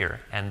jets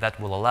appear, and that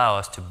will allow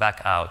us to back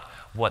out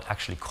what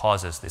actually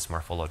causes this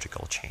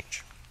morphological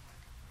change.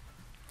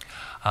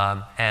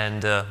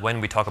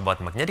 When we talk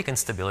about magnetic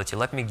instability,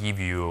 let me give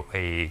you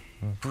a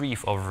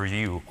brief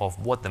overview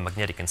of what the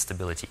magnetic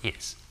instability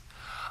is.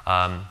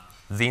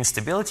 The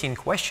instability in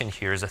question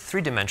here is a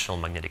three-dimensional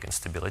magnetic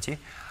instability,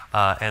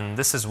 and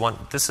this is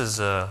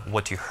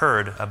what you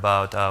heard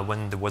about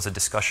when there was a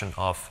discussion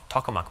of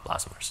tokamak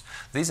plasmars.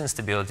 These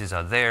instabilities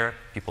are there,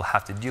 people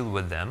have to deal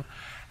with them,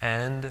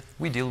 and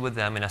we deal with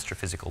them in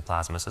astrophysical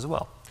plasmas as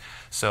well.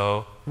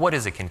 So what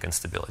is a kink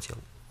instability?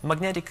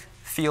 Magnetic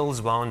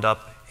fields wound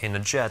up in a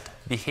jet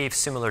behave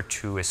similar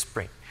to a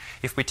spring.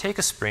 If we take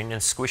a spring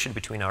and squish it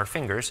between our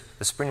fingers,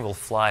 the spring will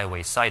fly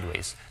away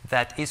sideways.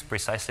 That is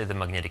precisely the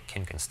magnetic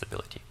kink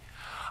instability.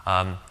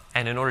 And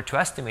in order to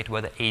estimate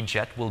whether a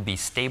jet will be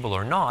stable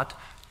or not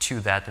to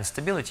that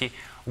instability,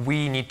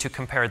 we need to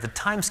compare the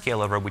time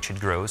scale over which it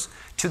grows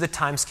to the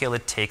time scale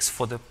it takes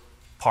for the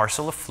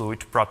parcel of fluid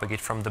to propagate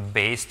from the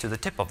base to the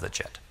tip of the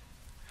jet.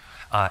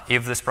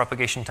 If this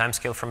propagation time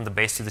scale from the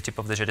base to the tip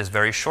of the jet is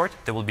very short,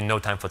 there will be no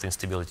time for the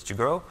instability to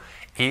grow.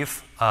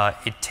 If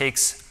it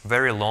takes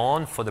very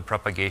long for the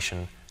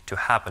propagation to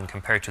happen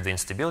compared to the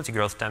instability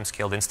growth time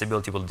scale, the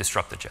instability will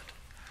disrupt the jet.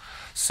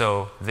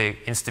 So the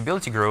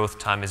instability growth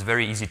time is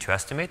very easy to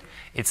estimate.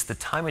 It's the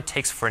time it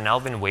takes for an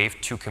Alvin wave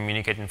to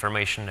communicate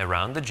information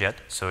around the jet.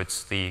 So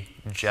it's the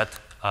jet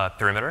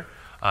perimeter,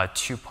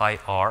 2 pi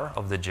r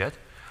of the jet,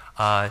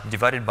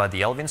 divided by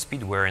the Alvin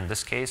speed, where in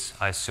this case,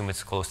 I assume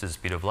it's close to the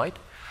speed of light,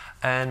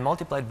 and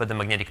multiplied by the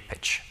magnetic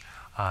pitch.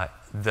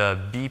 The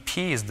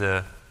BP is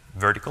the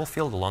vertical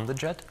field along the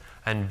jet,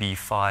 and B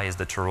phi is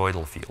the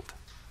toroidal field.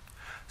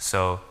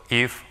 So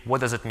what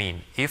does it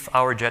mean? If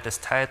our jet is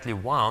tightly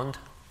wound,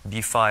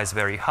 B phi is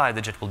very high,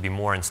 the jet will be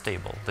more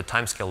unstable. The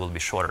time scale will be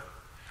shorter.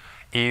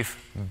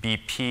 If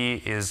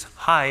BP is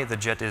high, the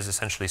jet is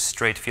essentially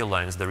straight field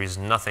lines. There is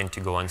nothing to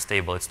go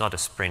unstable. It's not a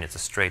spring, it's a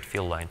straight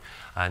field line,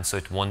 and so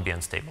it won't be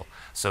unstable.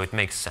 So it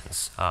makes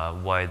sense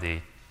why the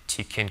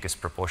T kink is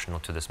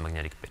proportional to this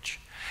magnetic pitch.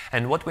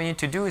 And what we need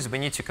to do is we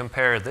need to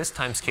compare this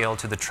time scale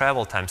to the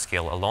travel time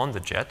scale along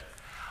the jet,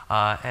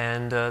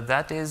 and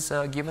that is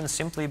given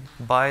simply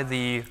by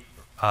the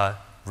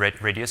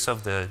radius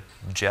of the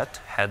jet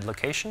head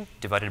location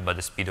divided by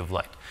the speed of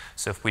light.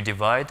 So if we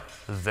divide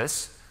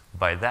this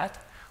by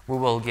that, we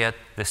will get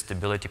the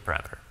stability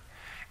parameter.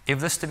 If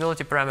the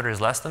stability parameter is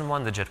less than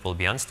 1, the jet will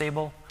be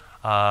unstable.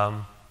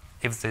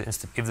 If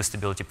the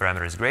stability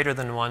parameter is greater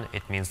than 1,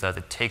 it means that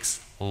it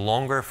takes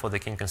longer for the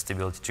kink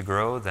instability to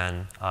grow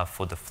than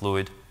for the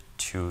fluid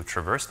to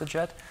traverse the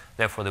jet.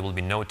 Therefore, there will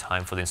be no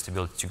time for the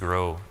instability to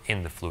grow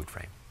in the fluid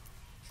frame.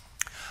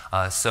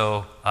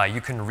 So you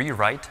can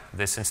rewrite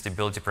this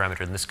instability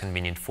parameter in this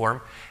convenient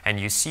form, and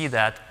you see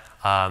that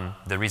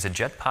there is a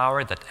jet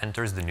power that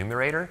enters the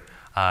numerator.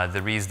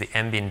 There is the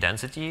ambient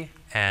density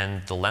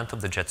and the length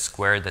of the jet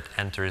squared that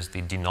enters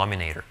the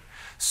denominator.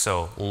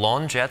 So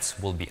long jets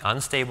will be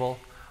unstable,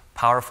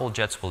 powerful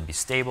jets will be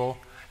stable,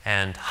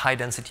 and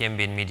high-density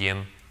ambient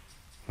medium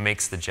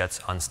makes the jets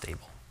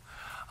unstable.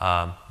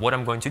 What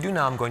I'm going to do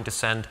now, I'm going to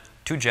send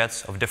 2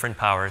 jets of different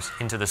powers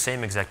into the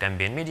same exact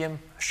ambient medium,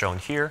 shown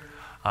here.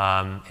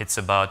 It's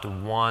about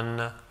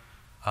 1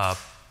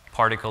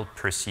 particle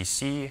per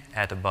cc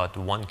at about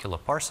 1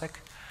 kiloparsec.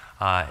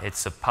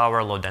 It's a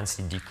power low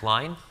density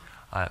decline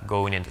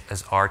going in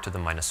as r to the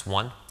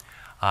 -1.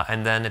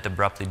 And then it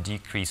abruptly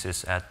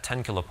decreases at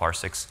 10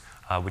 kiloparsecs,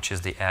 which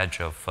is the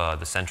edge of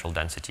the central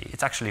density.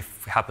 It actually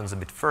happens a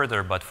bit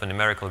further, but for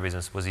numerical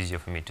reasons, it was easier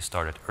for me to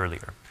start it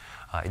earlier.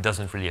 It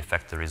doesn't really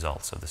affect the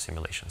results of the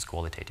simulations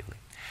qualitatively.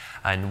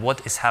 And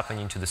what is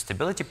happening to the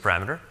stability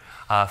parameter?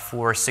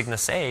 For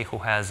Cygnus A, who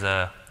has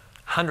a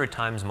 100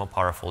 times more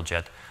powerful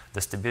jet,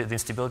 the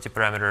instability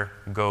parameter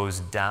goes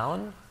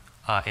down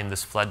in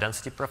this flat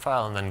density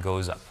profile and then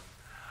goes up.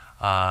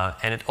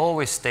 And it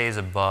always stays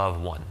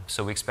above 1.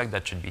 So we expect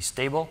that should be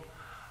stable.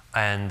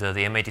 And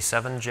the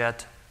M87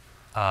 jet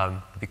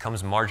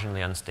becomes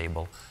marginally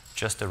unstable,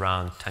 just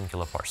around 10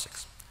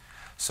 kiloparsecs.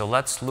 So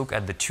let's look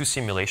at the 2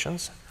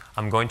 simulations.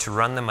 I'm going to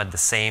run them at the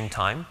same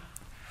time.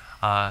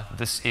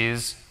 This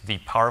is the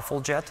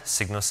powerful jet,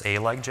 Cygnus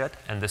A-like jet,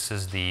 and this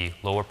is the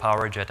lower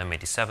power jet,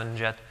 M87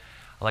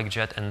 jet-like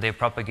jet, and they're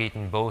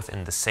propagating both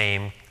in the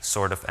same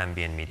sort of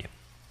ambient medium,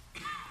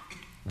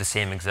 the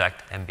same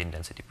exact ambient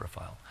density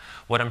profile.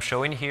 What I'm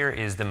showing here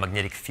is the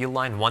magnetic field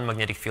line, one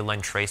magnetic field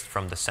line traced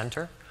from the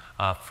center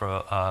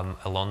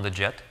along the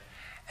jet,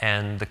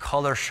 and the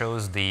color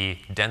shows the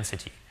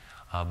density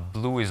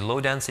Blue is low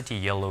density,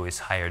 yellow is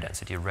higher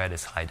density, red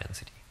is high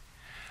density.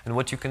 And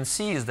what you can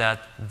see is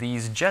that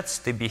these jets,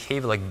 they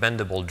behave like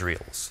bendable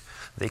drills.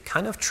 They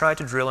kind of try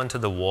to drill into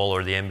the wall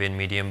or the ambient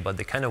medium, but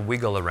they kind of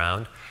wiggle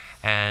around.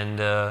 And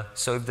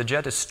so if the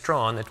jet is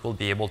strong, it will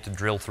be able to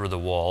drill through the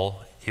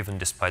wall, even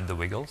despite the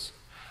wiggles.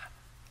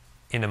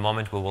 In a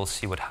moment, we will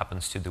see what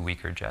happens to the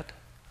weaker jet.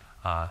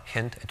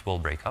 Hint, it will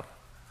break up.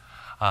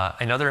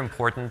 Another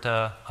important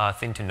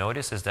thing to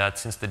notice is that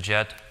since the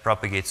jet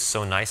propagates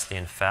so nicely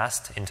and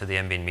fast into the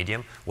ambient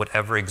medium,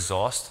 whatever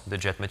exhaust the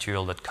jet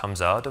material that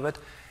comes out of it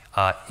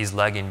is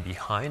lagging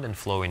behind and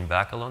flowing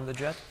back along the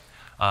jet,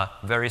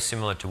 very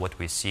similar to what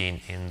we've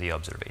seen in the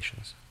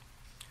observations.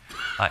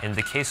 In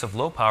the case of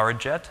low-powered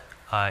jet,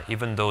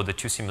 even though the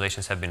two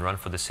simulations have been run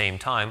for the same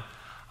time,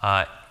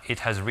 it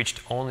has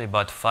reached only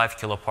about 5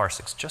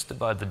 kiloparsecs, just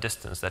about the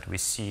distance that we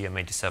see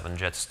M87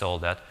 jet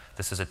stalled at.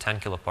 This is a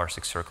 10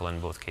 kiloparsec circle in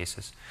both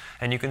cases.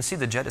 And you can see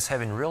the jet is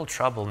having real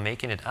trouble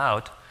making it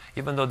out,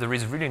 even though there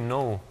is really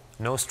no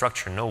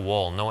structure, no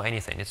wall, no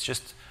anything. It's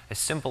just a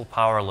simple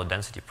power low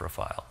density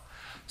profile.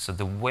 So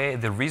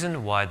the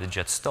reason why the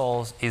jet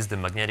stalls is the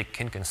magnetic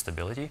kink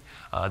instability.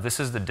 This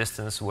is the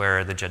distance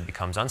where the jet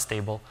becomes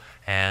unstable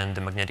and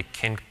the magnetic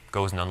kink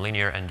goes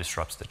nonlinear and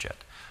disrupts the jet.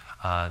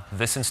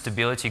 This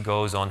instability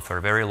goes on for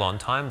a very long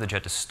time. The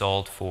jet is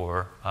stalled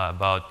for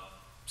about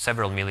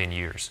several million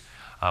years,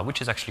 which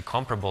is actually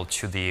comparable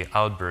to the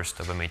outburst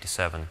of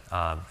M87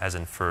 as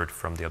inferred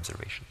from the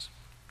observations.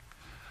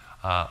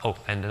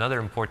 And another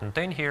important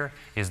thing here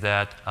is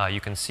that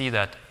you can see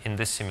that in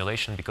this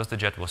simulation, because the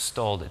jet was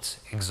stalled, its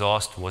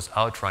exhaust was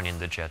outrunning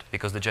the jet.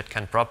 Because the jet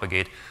can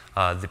propagate,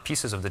 the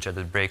pieces of the jet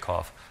that break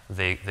off,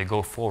 they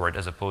go forward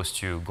as opposed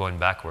to going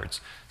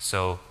backwards.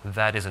 So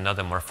that is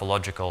another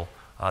morphological,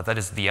 that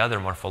is the other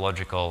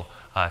morphological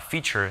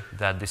feature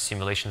that the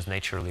simulations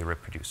naturally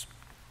reproduce.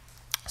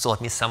 So let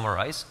me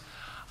summarize.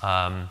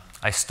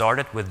 I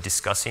started with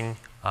discussing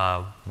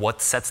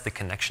what sets the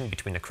connection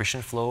between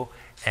accretion flow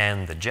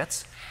and the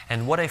jets.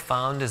 And what I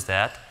found is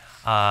that,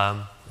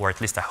 or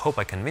at least I hope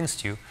I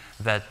convinced you,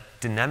 that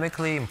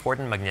dynamically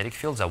important magnetic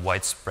fields are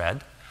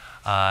widespread.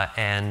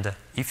 And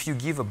if you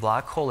give a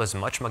black hole as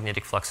much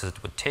magnetic flux as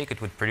it would take,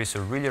 it would produce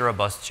a really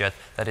robust jet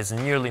that is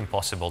nearly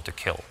impossible to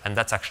kill. And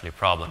that's actually a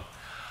problem.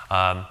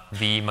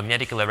 The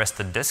magnetically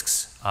arrested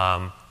disks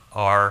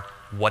are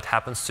what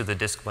happens to the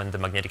disk when the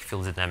magnetic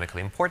field is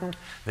dynamically important.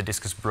 The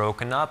disk is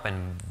broken up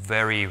and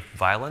very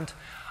violent.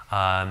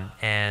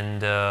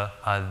 The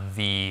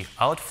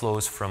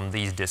outflows from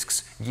these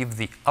disks give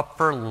the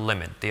upper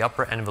limit, the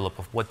upper envelope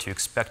of what you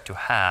expect to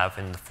have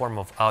in the form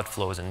of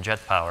outflows and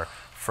jet power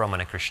from an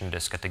accretion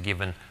disk at a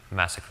given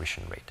mass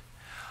accretion rate.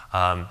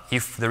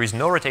 If there is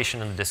no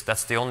rotation in the disk,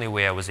 that's the only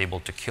way I was able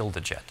to kill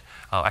the jet.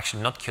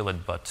 Actually, not kill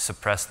it, but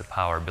suppress the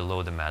power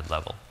below the mad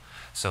level.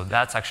 So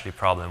that's actually a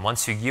problem.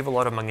 Once you give a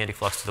lot of magnetic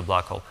flux to the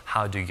black hole,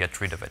 how do you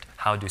get rid of it?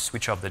 How do you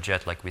switch off the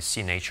jet like we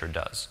see nature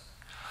does?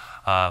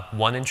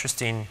 One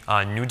interesting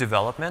new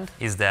development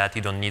is that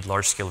you don't need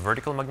large-scale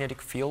vertical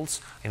magnetic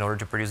fields in order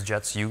to produce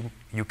jets.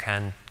 You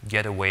can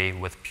get away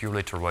with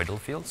purely toroidal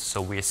fields.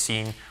 So we are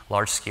seeing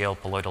large-scale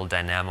colloidal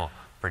dynamo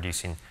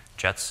producing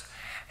jets.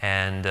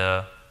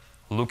 And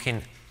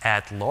looking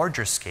at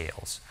larger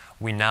scales,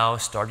 we're now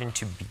starting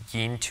to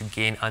begin to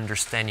gain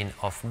understanding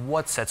of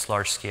what sets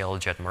large-scale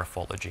jet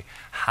morphology.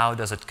 How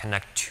does it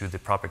connect to the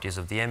properties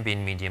of the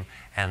ambient medium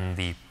and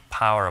the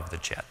power of the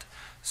jet?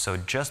 So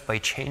just by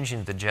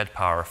changing the jet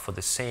power for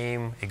the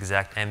same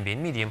exact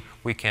ambient medium,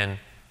 we can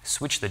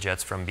switch the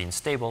jets from being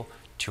stable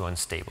to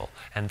unstable.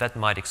 And that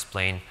might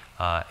explain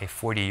a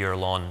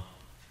 40-year-long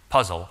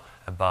puzzle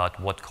about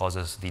what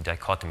causes the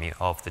dichotomy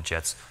of the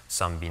jets,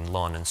 some being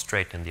long and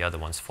straight and the other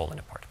ones falling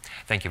apart.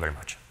 Thank you very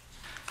much.